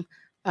ka ng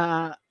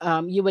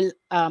you will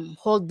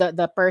hold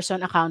the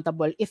person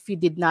accountable if you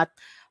did not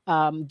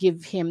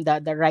give him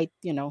the right,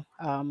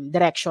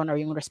 direction or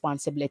yung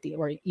responsibility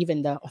or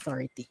even the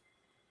authority.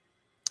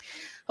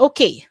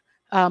 Okay,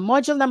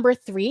 module number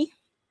 3.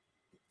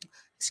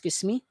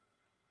 Excuse me.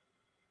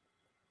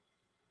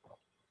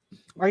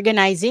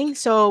 Organizing.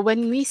 So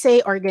when we say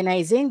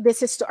organizing,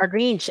 this is to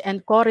arrange and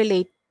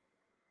correlate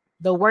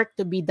the work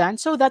to be done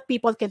so that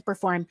people can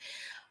perform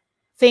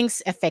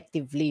things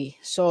effectively.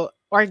 So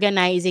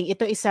organizing,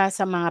 ito isa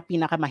sa mga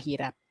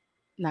pinakamahirap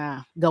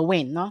na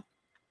gawin, no?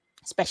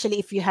 Especially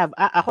if you have,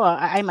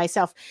 I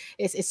myself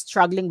is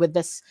struggling with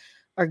this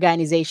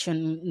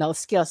organizational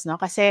skills,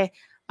 no? Kasi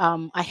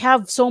I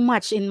have so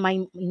much in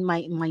my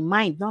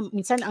mind, no?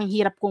 Minsan ang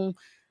hirap kong,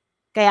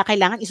 kaya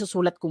kailangan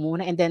isusulat ko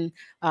muna, and then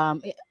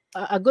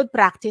a good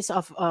practice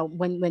of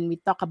when we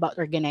talk about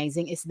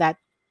organizing is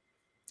that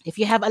If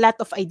you have a lot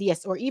of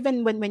ideas, or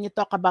even when you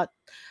talk about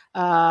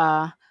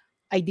uh,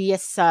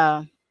 ideas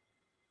sa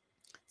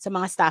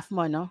mga staff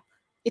mo, no,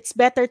 it's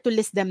better to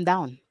list them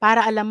down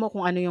para alam mo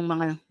kung ano yung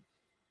mga,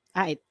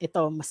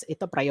 ito, mas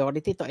ito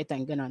priority to, ito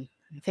yung ganun.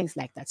 Things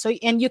like that. So,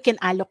 and you can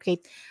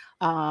allocate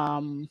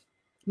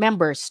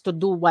members to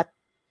do what,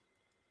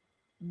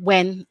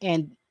 when,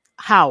 and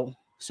how.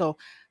 So,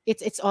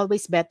 it's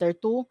always better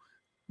to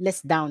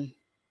list down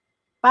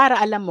para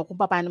alam mo kung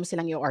paano mo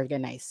silang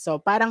i-organize.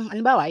 So, parang,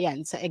 halimbawa,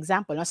 yan, sa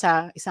example, no,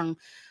 sa isang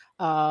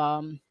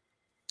um,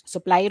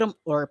 supply room,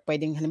 or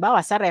pwedeng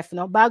halimbawa sa ref,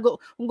 no, bago,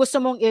 kung gusto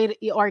mong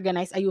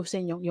i-organize,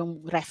 ayusin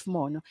yung ref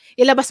mo, no,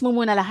 ilabas mo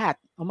muna lahat.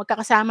 O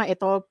magkakasama,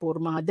 ito puro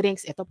mga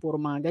drinks, ito puro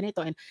mga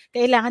ganito, and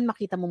kailangan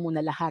makita mo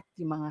muna lahat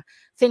yung mga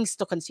things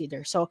to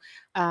consider. So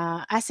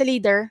as a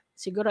leader,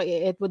 siguro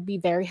it would be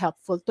very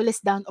helpful to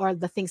list down all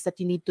the things that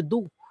you need to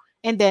do,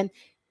 and then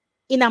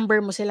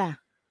i-number mo sila,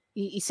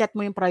 i-set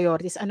mo yung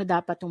priorities, ano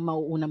dapat yung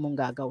mauuna mong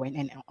gagawin,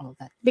 and all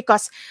that.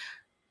 Because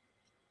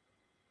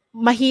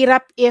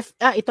mahirap if,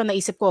 ito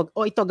naisip ko,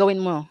 o ito gawin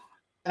mo,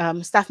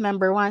 staff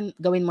member 1,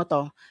 gawin mo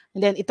to.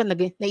 And then ito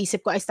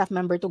naisip ko, ay staff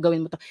member 2,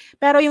 gawin mo to.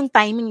 Pero yung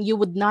timing, you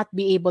would not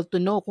be able to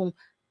know kung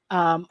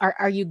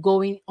are you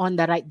going on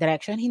the right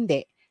direction?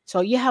 Hindi. So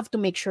you have to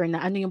make sure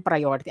na ano yung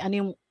priority, ano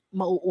yung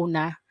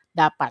mauuna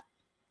dapat.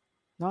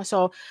 No?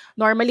 So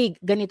normally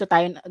ganito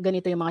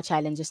yung mga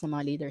challenges ng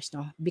mga leaders,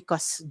 no?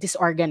 Because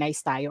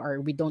disorganized tayo,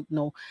 or we don't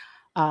know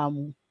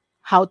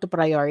how to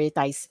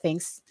prioritize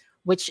things,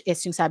 which is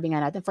yung sabi nga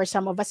natin, for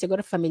some of us,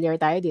 siguro familiar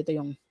tayo dito,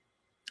 yung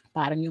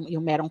parang yung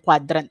merong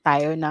quadrant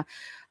tayo na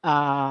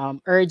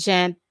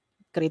urgent,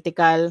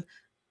 critical,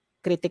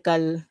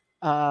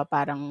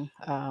 parang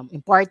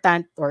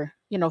important, or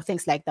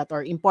things like that,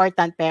 or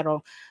important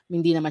pero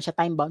hindi naman siya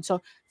time bound. So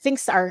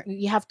things are,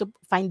 you have to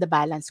find the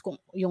balance kung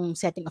yung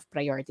setting of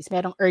priorities.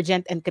 Merong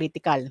urgent and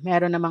critical.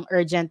 Meron namang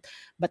urgent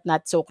but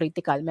not so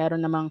critical. Meron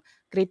namang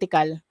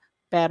critical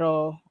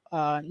pero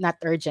not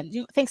urgent.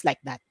 Things like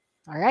that.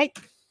 All right?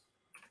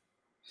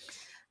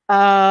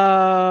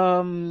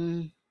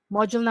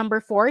 Module number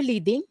 4,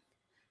 leading.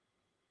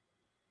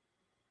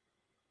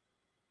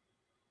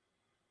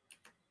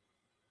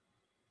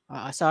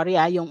 Sorry,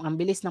 yung ang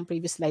bilis ng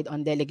previous slide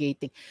on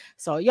delegating.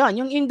 So,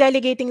 yung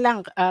delegating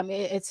lang,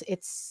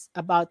 it's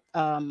about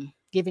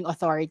giving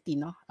authority,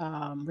 no?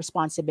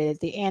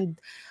 Responsibility and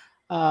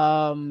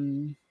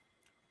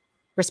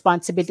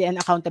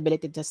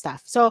accountability to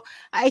staff. So,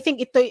 I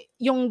think ito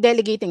yung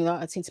delegating, no,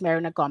 since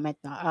meron nag-comment,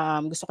 no,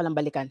 gusto ko lang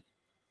balikan.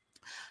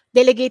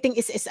 Delegating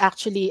is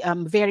actually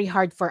very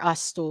hard for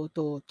us to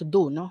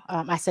do, no?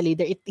 As a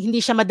leader,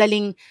 hindi siya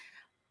madaling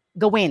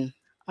gawin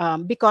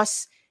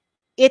because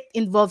it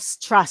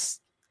involves trust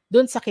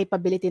dun sa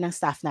capability ng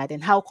staff natin,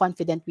 how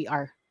confident we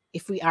are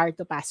if we are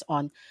to pass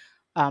on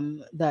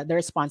the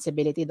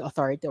responsibility, the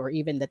authority, or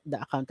even the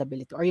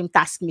accountability, or yung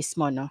task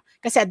mismo, no?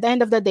 Kasi at the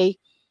end of the day,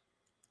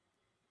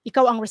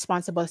 ikaw ang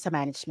responsible sa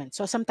management.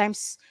 So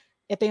sometimes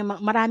ito yung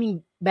maraming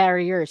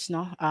barriers,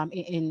 no,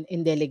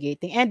 in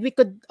delegating, and we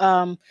could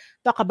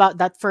talk about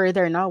that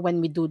further, no,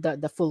 when we do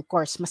the full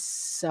course.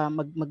 Mas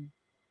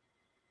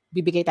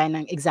bibigay tayo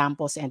ng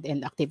examples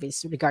and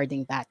activities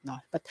regarding that, no.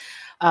 But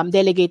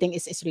delegating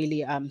is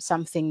really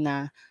something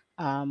na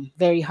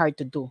very hard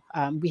to do.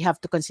 We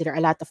have to consider a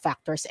lot of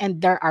factors,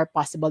 and there are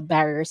possible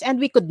barriers, and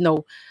we could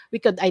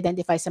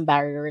identify some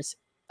barriers,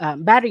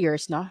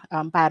 no,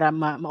 para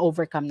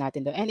ma-overcome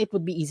natin doon, and it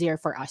would be easier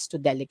for us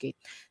to delegate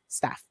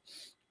staff.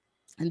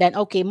 And then,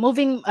 okay,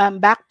 moving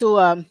back to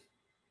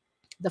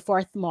the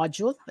 4th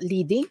module,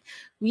 leading.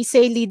 We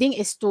say leading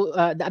is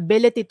the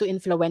ability to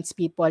influence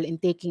people in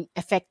taking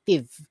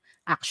effective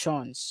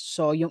actions.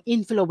 So yung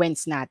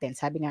influence natin,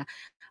 sabi nga,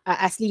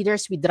 as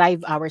leaders, we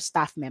drive our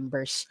staff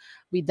members.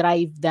 We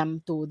drive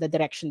them to the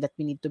direction that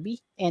we need to be,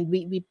 and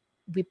we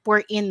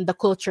pour in the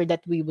culture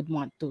that we would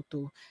want to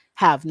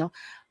have, no.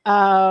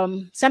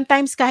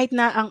 Sometimes kahit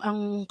na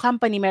ang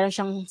company meron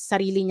siyang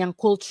sarili niyang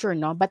culture,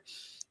 no, but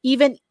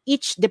even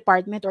each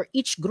department or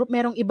each group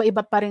merong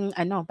iba-iba pa ring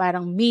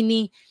parang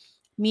mini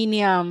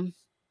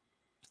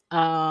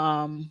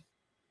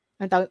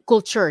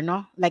culture,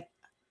 no, like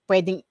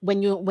pwedeng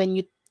when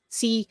you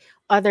see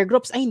other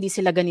groups, ay hindi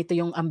sila ganito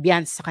yung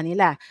ambiance sa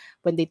kanila.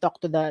 When they talk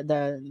to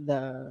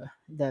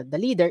the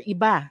leader,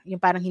 iba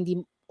yung parang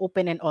hindi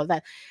open and all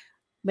that.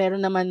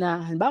 Meron naman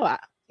na halimbawa,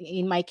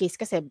 in my case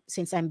kasi,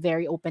 since I'm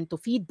very open to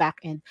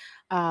feedback, and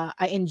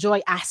I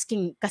enjoy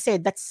asking, kasi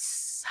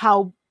that's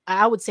how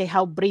I would say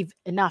how brave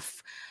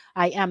enough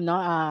I am, no,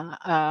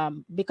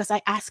 because I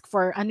ask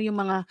for ano yung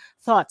mga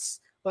thoughts,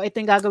 o ito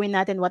yung gagawin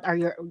natin, what are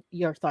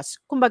your thoughts.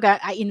 Kumbaga,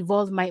 I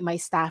involve my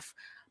staff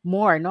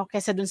more, no,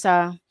 kaysa dun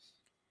sa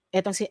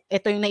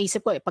ito yung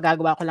naisip ko,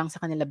 pagagawa ko lang sa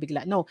kanila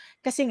bigla. No,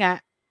 kasi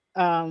nga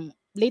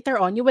later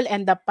on, you will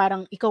end up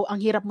parang ikaw ang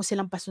hirap mo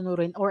silang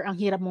pasunurin, or ang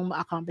hirap mong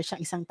ma-accomplish ang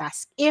isang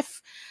task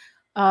if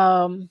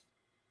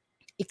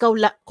ikaw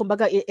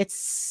kumbaga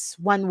it's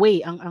one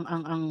way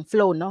ang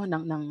flow, no,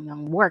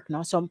 ng work,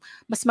 no. So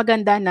mas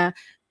maganda na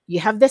you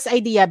have this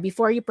idea.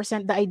 Before you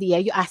present the idea,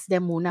 you ask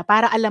them muna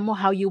para alam mo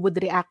how you would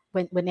react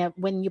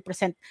when you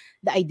present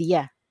the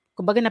idea.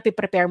 Kumbaga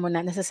napiprepare mo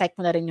na, nasa-psych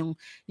mo na rin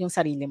yung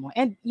sarili mo.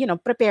 And,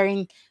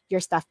 preparing your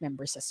staff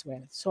members as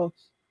well. So,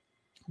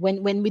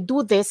 when we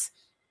do this,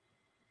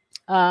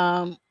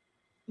 meron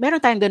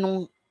tayong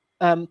ganung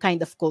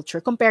kind of culture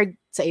compared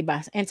sa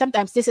iba. And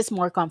sometimes this is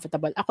more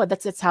comfortable. Ako,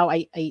 that's how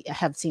I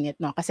have seen it,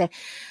 no? Kasi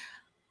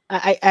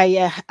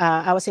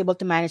I was able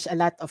to manage a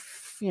lot of,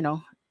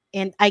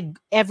 and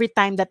every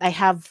time that I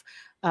have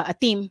a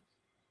team,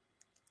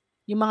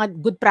 yung mga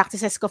good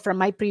practices ko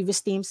from my previous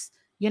teams,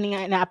 yun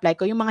yung na-apply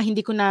ko. Yung mga hindi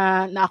ko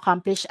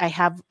na-accomplish,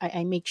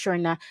 I make sure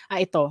na,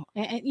 ito.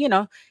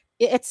 And,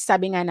 it's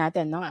sabi nga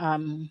natin, no?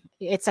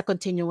 It's a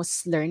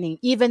continuous learning.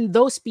 Even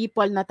those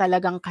people na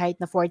talagang kahit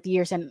na 40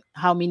 years and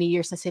how many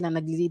years na sila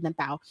nag-lead ng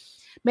tao,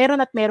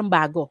 meron at meron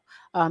bago.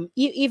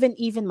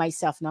 Even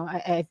myself, no?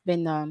 I've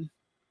been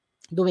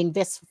doing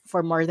this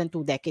for more than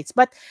 2 decades.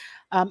 But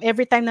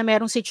every time na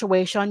merong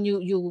situation,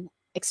 you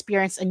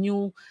experience a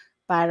new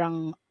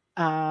parang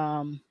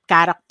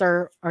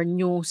character or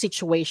new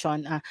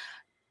situation.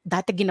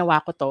 Dati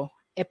ginawa ko to,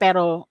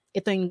 pero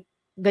ito yung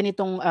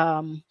ganitong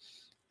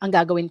ang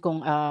gagawin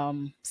kong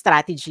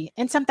strategy.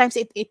 And sometimes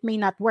it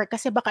may not work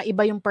kasi baka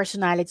iba yung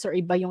personalities or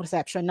iba yung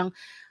reception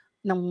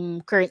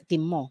ng current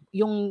team mo.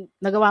 Yung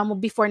nagawa mo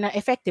before na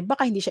effective,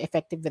 baka hindi siya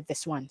effective with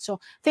this one. So,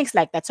 things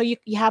like that. So, you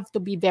have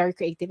to be very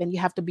creative and you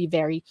have to be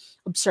very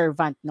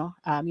observant, no?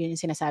 Yun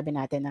yung sinasabi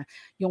natin na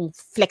yung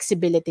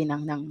flexibility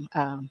ng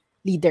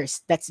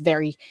leaders. That's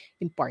very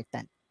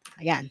important.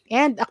 Ayan.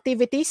 And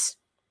activities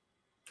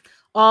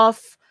of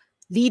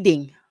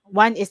leading.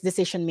 One is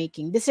decision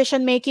making.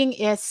 Decision making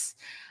is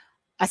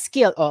a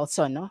skill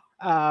also, no?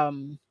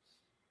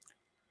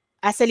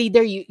 As a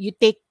leader, you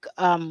take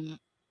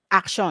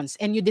actions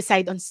and you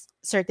decide on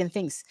certain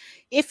things.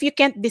 If you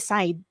can't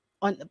decide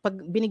on, pag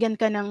binigyan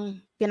ka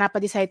ng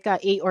pinapa-decide ka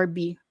A or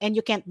B and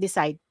you can't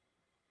decide,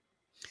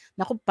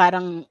 naku,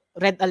 parang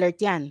red alert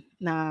yan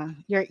na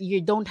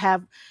you're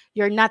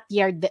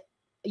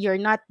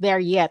not there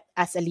yet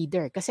as a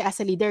leader. Kasi as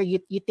a leader,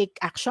 you take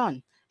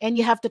action and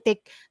you have to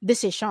take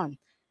decision.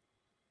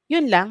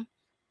 Yun lang,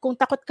 kung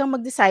takot kang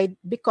mag-decide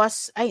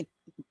because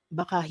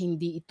baka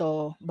hindi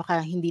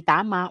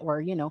tama, or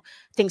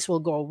things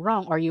will go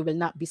wrong or you will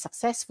not be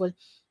successful,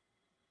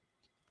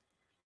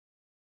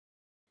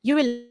 you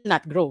will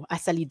not grow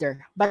as a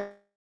leader. But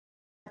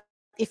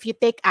if you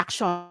take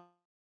actions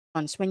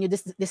when you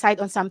decide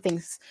on some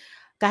things,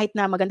 kahit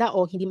na maganda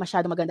o hindi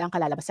masyado maganda ang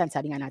kalalabasan,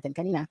 sabi nga natin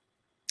kanina,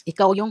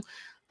 ikaw yung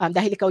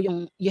dahil ikaw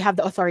you have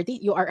the authority,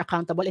 you are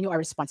accountable and you are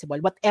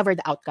responsible whatever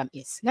the outcome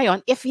is.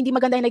 Ngayon, if hindi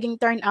maganda yung naging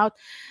turnout,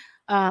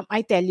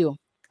 I tell you,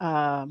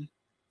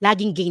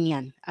 laging gain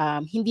yan.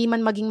 Hindi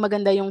man maging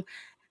maganda yung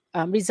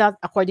result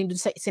according to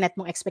sinet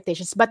mong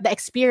expectations, but the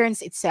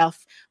experience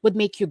itself would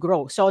make you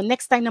grow. So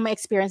next time na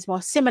ma-experience mo,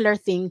 similar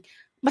thing,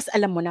 mas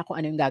alam mo na kung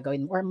ano yung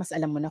gagawin mo or mas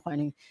alam mo na kung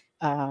ano yung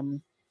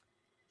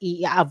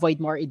i-avoid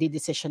mo or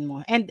i-decision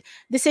mo. And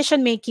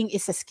decision making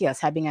is a skill,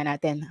 sabi nga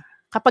natin.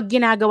 Kapag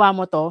ginagawa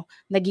mo to,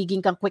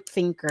 nagiging kang quick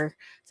thinker,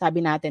 sabi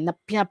natin, na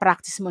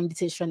pinapractice mo yung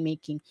decision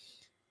making,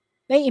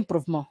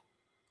 na-improve mo.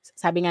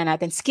 Sabi nga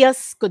natin,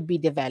 skills could be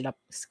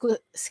developed.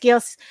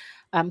 Skills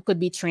could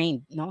be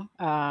trained, no?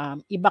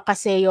 Iba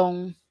kasi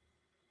yung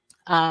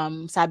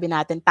sabi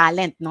natin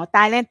talent, no?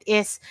 Talent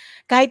is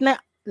kahit na,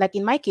 like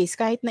in my case,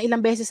 kahit na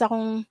ilang beses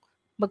akong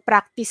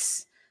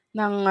mag-practice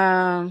ng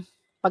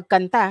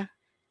pagkanta,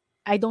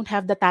 I don't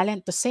have the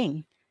talent to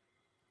sing.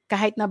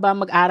 Kahit na ba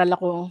mag-aral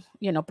ako,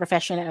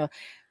 professional,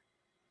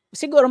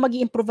 siguro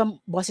mag-i-improve ang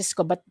boses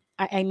ko, but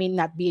I may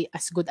not be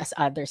as good as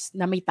others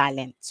na may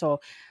talent. So,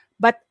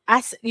 but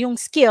as yung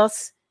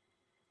skills,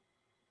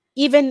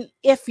 even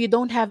if you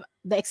don't have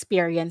the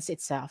experience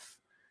itself,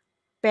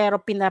 pero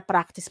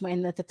pina-practice mo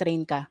and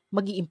natatrain ka,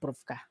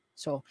 mag-i-improve ka.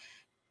 So,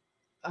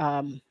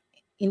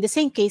 in the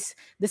same case,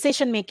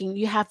 decision making,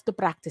 you have to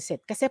practice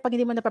it. Kasi pag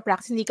hindi mo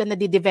napapractice, hindi ka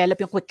na-develop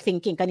yung quick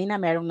thinking. Kanina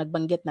merong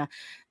nagbanggit na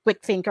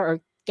quick thinker or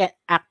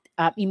act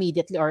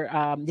immediately or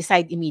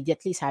decide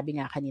immediately, sabi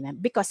nga kanina,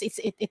 because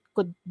it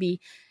could be,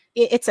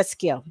 it's a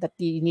skill that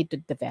you need to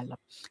develop.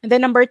 And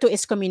then number 2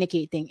 is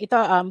communicating.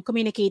 Ito,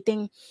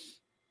 communicating,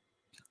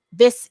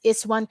 this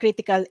is one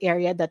critical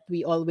area that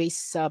we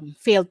always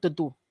fail to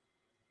do.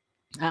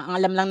 Ang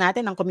alam lang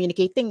natin ang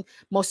communicating,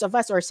 most of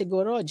us, or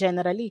siguro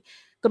generally,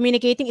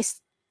 communicating is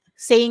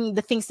saying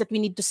the things that we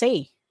need to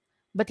say.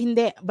 But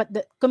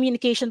the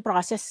communication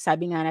process,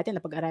 sabi nga natin,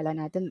 napag-aralan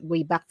natin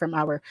way back from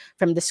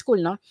the school,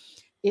 no?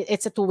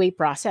 It's a two-way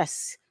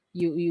process.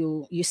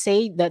 You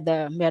say that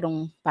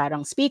merong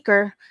parang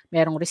speaker,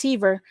 merong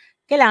receiver.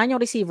 Kailangan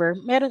yung receiver,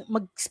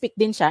 mag-speak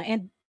din siya,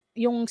 and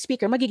yung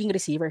speaker magiging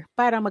receiver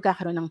para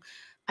magkakaroon ng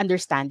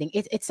understanding.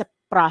 It's a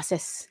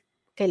process.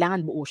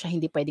 Kailangan buo siya,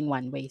 hindi pwedeng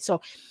one way.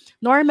 So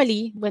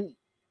normally when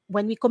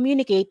we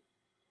communicate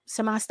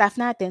sa mga staff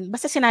natin,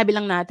 basta sinabi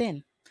lang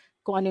natin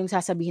kung ano yung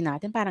sasabihin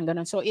natin, parang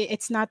ganun. So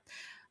it's not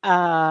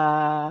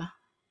a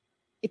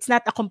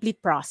complete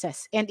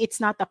process, and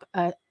it's not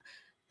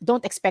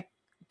don't expect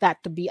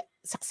that to be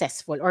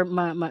successful or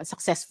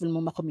successful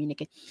mo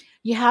ma-communicate,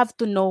 you have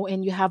to know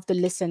and you have to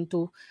listen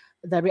to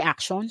the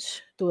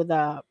reactions, to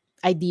the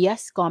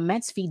ideas,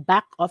 comments,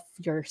 feedback of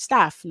your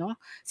staff, no?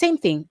 Same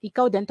thing,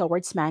 ikaw din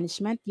towards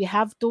management, you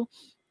have to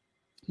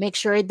make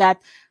sure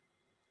that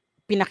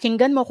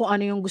pinakinggan mo kung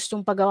ano yung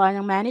gustong pagawa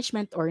ng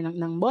management or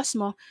ng boss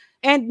mo,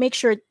 and make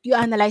sure you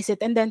analyze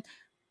it, and then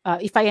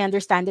if I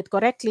understand it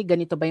correctly,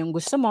 ganito ba yung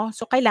gusto mo?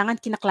 So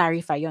kailangan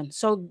kina-clarify 'yon.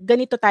 So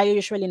ganito tayo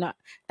usually, no,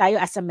 tayo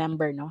as a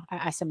member, no,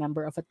 as a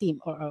member of a team,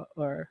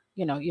 or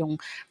you know, yung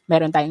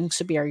meron tayong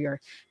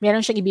superior. Meron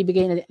siyang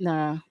ibibigay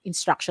na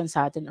instruction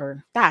sa atin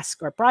or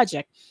task or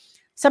project.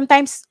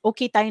 Sometimes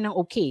okay tayo ng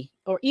okay,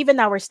 or even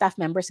our staff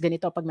members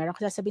ganito, pag meron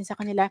ka sasabihin sa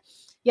kanila,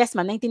 yes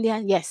ma'am,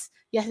 naintindihan, yes,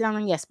 yes lang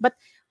ng yes. But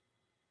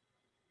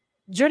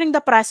during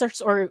the process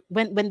or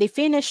when they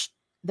finish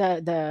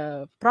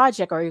the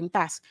project or yung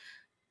task,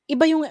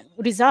 iba yung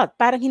result.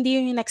 Parang hindi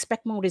yung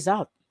in-expect mong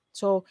result.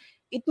 So,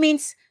 it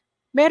means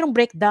merong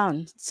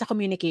breakdown sa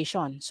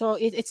communication. So,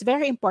 it's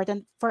very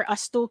important for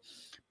us to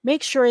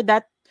make sure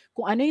that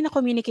kung ano yung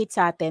na-communicate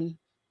sa atin,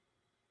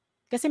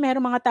 kasi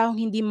merong mga taong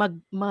hindi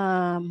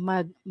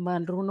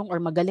marunong or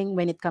magaling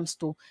when it comes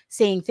to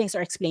saying things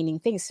or explaining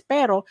things.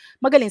 Pero,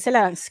 magaling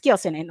sila,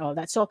 skills and all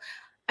that. So,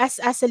 as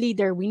a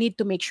leader, we need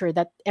to make sure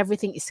that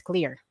everything is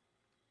clear.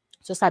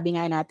 So sabi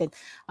nga natin,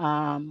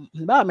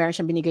 halimbawa meron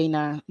siyang binigay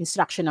na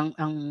instruction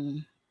ng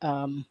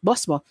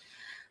boss mo.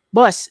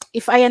 Boss,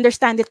 if I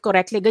understand it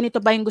correctly, ganito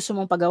ba yung gusto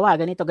mong pagawa?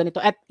 Ganito,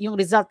 ganito. At yung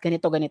result,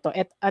 ganito, ganito.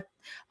 At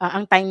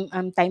ang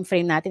time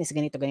frame natin is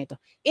ganito, ganito.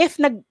 If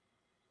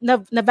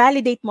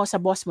na-validate mo sa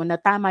boss mo na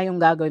tama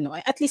yung gagawin mo,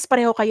 at least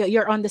pareho kayo,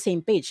 you're on the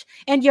same page.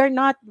 And you're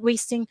not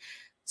wasting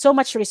so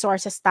much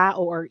resources,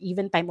 tao, or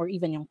even time, or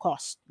even yung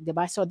cost.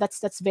 Diba? So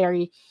that's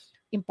very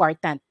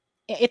important.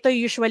 Ito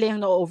usually yung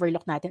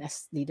na-overlook natin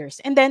as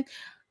leaders. And then,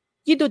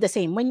 you do the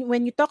same.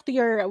 When you talk to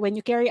when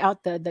you carry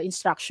out the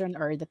instruction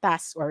or the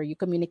task, or you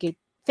communicate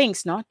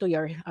things, no, to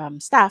your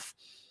staff,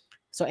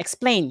 so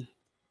explain.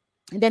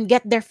 And then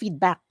get their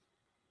feedback.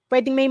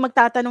 Pwedeng may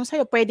magtatanong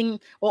sa'yo, pwedeng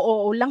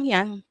oo lang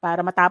yan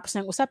para matapos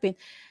ng usapin.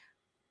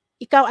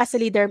 Ikaw as a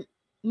leader,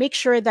 make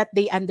sure that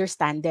they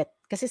understand it.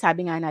 Kasi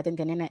sabi nga natin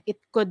kanina,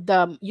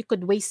 you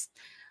could waste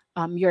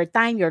your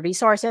time, your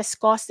resources,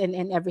 cost, and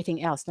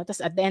everything else. No?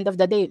 Tapos at the end of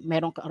the day,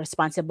 meron ka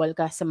responsible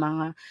ka sa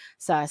mga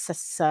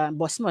sa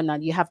boss mo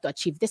na you have to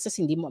achieve this,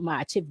 kasi hindi mo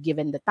ma-achieve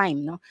given the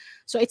time. No?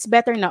 So it's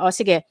better na,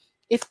 sige,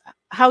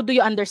 how do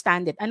you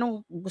understand it?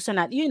 Anong gusto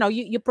natin? You know,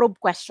 you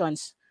probe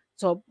questions.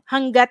 So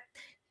hanggat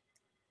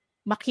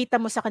makita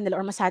mo sa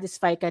kanila or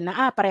masatisfy ka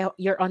na, pareho,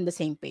 you're on the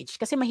same page.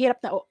 Kasi mahirap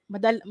na,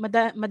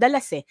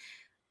 madalas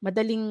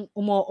madaling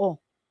umoo.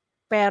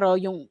 Pero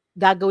yung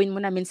gagawin mo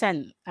na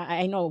minsan,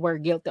 I know we're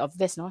guilty of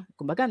this, no?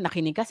 Kumbaga,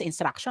 nakinig ka sa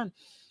instruction.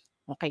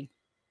 Okay.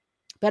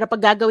 Pero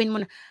pag gagawin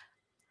mo na,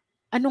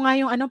 ano nga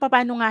yung,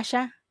 paano nga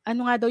siya?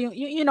 Ano nga daw yung,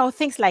 you know,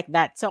 things like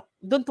that. So,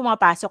 doon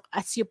pumapasok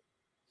as you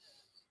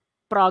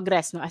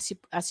progress, no?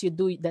 As you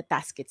do the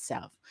task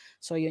itself.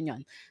 So,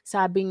 yun.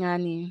 Sabi nga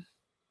ni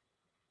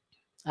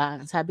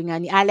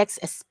Alex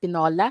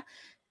Espinola,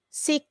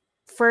 seek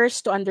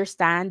first to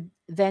understand,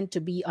 then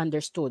to be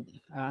understood.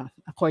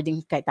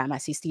 According kay tama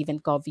si Stephen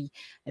Covey,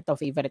 ito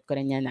favorite ko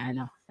rin yan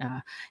na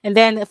and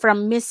then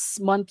from Miss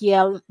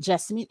Montiel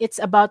Jasmine, it's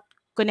about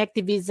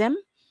connectivism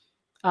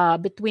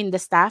between the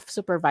staff,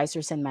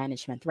 supervisors, and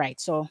management, right?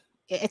 So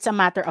it's a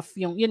matter of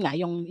yung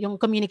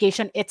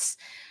communication. It's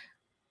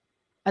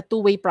a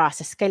two-way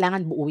process.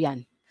 Kailangan buo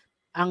yan.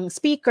 Ang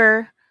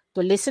speaker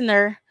to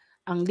listener,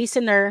 ang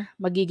listener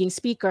magiging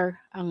speaker,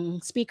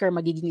 ang speaker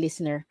magiging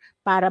listener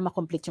para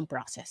ma-complete yung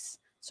process.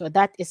 So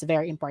that is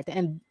very important.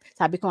 And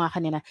sabi ko nga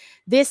kanina,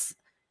 this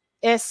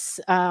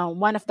is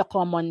one of the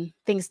common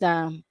things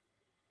na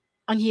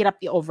ang hirap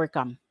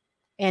i-overcome.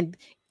 And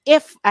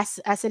if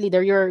as a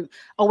leader, you're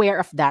aware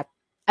of that,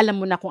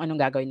 alam mo na kung anong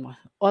gagawin mo.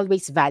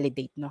 Always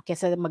validate, no?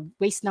 Kesa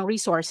mag-waste ng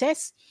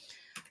resources,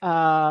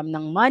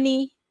 ng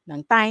money,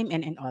 ng time,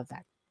 and all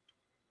that.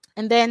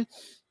 And then,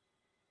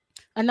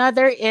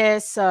 another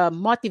is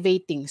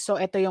motivating. So,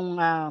 ito yung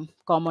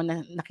common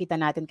na nakita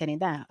natin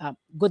kanina.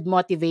 Good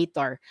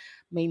motivator,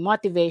 may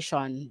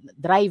motivation,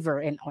 driver,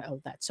 and all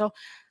that. So,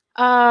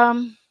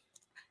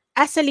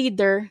 as a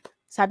leader,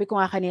 sabi ko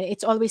nga kanina,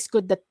 it's always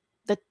good that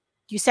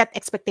you set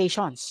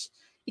expectations.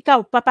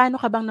 Ikaw,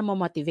 paano ka bang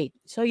namomotivate?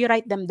 So, you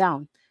write them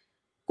down.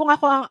 Kung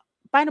ako,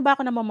 paano ba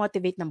ako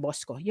namomotivate ng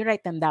boss ko? You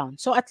write them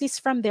down. So, at least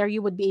from there,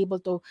 you would be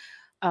able to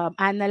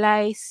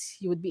analyze,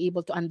 you would be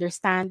able to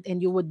understand,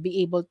 and you would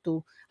be able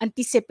to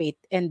anticipate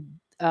and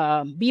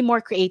be more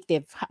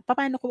creative.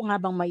 Paano ko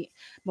nga bang may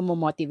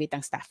mamomotivate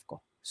ang staff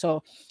ko?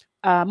 So,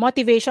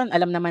 motivation,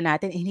 alam naman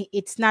natin,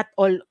 it's not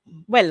all,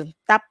 well,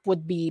 top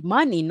would be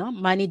money, no?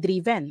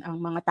 Money-driven ang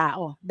mga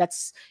tao.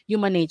 That's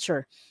human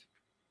nature.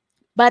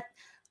 But,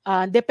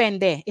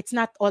 depende. It's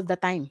not all the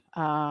time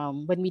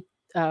when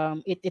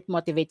it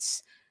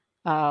motivates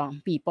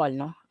people,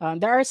 no?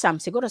 There are some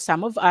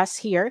of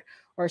us here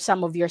or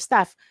some of your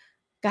staff,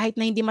 kahit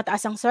na hindi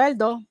mataas ang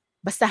sweldo,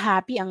 basta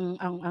happy ang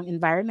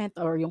environment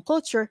or yung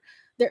culture,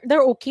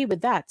 they're okay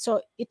with that. So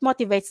it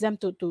motivates them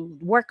to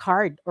work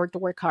hard or to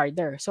work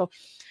harder. So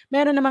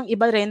meron namang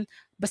iba rin,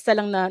 basta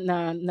lang na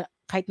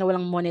kahit na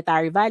walang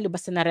monetary value,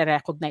 basta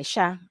nare-recognize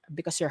siya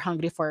because you're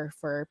hungry for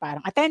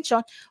parang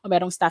attention, o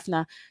merong staff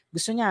na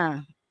gusto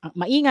niya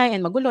maingay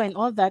and magulo and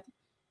all that,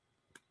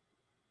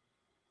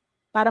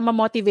 para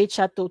ma-motivate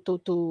siya to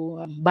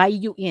buy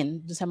you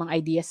in dun sa mga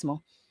ideas mo,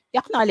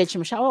 i-acknowledge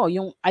mo siya, "Oh,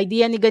 yung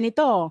idea ni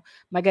ganito,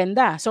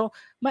 maganda." So,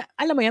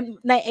 alam mo yun,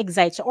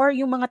 na-excite siya, or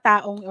yung mga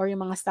taong or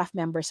yung mga staff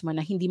members mo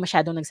na hindi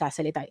masyadong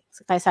nagsasalita.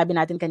 Kaya sabi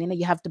natin kanina,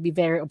 you have to be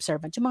very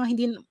observant. Yung mga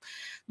hindi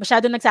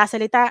masyadong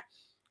nagsasalita,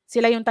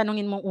 sila yung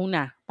tanungin mong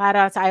una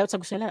para sa ayaw at sa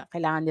gusto nila,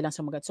 kailangan nilang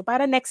sumagot. So,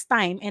 para next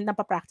time, and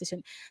napa-practice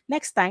yun,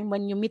 next time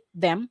when you meet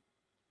them,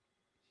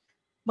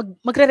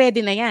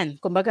 magre-ready na 'yan.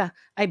 Kumbaga,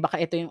 ay baka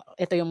ito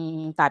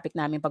yung topic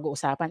namin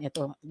pag-uusapan,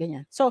 ito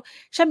ganyan. So,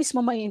 siya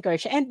mismo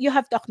mai-encourage siya, and you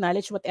have to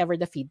acknowledge whatever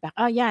the feedback.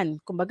 'Yan,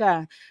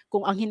 kumbaga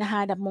kung ang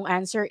hinahanap mong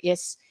answer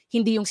is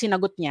hindi yung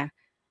sinagot niya,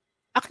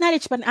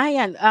 acknowledge pa na,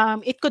 'yan,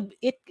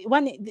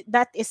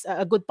 that is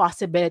a good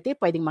possibility,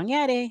 puwedeng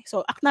mangyari.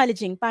 So,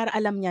 acknowledging para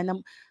alam niya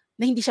na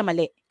hindi siya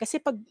mali.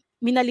 Kasi 'pag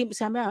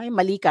sabi niya, "Ay,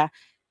 mali ka,"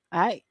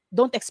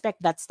 don't expect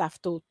that staff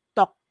to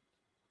talk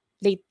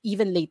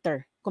even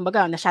later.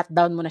 Kumbaga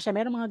na-shutdown mo na siya,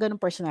 merong mga gano'ng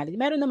personality.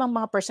 Meron namang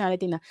mga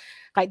personality na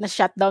kahit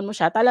na-shutdown mo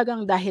siya,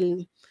 talagang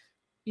dahil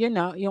yun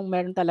na, yung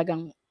meron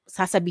talagang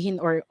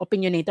sasabihin or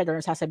opinionated, or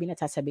sasabihin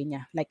at sasabihin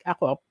niya. Like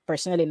ako,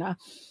 personally na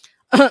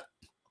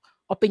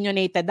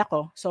opinionated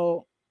ako.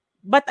 So,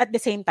 but at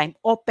the same time,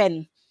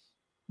 open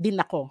din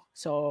ako.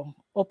 So,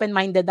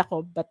 open-minded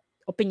ako, but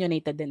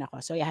opinionated din ako.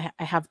 So, I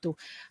have to,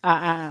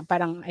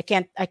 parang I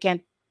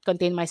can't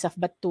contain myself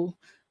but to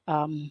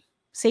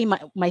say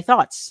my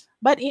thoughts.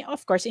 But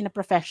of course, in a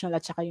professional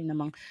at saka yung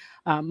namang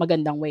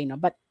magandang way, no?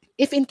 But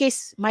if in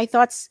case my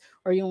thoughts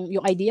or yung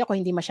idea ko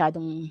hindi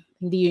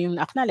yun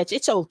yung acknowledge,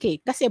 it's okay.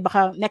 Kasi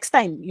baka next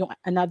time, yung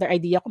another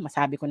idea ko,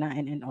 masabi ko na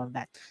and all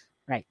that.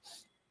 Right.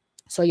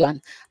 So, yun.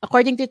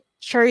 According to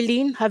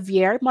Charlene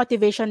Javier,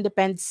 motivation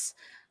depends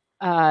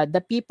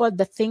the people,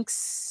 the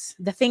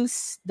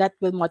things that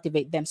will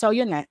motivate them. So,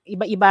 yun nga,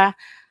 iba-iba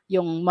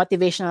yung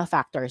motivational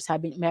factors.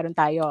 Sabi, meron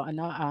tayo,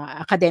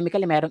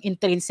 academically, merong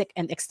intrinsic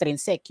and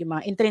extrinsic. Yung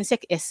mga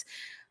intrinsic is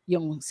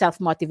yung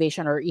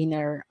self-motivation or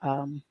inner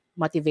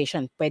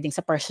motivation. Pwedeng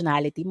sa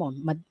personality mo.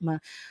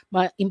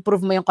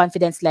 Ma-improve mo yung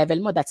confidence level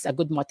mo, that's a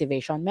good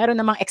motivation. Meron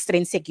namang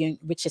extrinsic,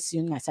 which is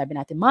yun nga, sabi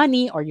natin,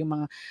 money, or yung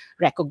mga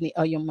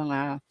o yung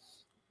mga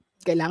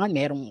kailangan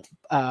merong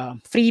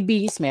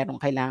freebies,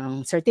 merong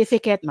kailangang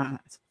certificate,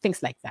 mga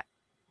things like that.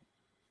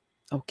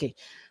 Okay.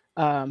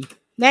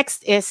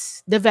 Next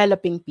is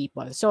developing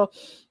people. So,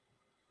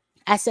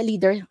 as a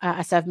leader,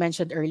 as I've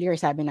mentioned earlier,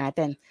 sabi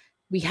natin,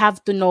 we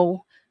have to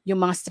know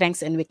yung mga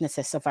strengths and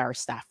weaknesses of our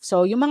staff.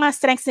 So, yung mga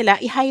strengths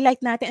nila, i-highlight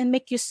natin and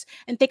make use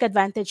and take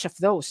advantage of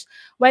those.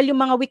 While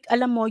yung mga weak,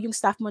 alam mo, yung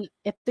staff mo,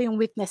 ito yung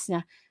weakness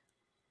niya,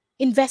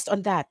 invest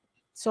on that.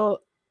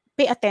 So,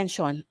 pay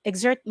attention,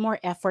 exert more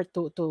effort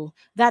to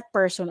that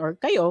person, or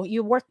kayo,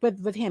 you work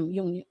with him,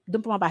 yung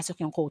doon pumapasok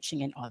yung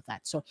coaching and all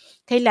that. So,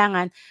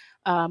 kailangan,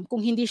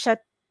 kung hindi siya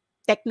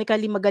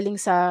technically magaling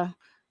sa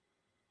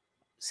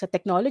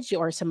technology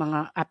or sa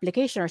mga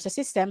application or sa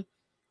system,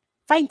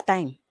 find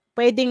time.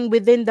 Pwedeng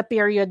within the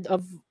period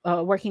of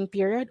working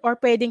period, or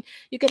pwedeng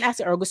you can ask,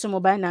 or gusto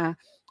mo ba na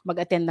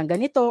mag-attend ng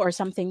ganito or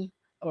something,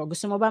 or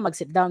gusto mo ba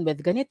mag-sit down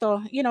with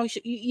ganito,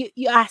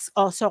 you ask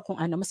also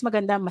kung ano, mas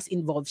maganda, mas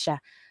involved siya.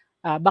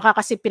 Baka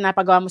kasi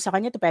pinapagawa mo sa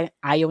kanya 'to, pero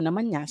ayaw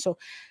naman niya. So,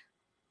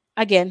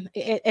 again,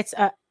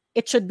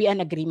 it should be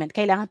an agreement.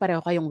 Kailangan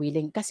pareho kayong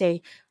willing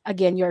kasi,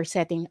 again, you're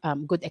setting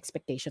good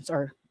expectations,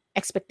 or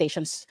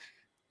expectations,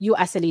 you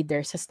as a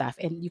leader sa staff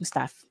and yung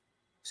staff.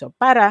 So,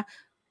 para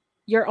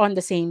you're on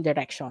the same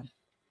direction.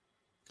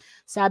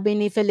 Sabi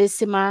ni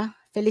Felicissima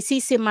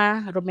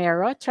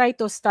Romero, try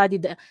to study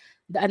the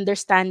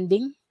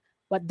understanding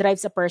what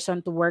drives a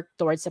person to work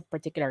towards a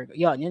particular,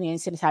 yun yung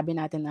sinasabi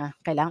natin na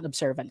kailangan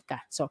observant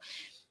ka. So,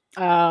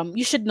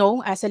 you should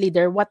know as a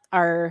leader what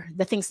are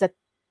the things that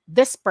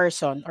this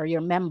person or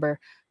your member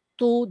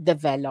to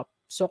develop.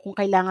 So, kung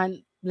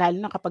kailangan, lalo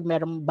na kapag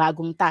merong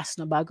bagong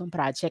task, no, bagong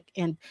project,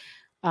 and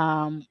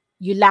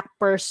you lack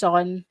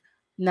person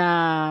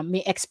na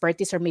may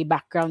expertise or may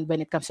background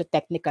when it comes to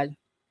technical,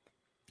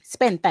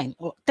 spend time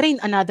o train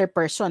another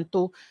person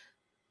to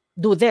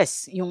do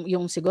this. Yung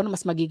siguro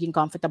mas magiging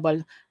comfortable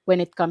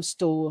when it comes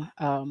to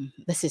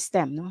the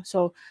system, no?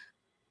 So,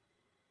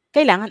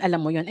 kailangan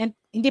alam mo yun, and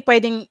hindi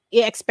pwedeng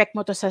i-expect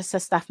mo to sa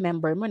staff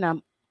member mo na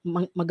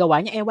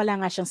magawa niya, wala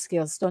nga siyang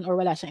skills doon, or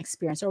wala siyang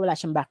experience, or wala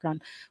siyang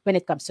background when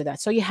it comes to that.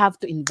 So, you have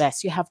to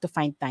invest. You have to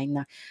find time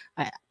na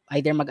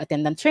either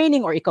mag-attend ng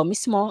training, or ikaw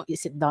mismo,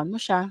 i-sit down mo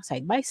siya,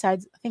 side by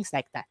side, things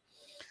like that.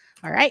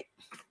 All right?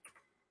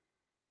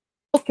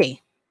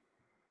 Okay.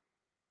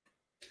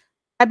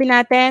 Sabi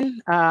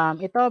natin,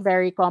 ito,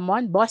 very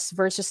common, boss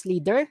versus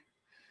leader.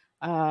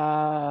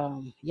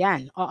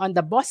 Yan. On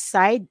the boss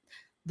side,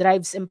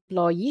 drives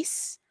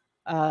employees.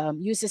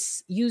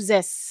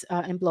 uses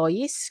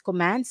employees,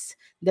 commands,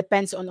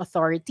 depends on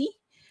authority,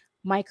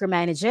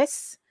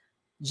 micromanages,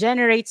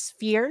 generates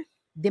fear,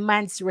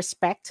 demands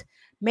respect,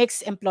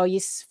 makes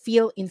employees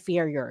feel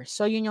inferior.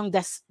 So yun yung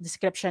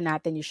description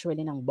natin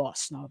usually ng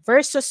boss, no?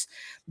 Versus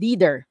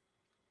leader.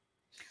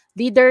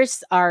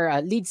 Leaders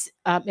are leads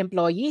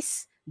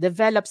employees,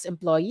 develops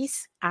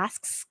employees,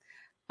 asks,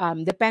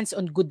 depends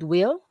on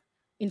goodwill,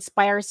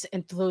 inspires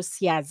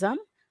enthusiasm,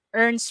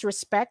 earns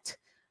respect,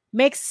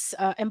 makes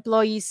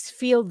employees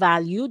feel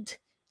valued,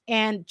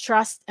 and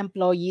trust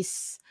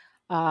employees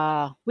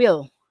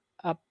will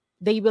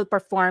they will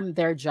perform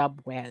their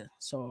job well.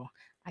 So,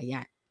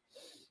 ayan.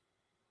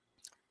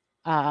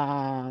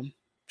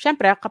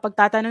 Syempre, kapag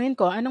tatanungin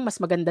ko, anong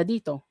mas maganda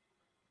dito?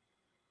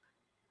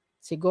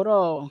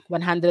 Siguro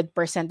 100%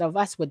 of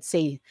us would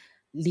say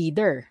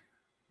leader,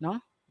 no?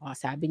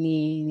 Sabi ni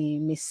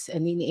Miss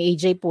ni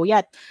AJ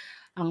Puyat,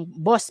 ang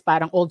boss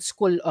parang old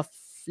school of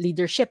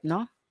leadership,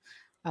 no?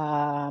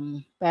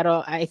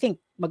 Pero I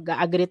think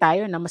mag-agree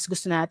tayo na mas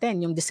gusto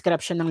natin yung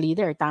description ng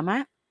leader,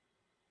 tama?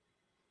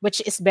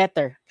 Which is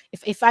better?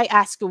 If I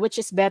ask you which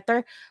is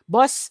better,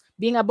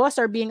 being a boss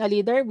or being a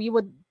leader, we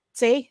would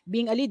say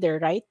being a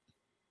leader, right?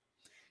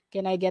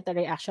 Can I get a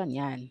reaction?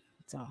 Yan.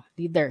 So,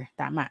 leader,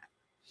 tama.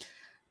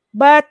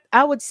 But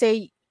I would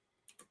say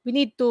we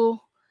need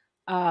to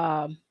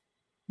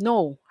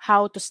know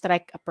how to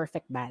strike a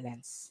perfect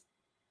balance.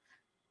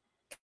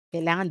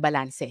 Kailangan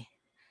balanse.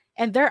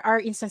 And there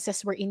are instances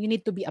wherein you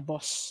need to be a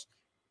boss.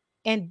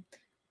 And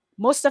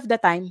most of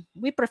the time,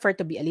 we prefer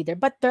to be a leader.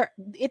 But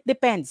it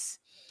depends.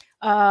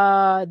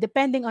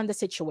 Depending on the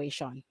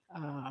situation.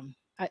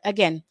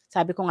 Again,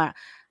 sabi ko nga,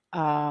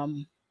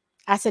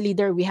 as a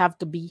leader, we have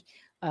to be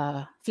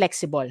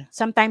flexible.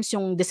 Sometimes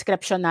yung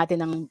description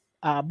natin ng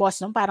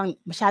boss, no, parang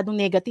masyadong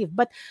negative.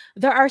 But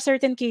there are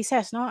certain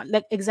cases, no?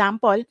 Like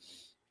example,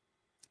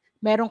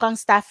 meron kang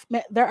staff,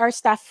 there are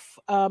staff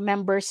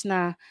members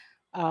na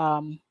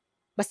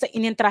basta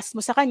in-entrust mo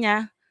sa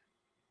kanya,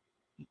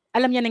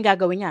 alam niya nang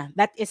gagawin niya.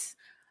 That is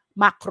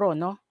macro,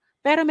 no?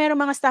 Pero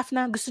meron mga staff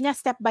na gusto niya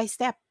step by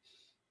step.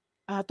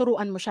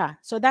 Turuan mo siya.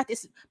 So that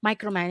is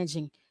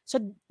micromanaging. So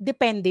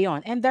depende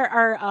yon. And there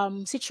are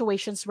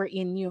situations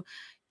wherein you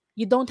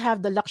don't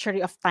have the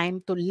luxury of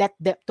time to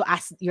to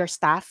ask your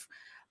staff.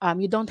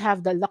 You don't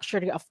have the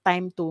luxury of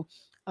time to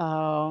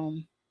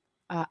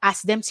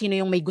ask them sino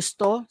yung may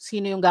gusto,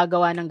 sino yung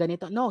gagawa ng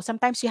ganito. No,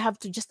 sometimes you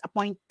have to just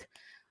appoint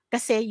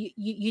kasi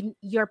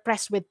you're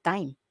pressed with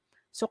time.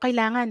 So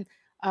kailangan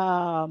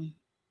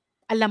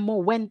alam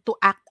mo when to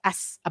act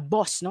as a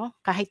boss, no?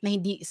 Kahit na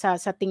hindi sa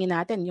tingin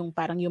natin yung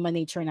parang human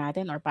nature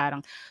natin or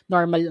parang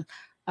normal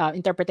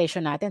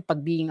interpretation natin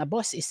pag being a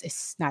boss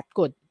is not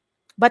good.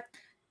 But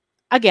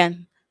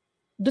again,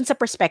 dun sa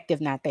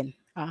perspective natin.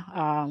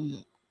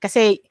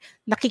 Kasi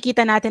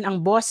nakikita natin ang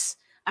boss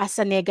as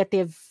a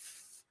negative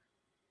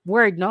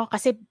word, no?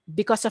 Kasi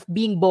because of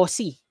being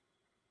bossy,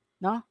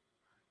 no?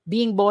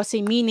 Being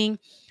bossy meaning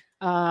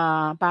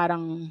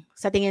parang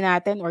sa tingin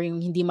natin or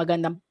yung hindi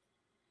magandang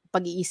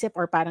pag-iisip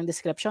or parang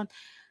description,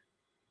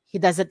 he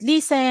doesn't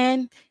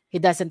listen, he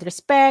doesn't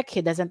respect,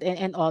 he doesn't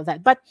and all that.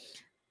 But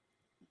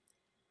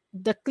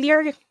the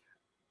clearer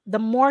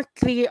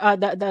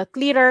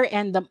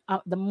and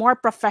the more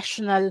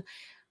professional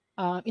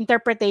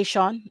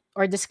interpretation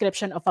or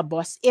description of a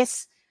boss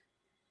is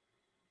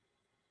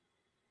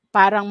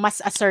parang mas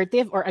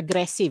assertive or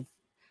aggressive.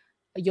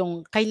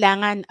 Yung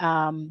kailangan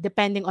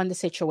depending on the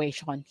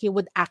situation, he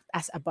would act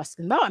as a boss.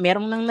 Halimbawa,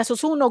 merong nang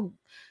nasusunog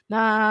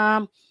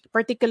na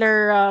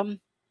particular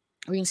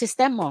yung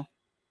system mo.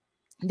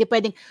 Hindi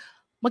pwedeng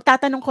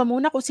magtatanong ka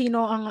muna kung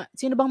sino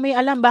bang may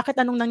alam,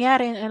 bakit anong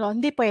nangyari.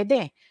 Hindi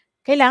pwede.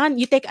 Kailangan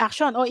you take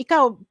action. O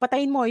ikaw,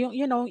 patayin mo.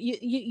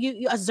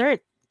 You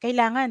assert.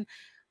 Kailangan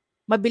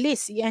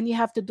mabilis. And you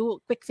have to do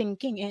quick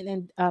thinking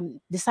and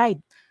decide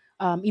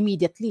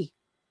immediately.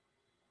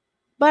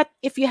 But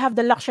if you have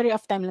the luxury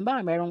of time,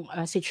 mayroong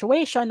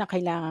situation na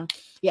kailangan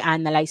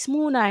i-analyze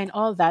muna and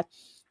all that.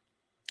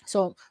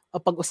 So,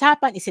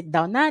 pag-usapan, i-sit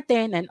down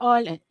natin and all,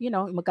 and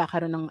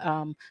magkakaroon ng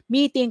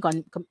meeting,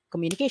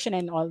 communication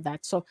and all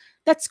that. So,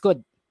 that's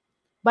good.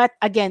 But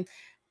again,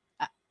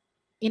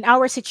 in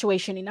our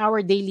situation, in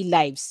our daily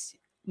lives,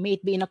 may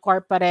it be in a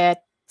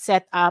corporate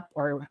setup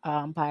or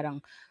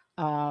parang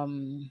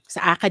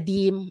sa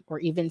academe or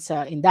even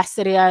sa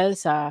industrial,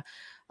 sa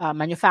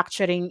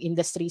manufacturing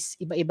industries,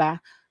 iba-iba,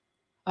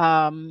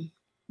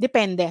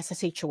 depende sa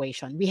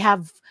situation. We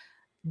have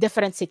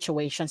different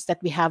situations that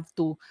we have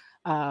to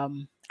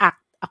act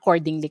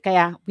accordingly.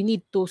 Kaya we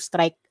need to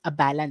strike a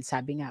balance,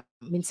 sabi nga.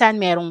 Minsan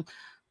merong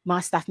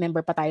mga staff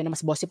member pa tayo na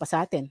mas bossy pa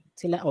sa atin.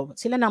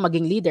 Sila na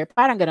maging leader.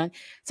 Parang gano'n.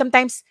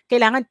 Sometimes,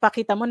 kailangan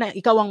pakita mo na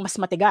ikaw ang mas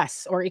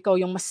matigas or ikaw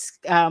yung mas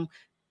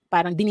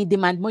parang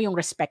dinidemand mo yung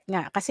respect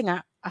nga. Kasi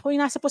nga, ako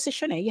yung nasa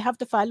posisyon You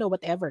have to follow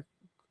whatever.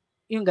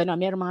 Yung gano'n.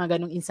 Meron mga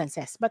gano'ng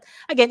instances. But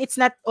again, it's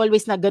not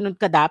always na gano'n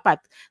ka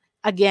dapat.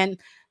 Again,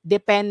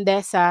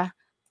 depende sa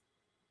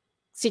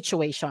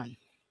situation.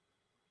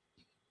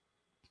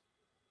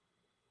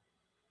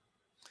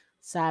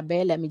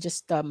 Sabi, let me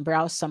just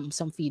browse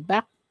some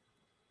feedback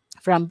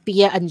from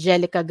Pia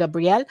Angelica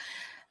Gabriel.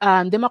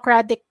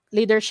 Democratic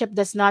leadership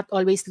does not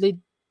always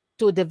lead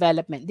to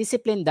development.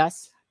 Discipline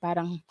does.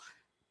 Parang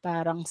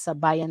sa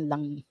bayan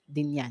lang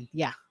din yan.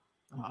 Yeah.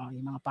 Oo,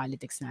 yung mga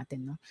politics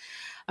natin. No?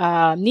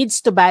 Needs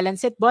to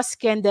balance it. Boss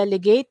can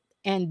delegate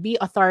and be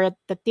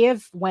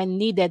authoritative when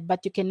needed,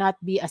 but you cannot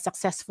be a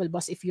successful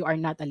boss if you are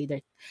not a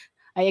leader.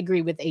 I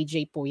agree with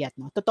AJ Puyat.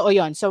 No? Totoo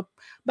yon. So,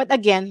 but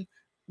again,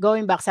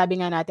 going back, sabi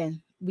nga natin,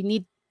 we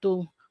need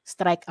to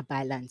strike a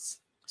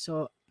balance.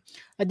 So,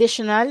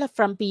 additional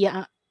from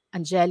Pia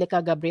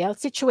Angelica Gabriel,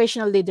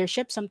 situational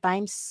leadership,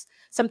 sometimes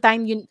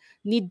you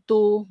need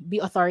to be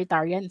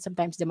authoritarian,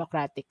 sometimes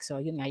democratic. So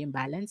yun nga yung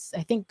balance.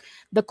 I think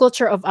the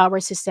culture of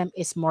our system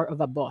is more of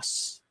a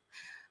boss.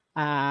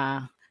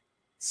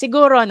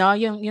 Siguro no,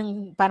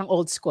 yung parang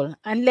old school.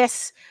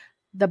 Unless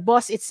the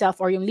boss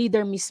itself or yung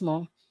leader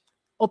mismo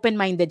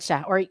open-minded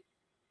siya or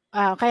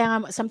kaya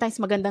nga sometimes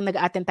magandang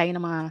nag-attend tayo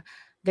ng mga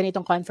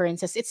ganitong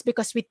conferences. It's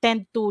because we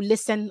tend to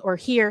listen or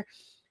hear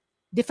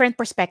different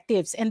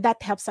perspectives, and that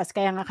helps us.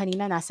 Kaya nga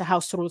kanina nasa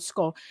house rules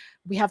ko,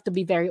 we have to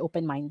be very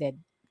open-minded.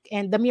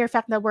 And the mere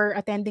fact that we're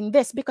attending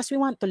this because we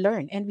want to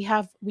learn, and we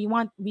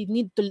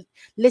need to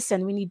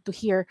listen, we need to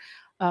hear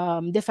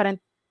different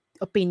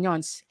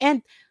opinions.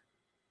 And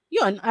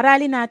yun,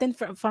 aralin natin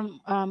from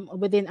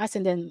within us,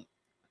 and then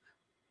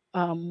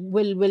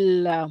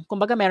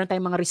kumbaga meron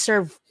tayong mga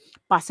reserve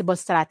possible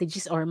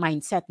strategies or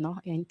mindset,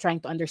 no, in trying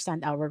to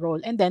understand our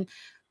role. And then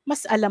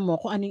mas alam mo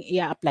kung anong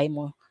i-apply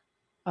mo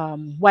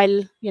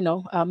while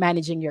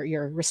managing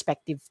your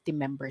respective team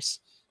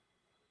members.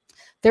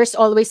 There's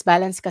always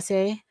balance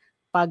kasi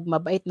pag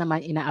mabait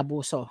naman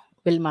inaabuso.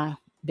 Bitman.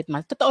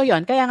 Totoo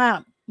 'yon. Kaya nga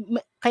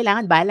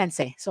kailangan balance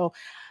eh. So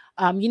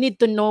you need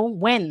to know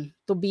when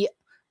to be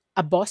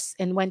a boss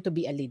and when to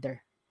be a leader.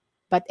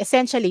 But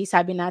essentially,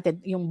 sabi natin,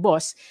 yung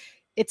boss,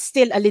 it's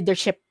still a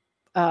leadership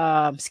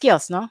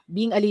skills, no?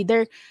 Being a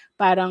leader,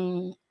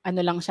 parang ano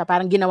lang siya,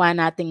 parang ginawa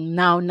nating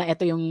noun na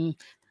ito yung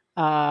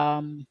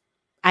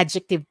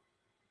adjective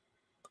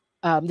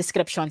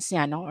descriptions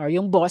niya, no? Or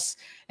yung boss,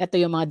 ito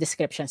yung mga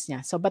descriptions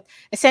niya. So, but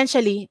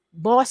essentially,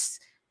 boss,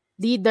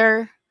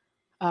 leader,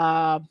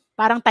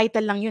 parang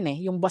title lang yun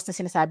eh, yung boss na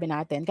sinasabi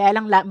natin. Kaya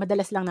lang,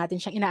 madalas lang natin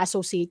siyang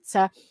ina-associate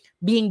sa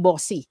being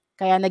bossy.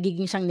 Kaya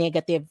nagiging siyang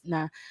negative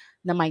na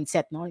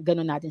mindset, no?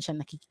 Ganun natin siya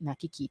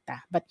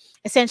nakikita. But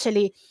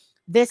essentially,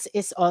 this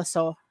is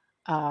also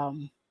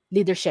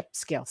leadership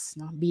skills,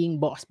 no?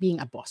 Being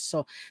a boss.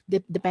 So,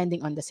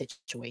 depending on the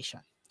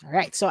situation. All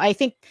right. So I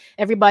think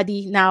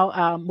everybody now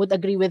would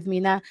agree with me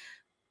na,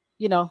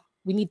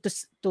 we need to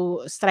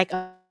strike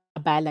a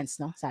balance,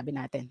 no? Sabi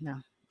natin na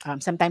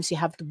sometimes you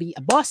have to be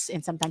a boss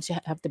and sometimes you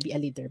have to be a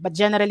leader. But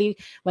generally,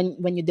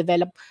 when you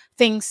develop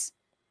things,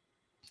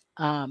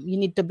 you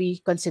need to be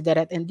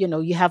considerate, and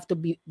you have to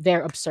be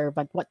very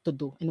observant what to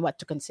do and what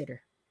to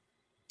consider.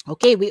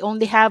 Okay, we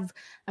only have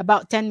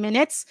about 10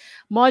 minutes.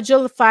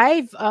 Module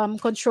 5,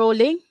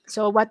 controlling.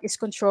 So what is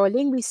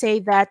controlling? We say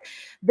that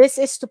this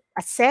is to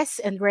assess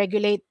and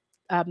regulate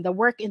the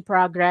work in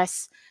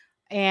progress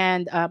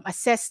and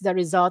assess the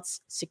results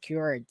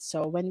secured.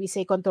 So when we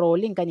say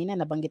controlling, kanina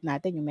nabanggit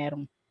natin yung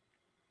merong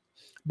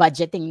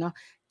budgeting, no?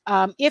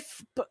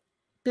 If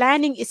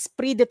planning is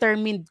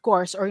predetermined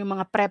course or yung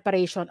mga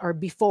preparation or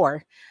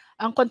before,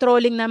 ang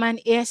controlling naman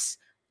is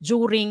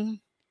during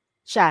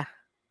siya.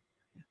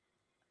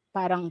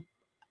 Parang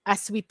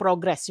as we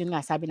progress, yun nga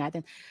sabi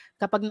natin,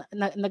 kapag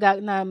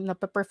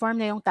na-perform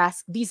na yung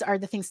task, these are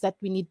the things that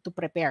we need to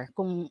prepare.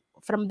 Kung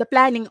from the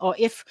planning, o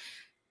if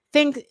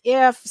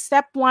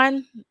step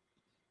 1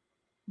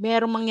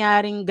 merong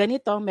mangyaring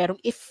ganito, merong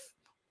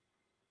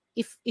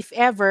if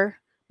ever,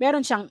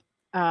 meron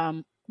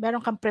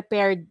kang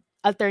prepared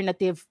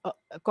alternative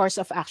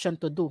course of action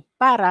to do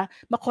para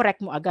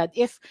makorek mo agad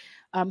if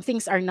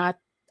things are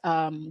not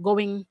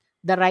going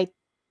the right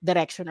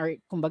direction, or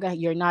kumbaga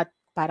you're not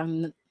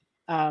parang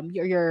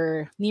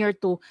you're near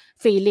to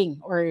failing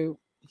or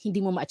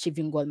hindi mo ma-achieve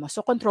yung goal mo.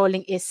 So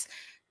controlling is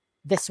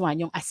this one,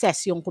 yung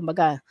assess, yung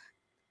kumbaga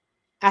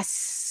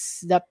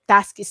as the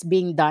task is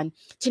being done,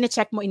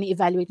 chine-check mo,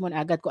 ini-evaluate mo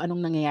na agad kung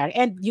anong nangyayari,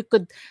 and you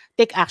could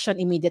take action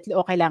immediately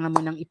o kailangan mo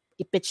nang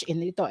i-pitch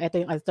in ito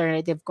yung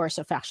alternative course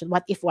of action.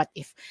 What if?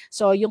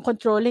 So yung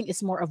controlling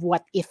is more of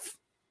what if.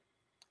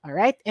 All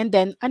right? And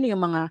then ano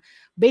yung mga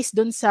based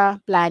dun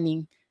sa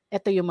planning,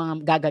 ito yung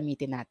mga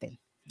gagamitin natin.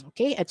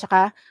 Okay? At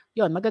saka,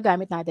 yun,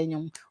 magagamit natin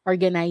yung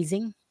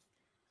organizing,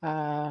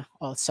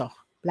 also.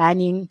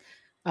 Planning,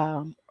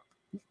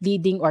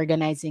 leading,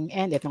 organizing,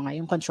 and ito nga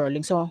yung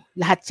controlling. So,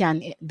 lahat yan,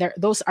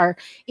 those are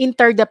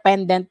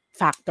interdependent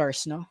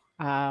factors, no?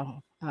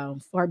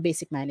 For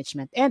basic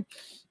management. And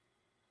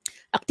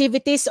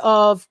activities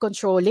of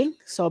controlling,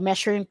 so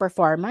measuring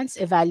performance,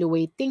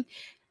 evaluating,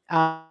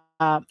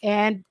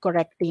 and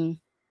correcting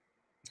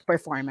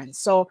performance.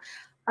 So,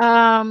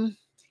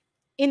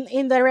 in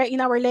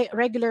our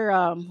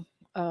regular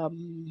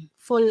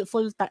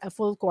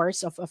full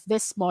course of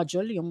this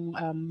module, yung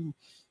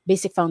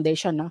basic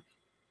foundation, no,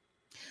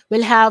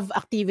 we'll have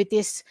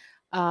activities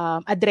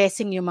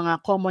addressing yung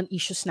mga common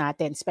issues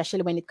natin,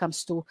 especially when it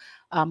comes to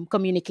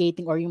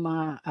communicating or yung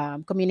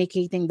mga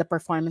communicating the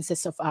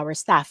performances of our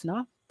staff,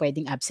 no?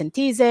 Pwedeng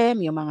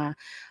absenteeism, yung mga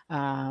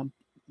um,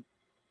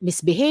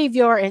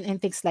 misbehavior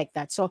and things like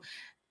that. So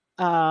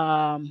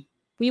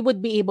we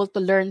would be able to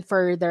learn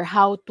further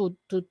how to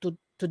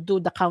do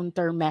the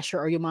countermeasure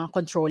or yung mga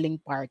controlling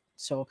part.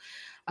 So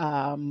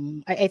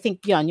I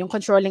think yung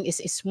controlling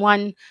is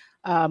one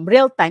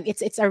real time.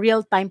 It's a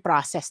real time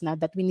process na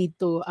that we need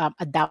to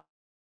adapt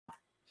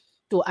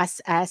to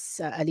us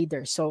as a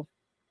leader. So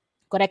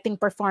correcting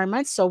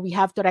performance. So we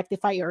have to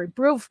rectify or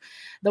improve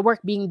the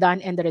work being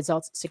done and the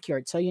results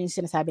secured. So yun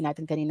yung sinasabi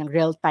natin kaninang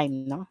real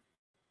time, no?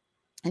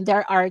 And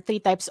there are 3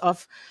 types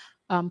of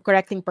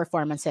correcting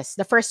performances.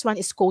 The first one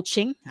is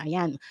coaching.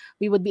 Ayan,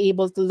 we would be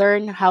able to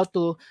learn how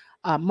to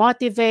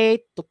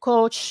motivate, to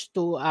coach,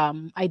 to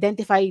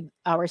identify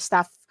our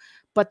staff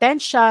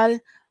potential,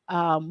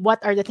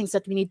 what are the things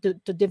that we need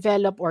to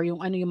develop or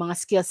yung ano yung mga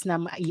skills na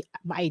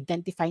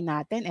ma-identify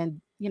natin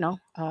and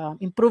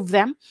improve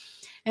them.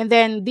 And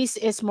then this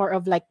is more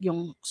of like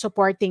yung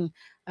supporting,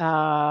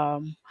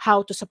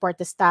 how to support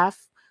the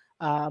staff,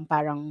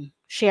 parang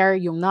share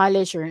yung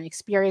knowledge or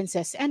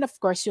experiences, and of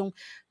course yung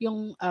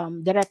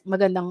direct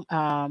magandang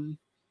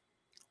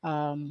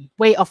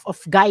way of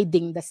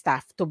guiding the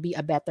staff to be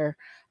a better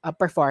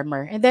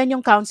performer. And then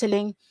yung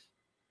counseling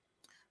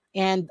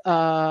and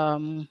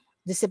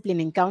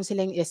disciplining.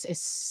 Counseling is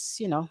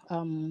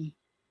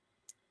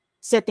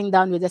sitting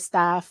down with the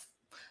staff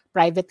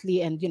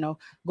privately and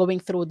going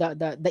through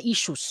the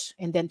issues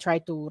and then try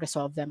to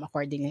resolve them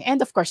accordingly.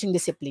 And of course, in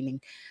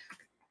disciplining.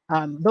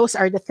 Those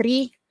are the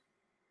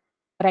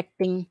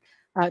correcting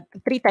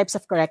 3 types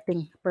of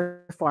correcting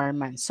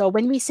performance. So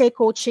when we say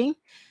coaching,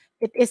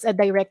 it is a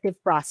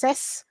directive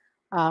process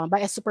by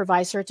a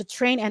supervisor to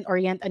train and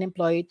orient an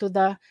employee to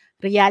the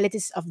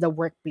realities of the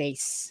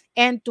workplace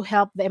and to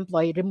help the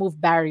employee remove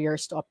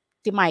barriers to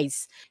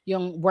optimize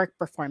yung work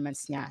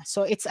performance niya.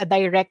 So it's a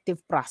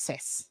directive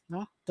process,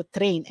 no? To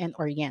train and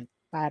orient.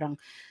 Parang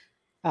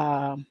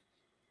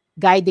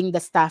guiding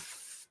the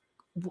staff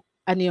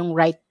ano yung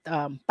right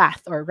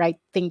path or right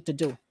thing to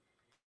do.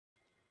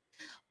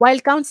 While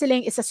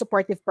counseling is a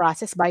supportive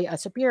process by a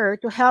superior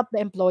to help the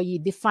employee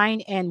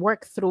define and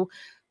work through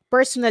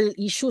personal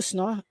issues,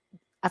 no,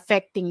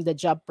 affecting the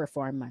job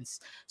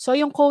performance. So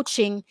yung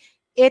coaching,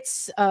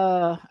 it's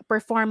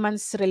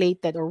performance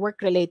related or work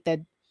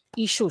related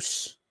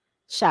issues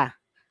siya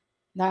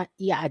na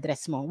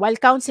i-address mo. While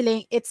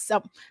counseling, it's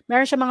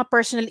meron siya mga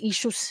personal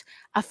issues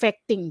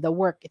affecting the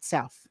work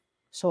itself.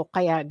 So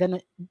kaya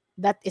ganun,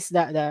 that is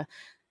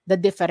the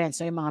difference.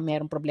 So yung mga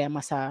merong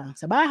problema sa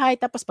bahay,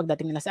 tapos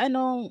pagdating nila sa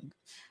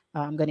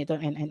ganito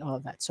and all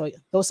that. So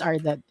those are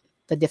the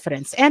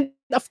difference. And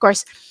of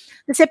course,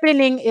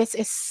 disciplining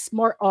is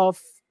more of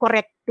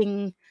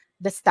correcting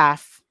the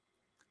staff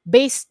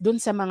based dun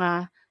sa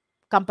mga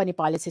company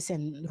policies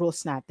and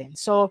rules natin.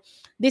 So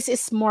this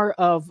is more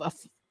of a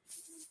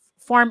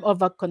form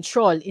of a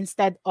control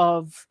instead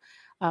of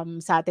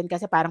sa atin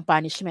kasi parang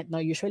punishment,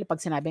 no? Usually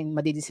pag sinabing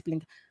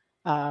madidiscipline,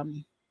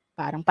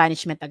 parang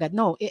punishment agad.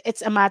 No,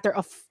 it's a matter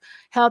of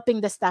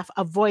helping the staff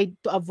avoid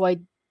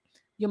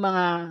yung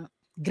mga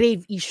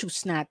grave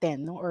issues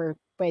natin, no? Or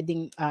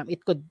pwedeng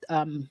it could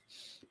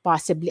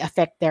possibly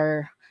affect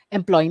their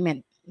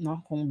employment,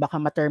 no? Kung baka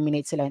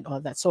ma-terminate sila and all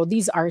that. So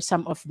these are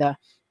some of the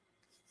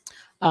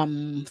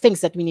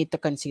things that we need to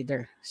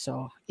consider.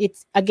 So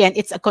it's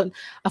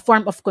a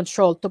form of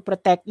control to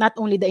protect not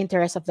only the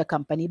interests of the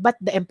company but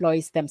the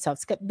employees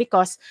themselves,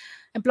 because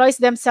employees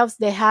themselves,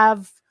 they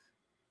have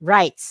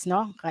rights,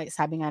 no?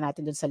 Sabi nga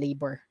natin dun sa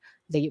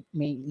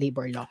may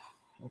labor law.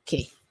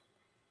 Okay.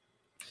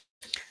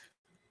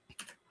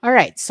 All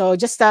right. So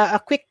just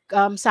a quick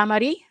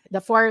summary. The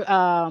 4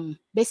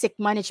 basic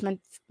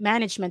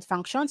management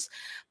functions.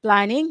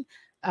 Planning,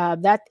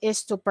 that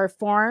is to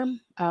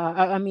perform,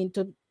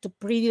 to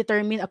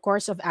predetermine a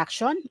course of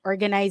action.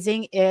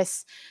 Organizing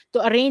is to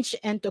arrange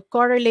and to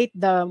correlate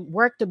the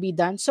work to be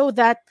done so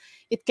that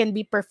it can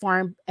be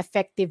performed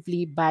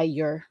effectively by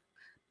your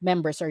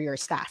members or your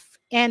staff.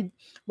 And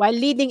while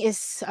leading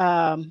is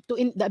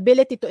the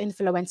ability to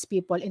influence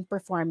people in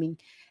performing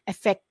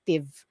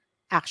effective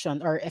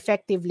action or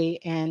effectively,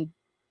 and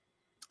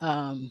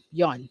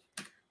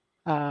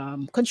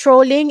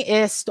controlling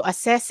is to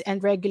assess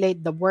and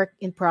regulate the work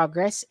in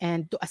progress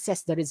and to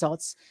assess the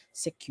results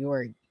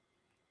secured.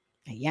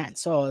 Ayan.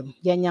 So,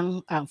 yan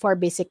yung 4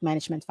 basic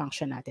management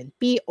function natin.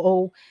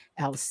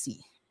 POLC.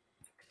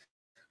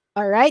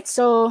 All right.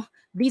 So,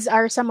 these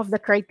are some of the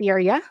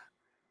criteria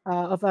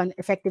of an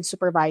effective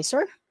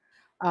supervisor.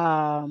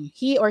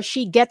 He or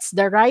she gets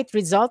the right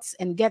results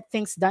and get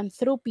things done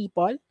through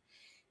people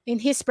in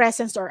his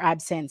presence or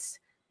absence.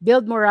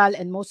 Build morale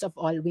and most of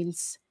all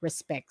wins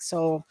respect.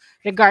 So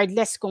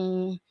regardless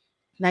kung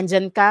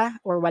nandyan ka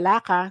or wala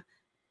ka,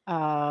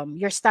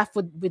 your staff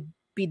would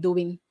be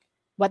doing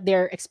what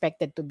they're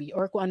expected to be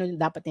or kung ano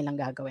dapat nilang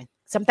gagawin.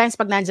 Sometimes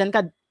pag nandyan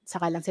ka,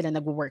 saka lang sila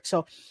nag-work.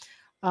 So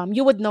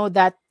you would know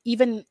that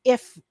even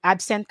if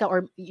absent ka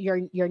or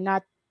you're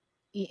not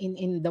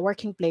in the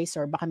working place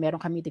or baka meron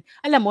ka meeting,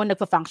 alam mo,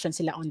 nagpa-function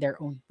sila on their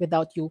own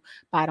without you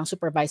parang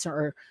supervisor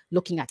or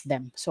looking at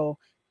them. So,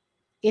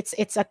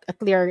 it's a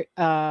clear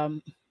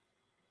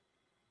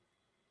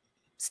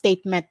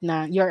statement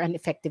na you're an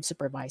effective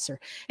supervisor.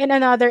 And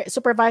another,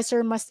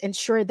 supervisor must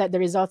ensure that the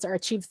results are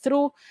achieved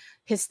through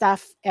his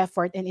staff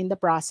effort, and in the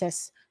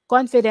process,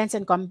 confidence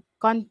and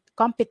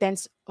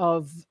competence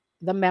of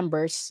the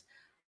members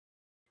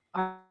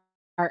are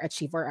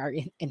achieved or are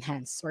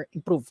enhanced or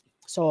improved.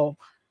 So,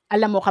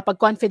 alam mo, kapag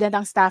confident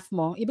ang staff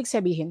mo, ibig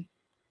sabihin,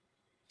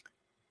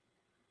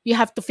 you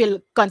have to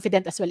feel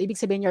confident as well. Ibig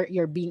sabihin,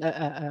 you're being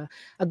a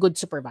good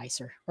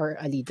supervisor or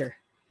a leader.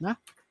 No?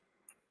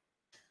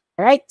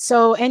 All right.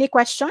 So, any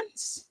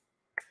questions?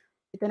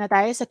 Dito na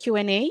tayo sa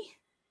Q&A.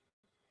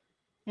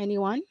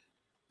 Anyone?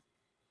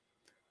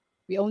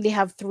 We only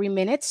have 3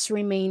 minutes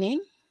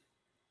remaining.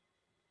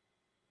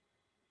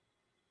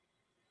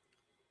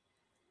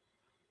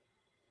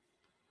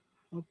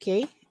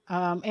 Okay.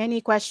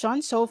 Any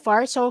questions so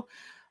far? So,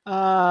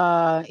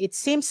 it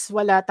seems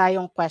wala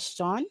tayong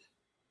question.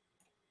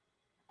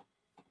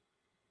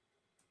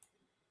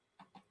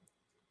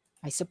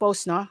 I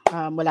suppose, no?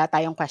 Wala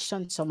tayong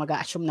question. So,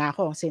 mag-a-assume na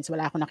ako since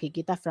wala ako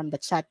nakikita from the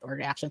chat or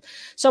reaction.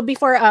 So,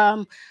 before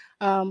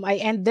I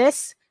end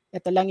this,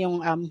 ito lang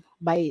yung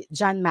by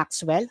John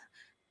Maxwell.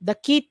 The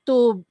key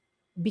to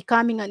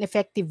becoming an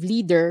effective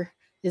leader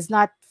is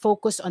not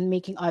focus on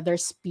making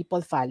others people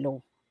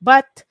follow,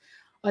 but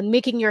on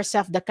making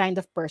yourself the kind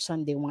of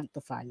person they want to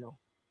follow.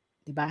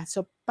 Diba?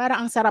 So,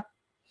 parang ang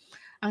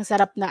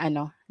sarap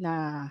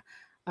na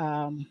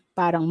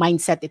parang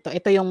mindset ito.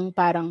 Ito yung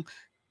parang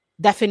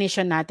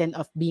definition natin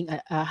of being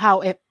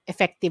how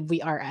effective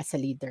we are as a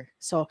leader.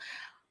 So,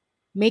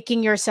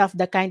 making yourself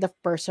the kind of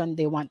person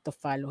they want to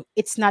follow.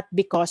 It's not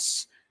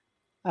because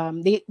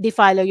they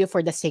follow you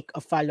for the sake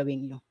of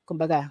following you.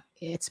 Kumbaga,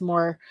 it's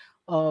more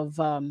of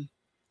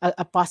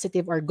a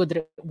positive or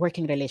good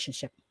working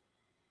relationship.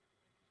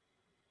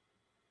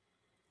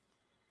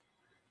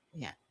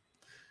 Yeah.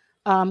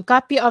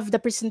 Copy of the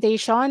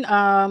presentation.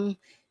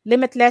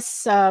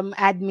 Limitless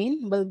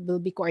admin will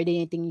be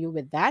coordinating you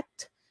with that.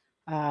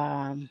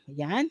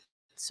 Yan.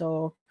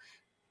 So,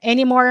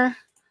 any more?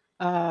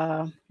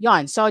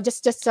 Yon. So,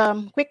 just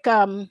quick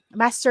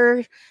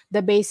master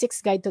the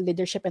basics guide to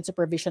leadership and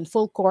supervision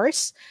full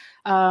course.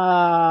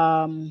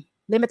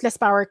 Limitless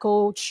Power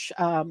Coach,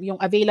 yung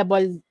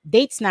available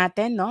dates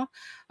natin, no?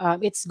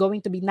 It's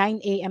going to be 9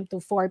 a.m. to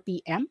 4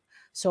 p.m.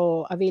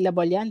 So,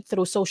 available yan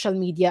through social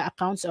media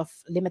accounts of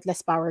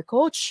Limitless Power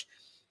Coach.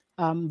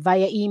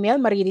 Via email,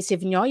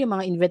 marireceive nyo yung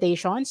mga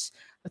invitations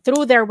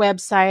through their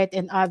website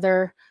and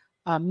other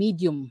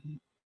medium.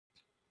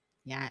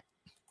 Yan.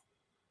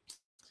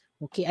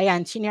 Okay,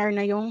 ayan, sinare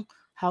na yung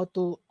how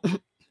to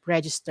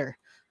register.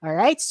 All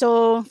right,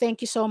 so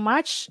thank you so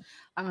much.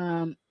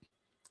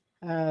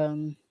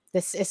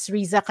 This is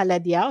Rizalina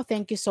Caladiao.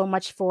 Thank you so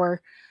much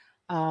for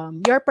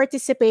your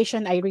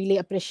participation. I really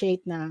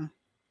appreciate na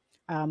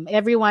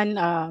everyone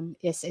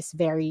is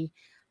very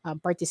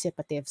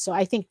participative. So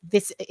I think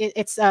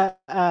it's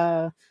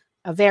a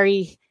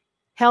very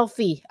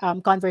healthy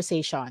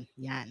conversation.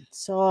 Yan.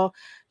 So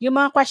yung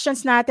mga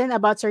questions natin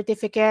about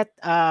certificate,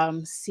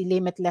 si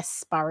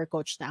Limitless Power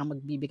Coach na ang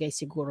magbibigay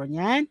siguro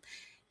niyan.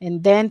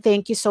 And then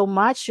thank you so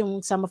much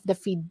yung some of the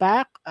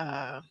feedback.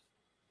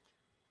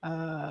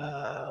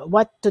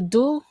 What to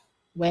do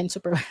when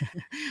super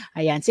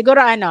ayan,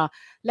 siguro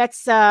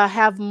let's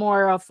have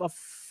more of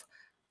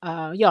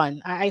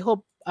yon. I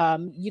hope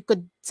you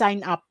could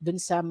sign up dun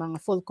sa mga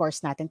full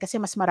course natin kasi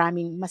mas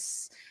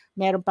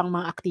meron pang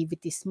mga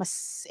activities,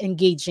 mas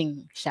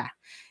engaging siya.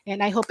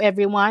 And I hope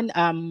everyone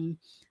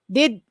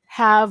did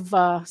have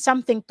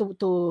something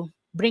to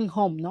bring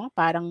home, no?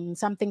 Parang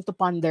something to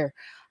ponder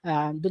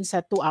dun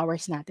sa 2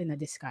 hours natin na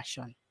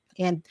discussion.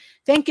 And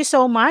thank you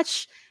so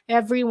much,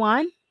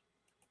 everyone.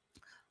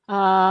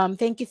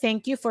 Thank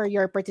you for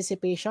your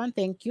participation.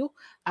 Thank you.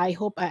 I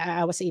hope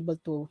I was able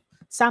to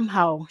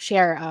somehow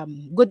share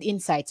good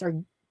insights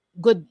or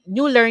good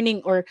new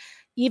learning, or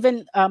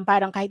even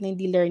parang kahit na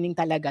hindi learning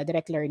talaga,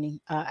 direct learning,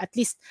 at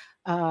least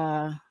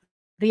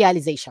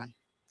realization.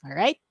 All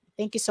right?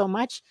 Thank you so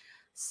much.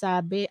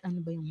 Sabi, ano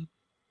ba yung,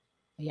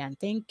 ayan,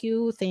 thank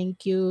you.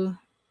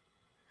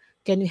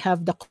 Can we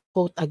have the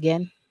quote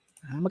again?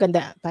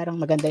 Maganda,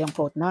 parang maganda yung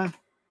quote na.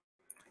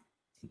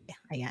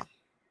 Ayan.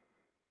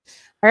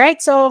 All right,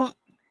 so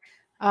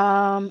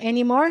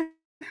any more?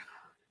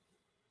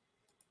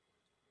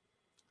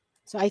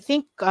 So I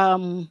think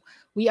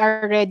we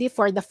are ready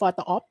for the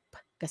photo op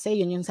kasi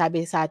yun yung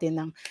sabi sa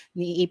atin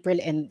ni April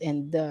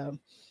and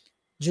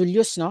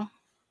Julius, no?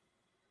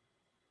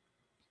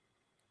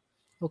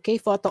 Okay,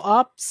 photo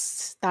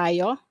ops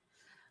tayo.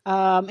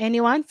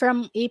 Anyone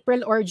from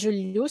April or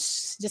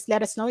Julius, just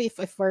let us know if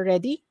we're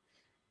ready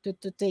to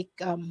take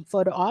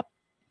photo op.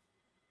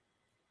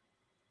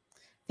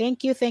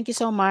 Thank you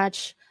so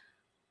much.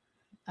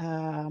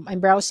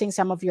 I'm browsing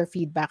some of your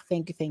feedback.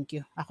 Thank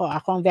you.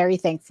 Ako ang very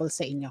thankful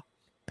sa inyo.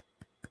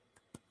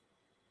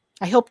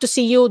 I hope to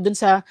see you dun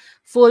sa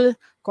full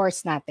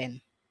course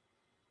natin.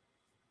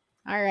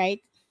 All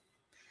right.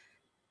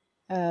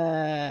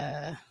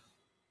 Uh,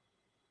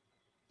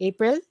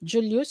 April,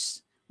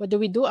 Julius, what do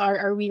we do?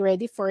 Are we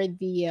ready for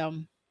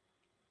the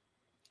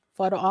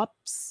photo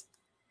ops?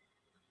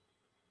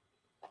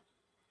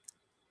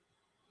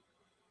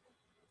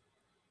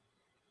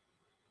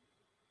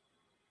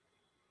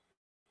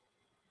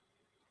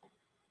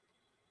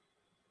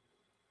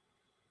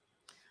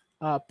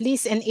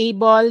 Please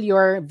enable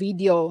your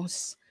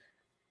videos.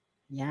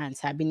 Yan,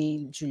 sabi ni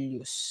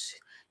Julius.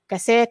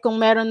 Kasi kung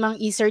meron mang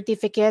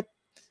e-certificate,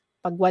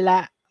 pag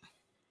wala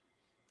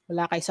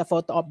kayo sa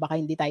photo op, baka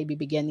hindi tayo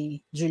bibigyan ni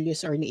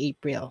Julius or ni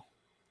April.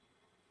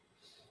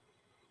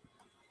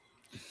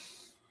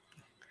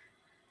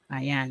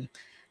 Ayan.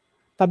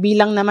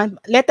 Pabilang naman.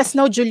 Let us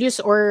know,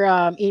 Julius or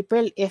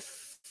April,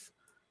 if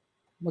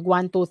mag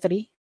 1, 2,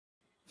 3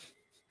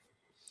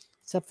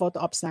 sa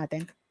photo ops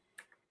natin.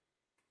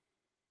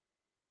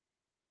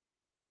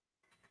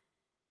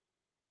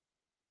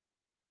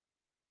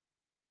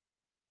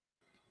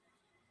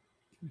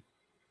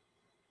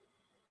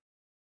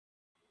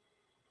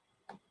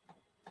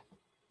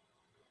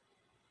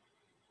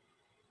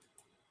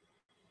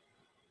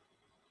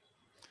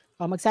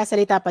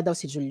 Magsasalita pa daw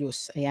si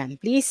Julius. Ayan.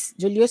 Please,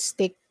 Julius,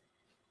 take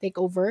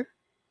over.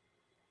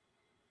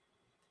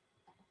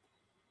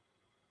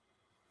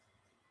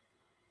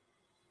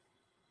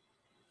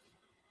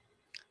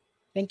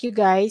 Thank you,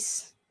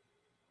 guys.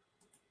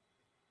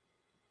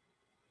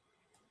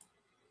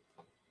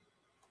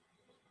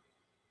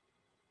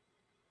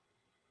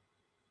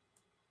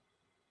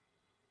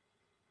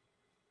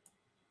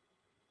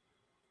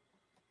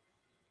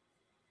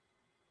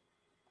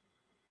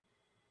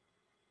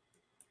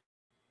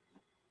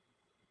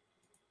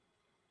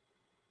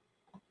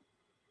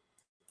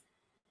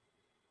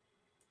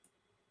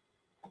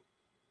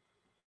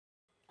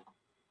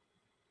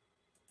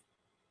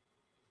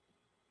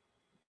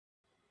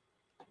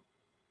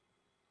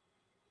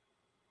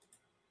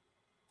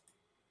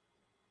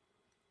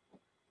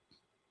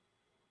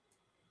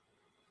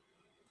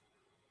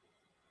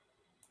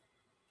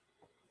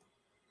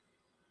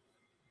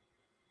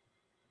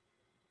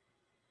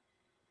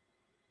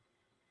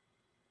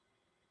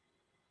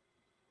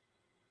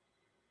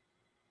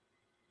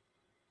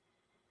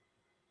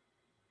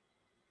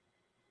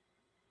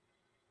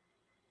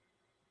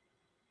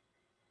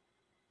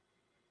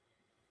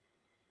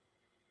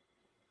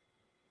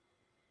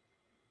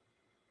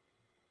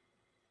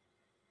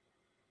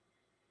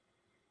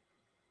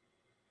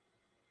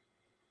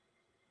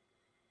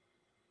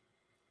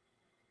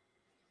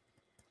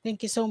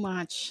 Thank you so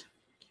much.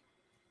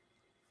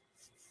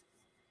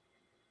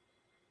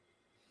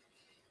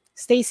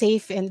 Stay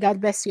safe and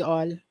God bless you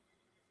all.